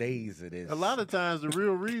couple days of this. A lot of times, the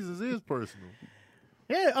real reasons is personal.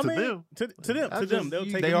 yeah. I to mean, them. to them, they'll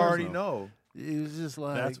take They it already personal. know. It's just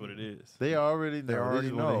like That's what it is. They already know. They already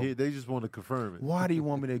just wanna know. hear- They just want to confirm it. Why do you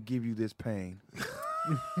want me to give you this pain?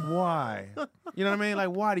 Why? You know what I mean? Like,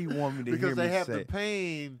 why do you want me to Because hear they me have say? the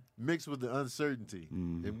pain mixed with the uncertainty,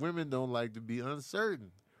 and women don't like to be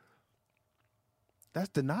uncertain. That's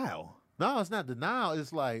denial. No, it's not denial.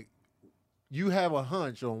 It's like you have a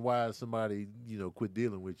hunch on why somebody quit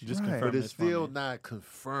dealing with you, Just Right. but confirm it's this for still me. not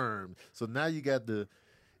confirmed. So now you got the.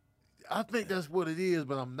 I think that's what it is,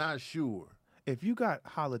 but I'm not sure. If you got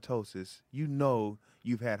halitosis, you know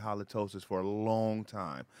you've had halitosis for a long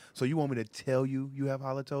time. So you want me to tell you you have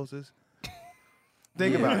halitosis?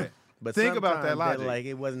 Think about it. But think about that sometimes they're logic. like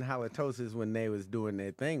it wasn't halitosis when they was doing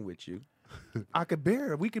their thing with you. I could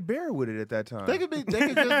bear it. We could bear with it at that time. They could just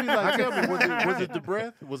be like, tell me, was it the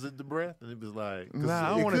breath? Was it the breath? And it was like, 'cause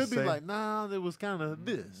Nah, I it wanna could be say- like, nah, it was kind of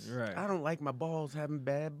this. Right. I don't like my balls having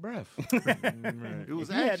bad breath. It was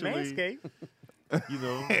You had actually,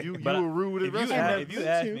 Manscaped. you But were rude with if you, it. if you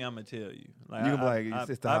ask me, I'm gonna tell you. Like, You can be like,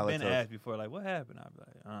 it's the I've been halitosis. asked before, like, what happened? I'd be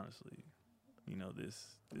like, honestly,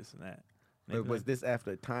 this and that. And they But be was like, this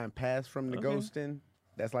after time passed from the Okay. ghosting?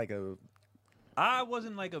 That's like a I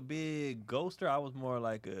wasn't like a big ghoster. I was more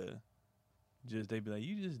like they'd be like,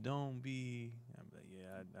 you just don't be. I'm like,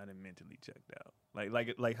 yeah, I didn't mentally checked out.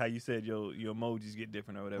 Like how you said your emojis get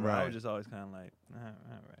different or whatever. I Right. was just always kind of like, all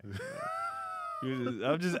right.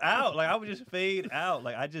 I'm just out. Like I would just fade out.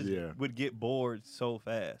 Like I just would get bored so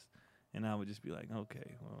fast, and I would just be like,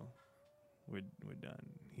 okay, well, we're done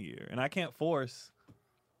here, and I can't force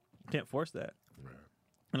that. Right.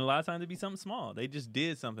 And a lot of times it'd be something small. They just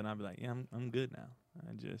did something. I'd be like, yeah, I'm good now.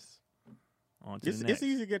 I just on to the next. It's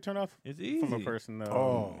easy to get turned off It's easy from a person,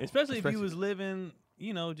 though. especially if you was living.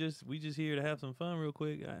 We just here to have some fun real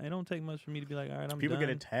quick. It don't take much for me to be like, all right, I'm People done.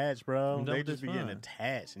 get attached, bro. I'm done They with just this be getting fun.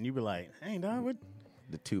 attached, and you be like, "Hey, dog, what?"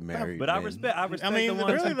 the two married. But I men. respect mean, the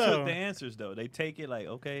ones really, who though. took the answers though. They take it like,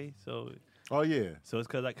 okay, so Oh yeah. it's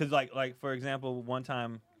because like for example, one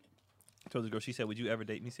time I told this girl, she said, "Would you ever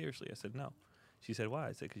date me seriously?" I said, "No." She said, "Why?"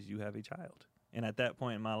 I said, "Because you have a child." And at that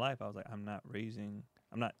point in my life, I was like, I'm not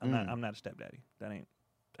a stepdaddy. That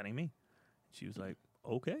ain't me. She was like,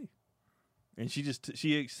 okay. And she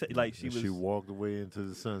walked away into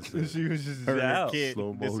the sunset. she was just Her out. kid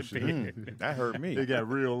Slow motion. disappeared. That hurt me. It got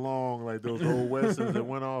real long, like those old westerns that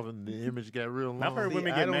went off, and the image got real long. I've heard See,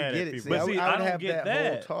 women I get don't mad get at it. people. See, But see, I I would don't have get that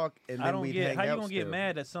whole that. talk, and I then don't we'd get hang how you out gonna get still.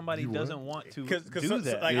 mad that somebody doesn't want to Because do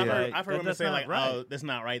that. like, Like, I've heard women that's say not like, right. "Oh, that's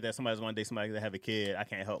not right that somebody's going to date somebody that have a kid. I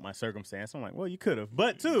can't help my circumstance." I'm like, "Well, you could have."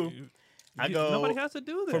 But two, I go. Nobody has to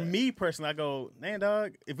do that. For me personally, I go, "Man,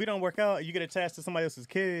 dog, if we don't work out, you get attached to somebody else's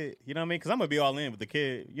kid. You know what I mean? Because I'm gonna be all in with the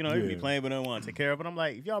kid. You know, you be playing with them, want to take care of it. I'm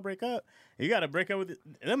like, if y'all break up, you got to break up with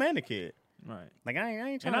them and the kid. right. Like I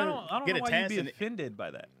ain't trying And I to don't get know why you'd attached. be And offended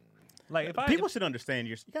by that. Like if people should understand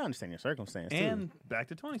you gotta understand your circumstance too. and back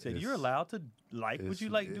to Tony said, you're allowed to like what you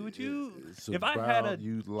like, do what you. It's If I had a about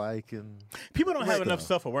you liking. People don't have Right. enough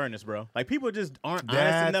self awareness, bro. Like people just aren't honest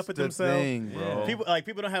That's enough with the themselves. thing, bro.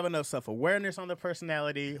 People don't have enough self awareness on their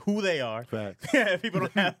personality, who they are. Facts. People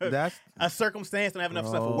don't have That's- a circumstance, don't have enough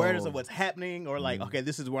self awareness of Bro. what's happening, or Mm. like, okay,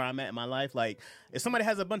 this is where I'm at in my life. Like, if somebody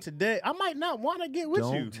has a bunch of debt, I might not want to get with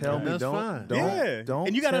you. Don't tell me. That's Don't. fine. Don't. Yeah, Don't.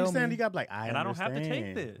 and you gotta tell understand. me- You gotta be like, and I don't have to take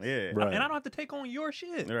understand. this. Yeah, Right. And I don't have to take on your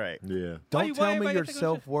shit. right. Yeah. Don't why tell me everybody your gotta take on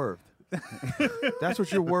self worth. That's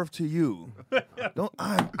what you're worth to you. Don't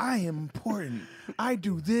I am important. I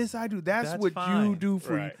do this. I do. That's what fine. you do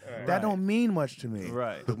for you. That don't mean much to me.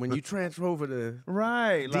 Right. But when you transfer over to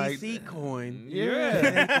Right. Like DC coin,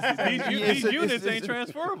 These units ain't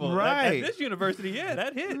transferable. Right. At this university,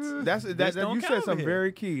 that hits. That's This that don't you count said something here.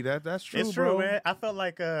 very key. That's true. It's bro. true, man. I felt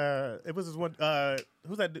like it was this one.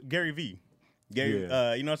 Who's that? Gary V. Gary,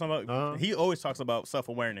 Yeah. you know what I'm talking about? He always talks about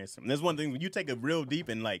self-awareness. And there's one thing, when you take it real deep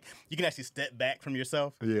and, like, you can actually step back from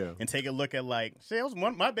yourself and take a look at, like, shit, that was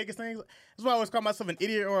one of my biggest things. That's why I always call myself an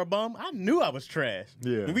idiot or a bum. I knew I was trash.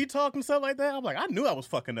 Yeah. When we talk and stuff like that, I'm like, I knew I was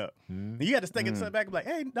fucking up. And you got to take a step back and be like,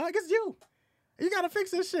 hey, dog, it's you. You got to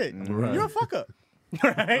fix this shit. You're a fuck up.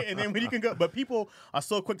 Right? And then when you can go, but people are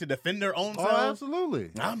so quick to defend their own selves. Oh, absolutely.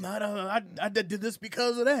 I'm not. I did this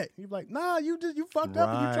because of that. You're like, nah, you fucked up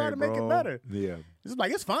and you try to make it bro. better. Yeah. It's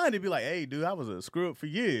like it's fine to be like, hey, dude, I was a screw up for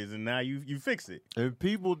years, and now you fix it. And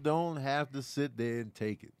people don't have to sit there and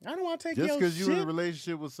take it. I don't want to take Just your because shit. you're in a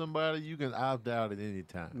relationship with somebody, you can opt out at any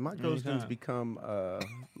time. my ghostings become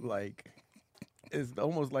like it's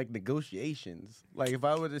almost like negotiations. Like if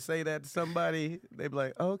I were to say that to somebody, they'd be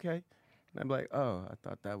like, oh, "Okay," and I'm like, "Oh, I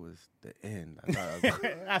thought that was the end. I thought I,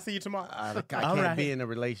 was, I see you tomorrow. I can't be in a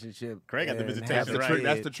relationship." Craig got the and visitation have That's the right. trick.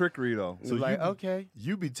 That's the trickery, though. So like, okay,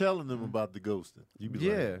 You be telling them about the ghosting. You be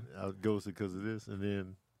Yeah. like, I was ghosted because of this, and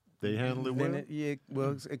then they handle it well. then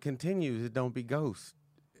it continues. It don't be ghost.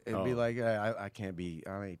 It'd be like, I can't be.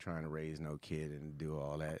 I ain't trying to raise no kid and do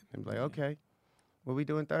all that. And be like, okay, what we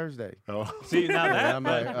doing Thursday? See, now And that I'm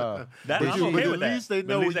like, oh. that But I'm you- okay but at with that. least they But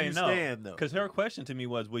know at least where they you know. stand, though. Because her question to me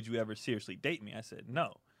was, "Would you ever seriously date me?" I said,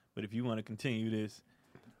 "No." But if you want to continue this,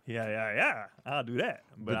 yeah, I'll do that.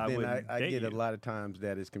 But I then wouldn't I date get you. a lot of times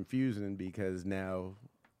that is confusing because now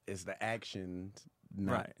it's the actions,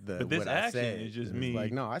 not Right. the But this what I action said. is just It's me.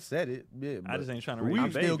 like, no, I said it. Yeah, I just ain't trying to we- raise I'm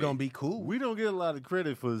a baby. still gonna be cool. We don't get a lot of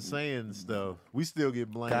credit for saying stuff. We still get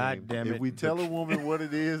blamed. God damn If it. we tell a woman what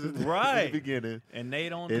it is in Right. the beginning, and they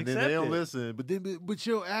don't and accept then they don't it. listen. But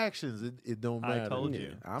your actions, it don't I matter. told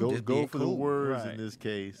you. I'm Go just being for the cool. words Right. in this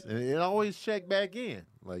case, and it always check back in.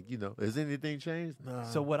 Like, has anything changed? Nah.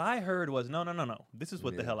 So what I heard was, no. This is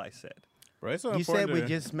what the hell I said. Bro, it's so You said important we to-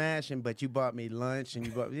 just smashing, but you bought me lunch and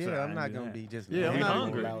you bought. Yeah, I'm not gonna be just. Yeah, I'm hanging not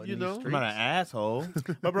hungry, out in you these know. I'm streets. not an asshole.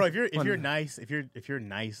 But bro, if you're nice, if you're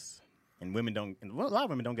nice, and women don't, and a lot of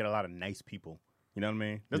women don't get a lot of nice people. You know what I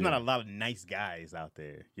mean? There's not a lot of nice guys out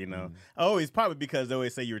there. You know, it's probably because they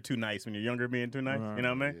always say you were too nice when you're younger, being too nice. You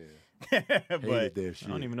know what I mean? Hated but that shit.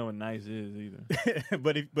 I don't even know what nice is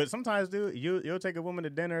either. but sometimes, dude, you'll take a woman to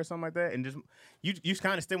dinner or something like that, and just you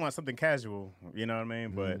kind of still want something casual. You know what I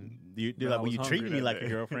mean? But you're But I like, when was you treat hungry me that like day. a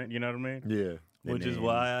girlfriend, you know what I mean? Yeah. Which is then-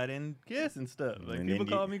 why I didn't kiss and stuff. Like And people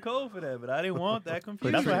then you- called me cold for that, but I didn't want that But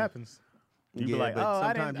confusion. that's what happens. You be Yeah, like, but oh, I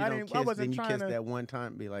sometimes didn't, you I don't didn't, kiss. I wasn't Then you trying kiss to. that one time,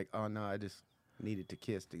 and be like, oh no, I just needed to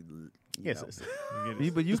kiss to. Yes, know.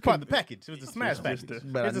 But you it's part can of the package. It was a smash package.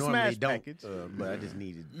 But It's I a normally smash don't. package. But I just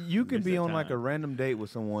needed. you can be that on like a time. random date with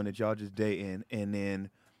someone that y'all just dating, and then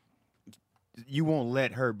you won't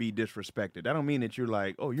let her be disrespected. That don't mean that you're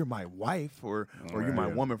like, oh, you're my wife or you're my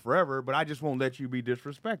woman forever. But I just won't let you be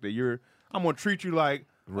disrespected. I'm gonna treat you like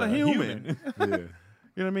a human. Yeah.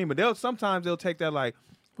 You know what I mean? But sometimes they'll take that like,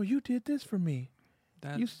 well, you did this for me.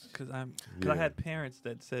 Because I had parents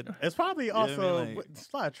that said, It's probably know what I mean? also Like- there's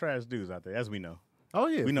a lot of trash dudes out there, as we know. Oh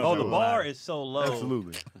yeah. We know "Oh, for the a bar lot. is so low.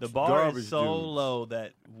 Absolutely. The bar Garbage is so dudes. low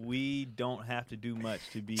that we don't have to do much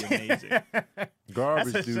to be amazing."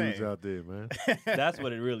 Garbage That's a dudes shame. out there, man. That's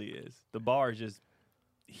what it really is. The bar is just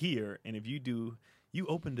here, and if you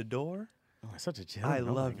open the door, Oh, it's such a gem. I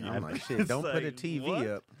love you. I'm like, shit. It's Don't put a like, TV what?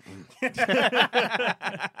 up.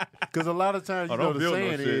 Because a lot of times, Oh, the don't build no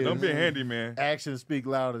saying shit. is, Don't be a handyman. actions speak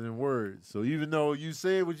louder than words. So even though you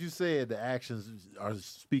said what you said, the actions are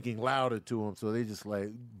speaking louder to them. So they just like,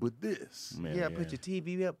 but this. Yeah, I put your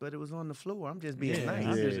TV up, but it was on the floor. I'm just being I'm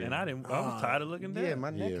nice. just- and I was tired of looking down. Yeah, my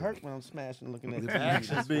neck Yeah. hurt when I'm smashing looking at The the TV.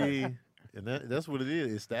 actions be, and that's what it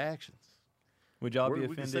is. It's the actions. Would y'all be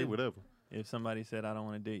We can say offended whatever. if somebody said, "I don't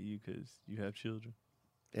want to date you because you have children"?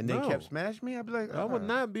 And they No. kept smashing me. I'd be like, I would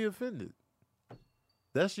not be offended.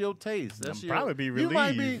 That's your taste. That's I'd your, probably be You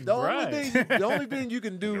might be relieved. the only Right. thing. The only thing you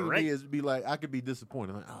can do Right. is be like, I could be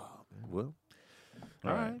disappointed. Like, oh, man, well,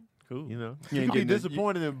 all right. Cool. You know, You you ain't can be getting this-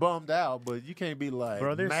 disappointed and bummed out, but you can't be like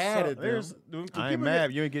Bro, there's mad at them. there's I ain't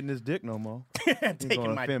mad. You ain't getting this dick no more.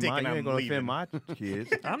 taking my dick you and ain't I'm gonna leaving. offend my kids.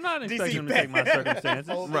 I'm not DC expecting them to take my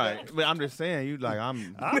circumstances. Right. But I'm just saying, you like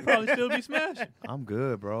I'll probably still be smashing. I'm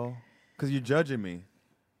good, bro. Because you're judging me.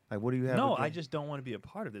 Like, what do you have? No, against- I just don't want to be a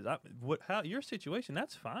part of this. How your situation?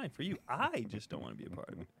 That's fine for you. I just don't want to be a part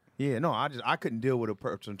of it. Yeah, no, I couldn't deal with a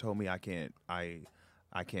person who told me I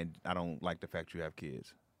don't like the fact you have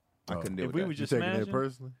kids. I couldn't deal If with we that. was You just taking that smashing,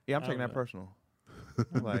 personally? Yeah, I'm taking that personal.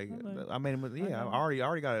 Like, I made him. Yeah, I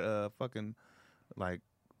already got fucking like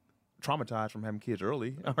traumatized from having kids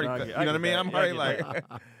early. I already, you know what I mean? I'm already like,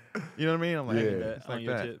 you know what I mean? I'm like, it's on like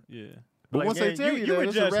your that. tip. Yeah. But Like, once man, they tell you you were that,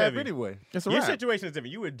 it's a judge rap heavy. anyway. It's a Your wrap. situation is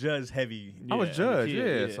different. You were judge heavy. I was Yeah, judged,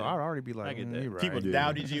 kid, yeah. So I'd already be like, I get that. you right. People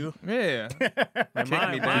doubted you. Yeah.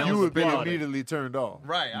 Mine me down. You was would be applauded. immediately turned off.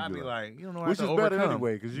 Right. I'd be like, you don't know how Which to is better overcome.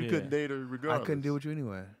 anyway, because you Yeah. couldn't date her I regardless. couldn't deal with you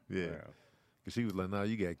anyway. Yeah. Because she was like, nah,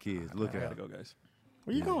 you got kids. Look I at gotta it. go, guys.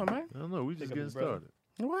 Where you going, man? I don't know. We just up getting his brother. started.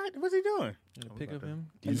 What? What's he doing? Pick up him.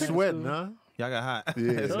 You sweating, huh? Y'all got hot.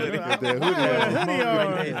 Yeah. So, Got I- that hoodie on. Hoodie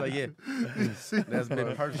on. It's like, yeah, that's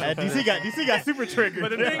been personal. DC got super triggered.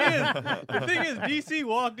 But the thing is, DC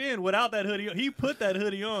walked in without that hoodie on. He put that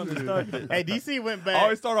hoodie on to start it. Hey, DC went I back.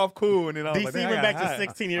 always start off cool, and then I was DC like, went back to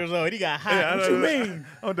 16 years old. He got hot. Yeah, I what you know. mean?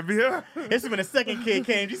 I want to be here. This is when the second kid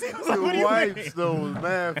came. DC was like, what do The you wife mean? though was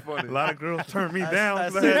mad funny. A lot of girls turned me down. I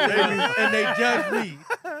 'cause I said had babies. and they judged me.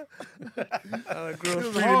 A lot of It girls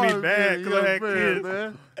was treated hard me bad being a because I had young kids.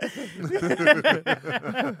 man.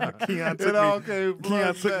 Keon It all took came me.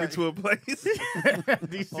 Keon flooding took me back. to a place.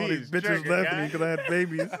 DC All these is bitches triggered, left guy. me because I had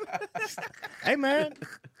babies. Hey, man,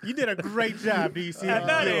 you did a great job, DC. At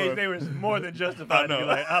that Yeah. age, they were more than justified to be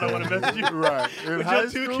like, I don't want to mess with you. Right. In With high your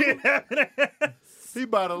two school, kids having a he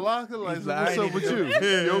about to lock her like, He's so like, what's I up with need you?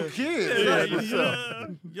 to Your kids. Yeah, Like, what's up?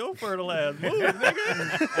 your fertile ass move,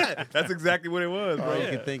 nigga. That's exactly what it was, All bro. you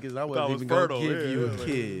can think is I I wasn't was even going fertile, to give yeah. you a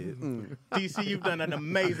kid. DC, you've done an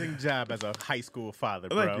amazing job as a high school father,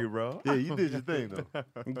 bro. Thank you, bro. Yeah, you did your thing though.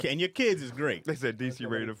 And your kids is great. They said DC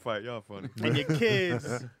ready to fight. Y'all funny. And your kids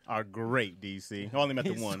are great, DC. I only met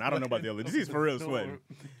the one. I don't know about the other. DC's for real sweating.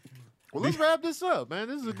 Well, let's wrap this up, man.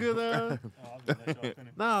 This is a good.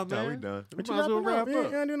 Nah, man. No, we done. We might as well wrap You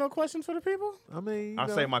up. gonna do no questions for the people? I mean, I'll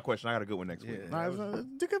say my question. I got a good one next week. All right, so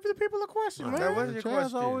give the people a question, man. That wasn't your Chaz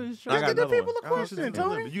question. always I got Give the another people one. a question,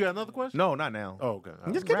 Tony. You got another question? No, not now. Oh, okay.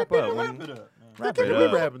 Just give the Wrap people up. a Wrap Give it the We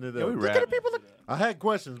up. wrapping it Yeah, we up. wrap. Give the people a I had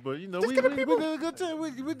questions, but you know, Just we give the did people- a good time.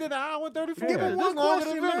 We did an hour and 34 Give them minutes. one This longer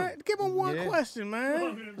question, than Venom. man. Give them one Yeah. question,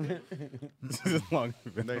 man. This is long.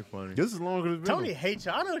 They funny. This is longer than Venom. Tony hates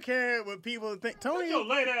you. I don't care what people think. Tony. Your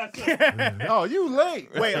late ass. Oh, you late.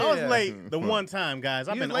 Wait, I was Yeah. late the one time, guys.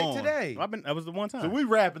 I've You been was late on. today. I was the one time. So we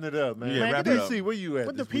wrapping it up, man. Yeah, Man, wrap get it the- up. DC, where you at?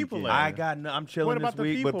 What the this people weekend? at? I got. I'm chilling What this about the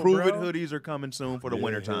week, people, but Prove It bro? hoodies are coming soon for the Yeah,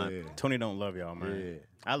 wintertime. yeah. Tony don't love y'all, man. Yeah.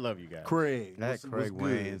 I love you guys. Craig. That what's Craig good?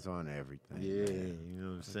 Wayne's on everything. Yeah, you know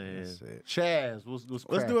what I'm saying. That's it. Chaz, what's Let's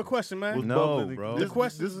cracking? do a question, man. What's No, bubbling? bro. This, The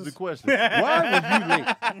question this is the is- question. Why was you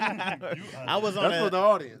late? I was on That's for the a,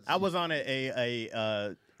 audience. I was on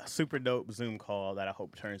a super dope Zoom call that I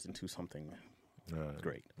hope turns into something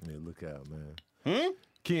great. Yeah, look out, man. Hmm?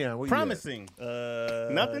 Keon, what Promising.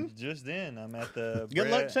 Nothing? Just then, I'm at the. Good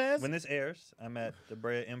luck, Brea- Chaz. When this airs, I'm at the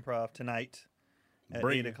Brea Improv tonight at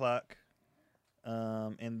Brea. 8:00,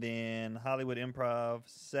 and then Hollywood Improv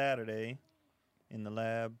Saturday in the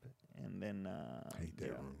lab, and then I hate that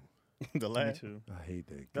room. The me last too. I hate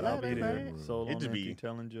that. The I'll lab be ain't there. bad. Solo It just on be there,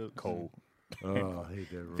 telling jokes. cold. Oh, I hate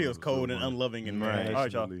that room. Feels so cold and much. unloving and Right. mad. All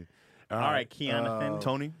right, y'all. Actually. All right, Keonathan.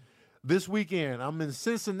 Tony, This weekend, I'm in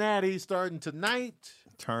Cincinnati starting tonight.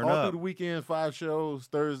 turn All up. through the weekend, 5 shows,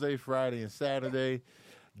 Thursday, Friday, and Saturday.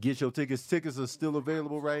 Get your tickets. Tickets are still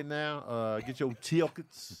available right now. Get your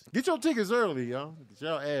tickets. Get your tickets early, y'all. Get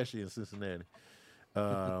y'all ashy in Cincinnati.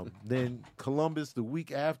 Then Columbus the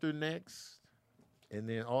week after next. And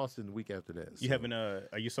then Austin the week after that. You So- having are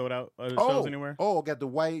you sold out shows anywhere? Oh, got the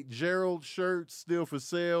white Gerald shirts still for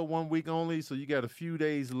sale, 1 week only. So you got a few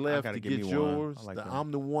days left gotta to give get me one. yours. I like The that.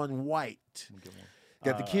 I'm the One white.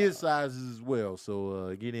 Got the kid sizes as well.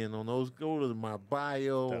 So get in on those. Go to my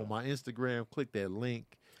bio on my Instagram. Click that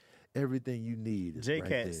link. Everything you need is right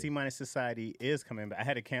there. JCat C- Society is coming back. I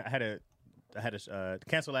had to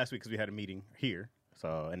cancel last week because we had a meeting here.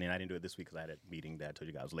 So and then I didn't do it this week because I had a meeting that I told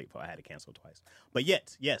you guys I was late for. I had to cancel twice. But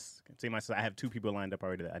yes, See My Society. I have 2 people lined up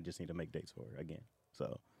already that I just need to make dates for again.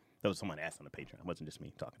 So that was someone asked on the Patreon. It wasn't just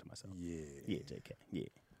me talking to myself. Yeah, JCat. Yeah.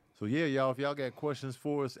 So yeah, y'all, if y'all got questions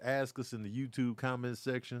for us, ask us in the YouTube comment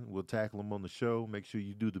section. We'll tackle them on the show. Make sure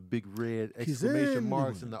you do the big red exclamation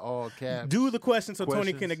marks in the all caps. Do the question so Tony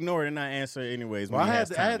Questions. can ignore it and not answer it anyways. Well, when I he had has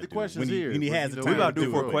the- time I had to the do it. questions when he, here, When he but, has you the know, time We about to to do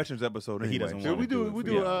do for it. questions episode But he anyway. doesn't Yeah, want we to do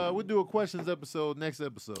it. we do a questions episode next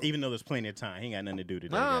episode. Even though there's plenty of time, he ain't got nothing to do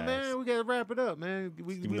today. Nah, guys. man, we gotta wrap it up, man.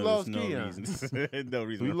 We Even though lost there's no Keon. reason. No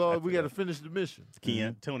reason. We to lost. wrap We it got to up. finish the mission.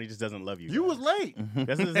 Keon, Tony just doesn't love you. You guys. was late.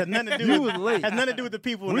 That's has nothing to do You with, was late. Has nothing to do with the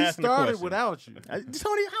people. We asking the started question. without you.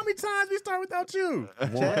 Tony, how many times we start without you?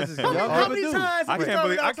 Chaz is How many times I we can't start believe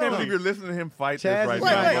without Tony? you're listening to him fight Chaz this right is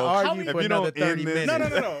Wait, now. wait, bro. how argue many- for If you don't another 30 end this-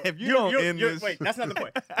 minutes. No. If you don't end this, Wait, that's not the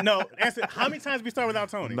point. No, answer. How many times we start without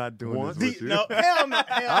Tony? I'm not doing Once. this with you. No, hell no.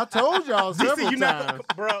 I told y'all several DC, you times,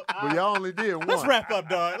 not, bro. but y'all only did one. Let's wrap up,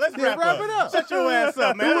 dog. Let's Yeah, wrap it up. Shut your ass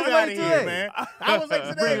up, man. Who I'm was out of like here, today? man. I was like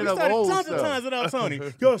today. Bringing We up started old tons of stuff. times without Tony.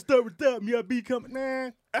 Y'all start without me. I be coming,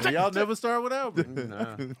 man. But y'all never start without me.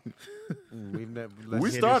 Nah. We've never. We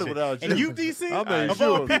started without you. And you, DC, I made of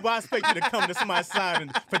all sure. people, I expect you to come to somebody's side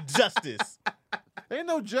for justice. Ain't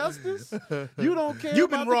no justice. You don't care. You've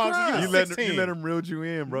been about wrong the since crime. you You let, him, 16. you let him reel you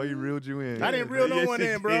in, bro. You reeled you in. I didn't reel no one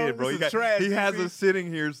in, bro. Did, bro. This You is got- trash, he has DC. us sitting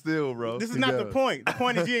here still, bro. This is not the point. The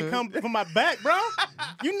point is you didn't come from my back, bro.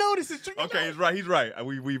 You know this is true. You Okay, know- he's right. He's right.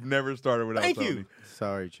 We've never started without Thank Tony. you.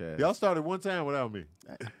 Sorry, Chaz. Y'all started one time without me.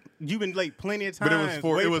 You've been late plenty of times.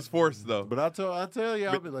 But it was forced though. But I tell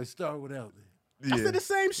y'all, be like, start without me. I said the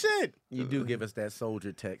same shit. You do give us that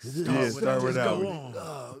soldier text. Yeah, start without me.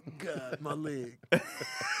 Oh God, my leg.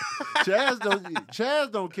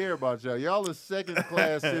 Chaz don't care about y'all. Y'all are second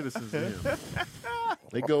class citizens to him.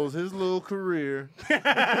 It goes his little career.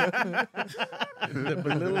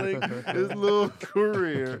 His little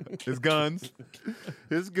career. His guns.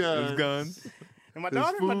 His guns. His guns. And my His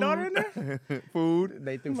daughter, my food. daughter in there. Food.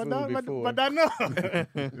 They threw My food daughter, before. my daughter, no.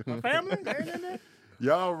 My family, they ain't in there.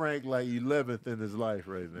 Y'all rank like 11th in his life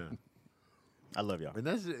right now. I love y'all. And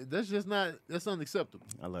that's just not, that's unacceptable.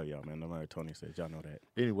 I love y'all, man. No matter what Tony says, y'all know that.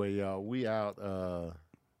 Anyway, y'all, we out.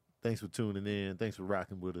 Thanks for tuning in. Thanks for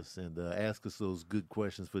rocking with us. And ask us those good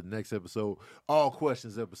questions for the next episode. All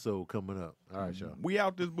questions episode coming up. All right, y'all. We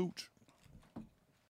out this booch.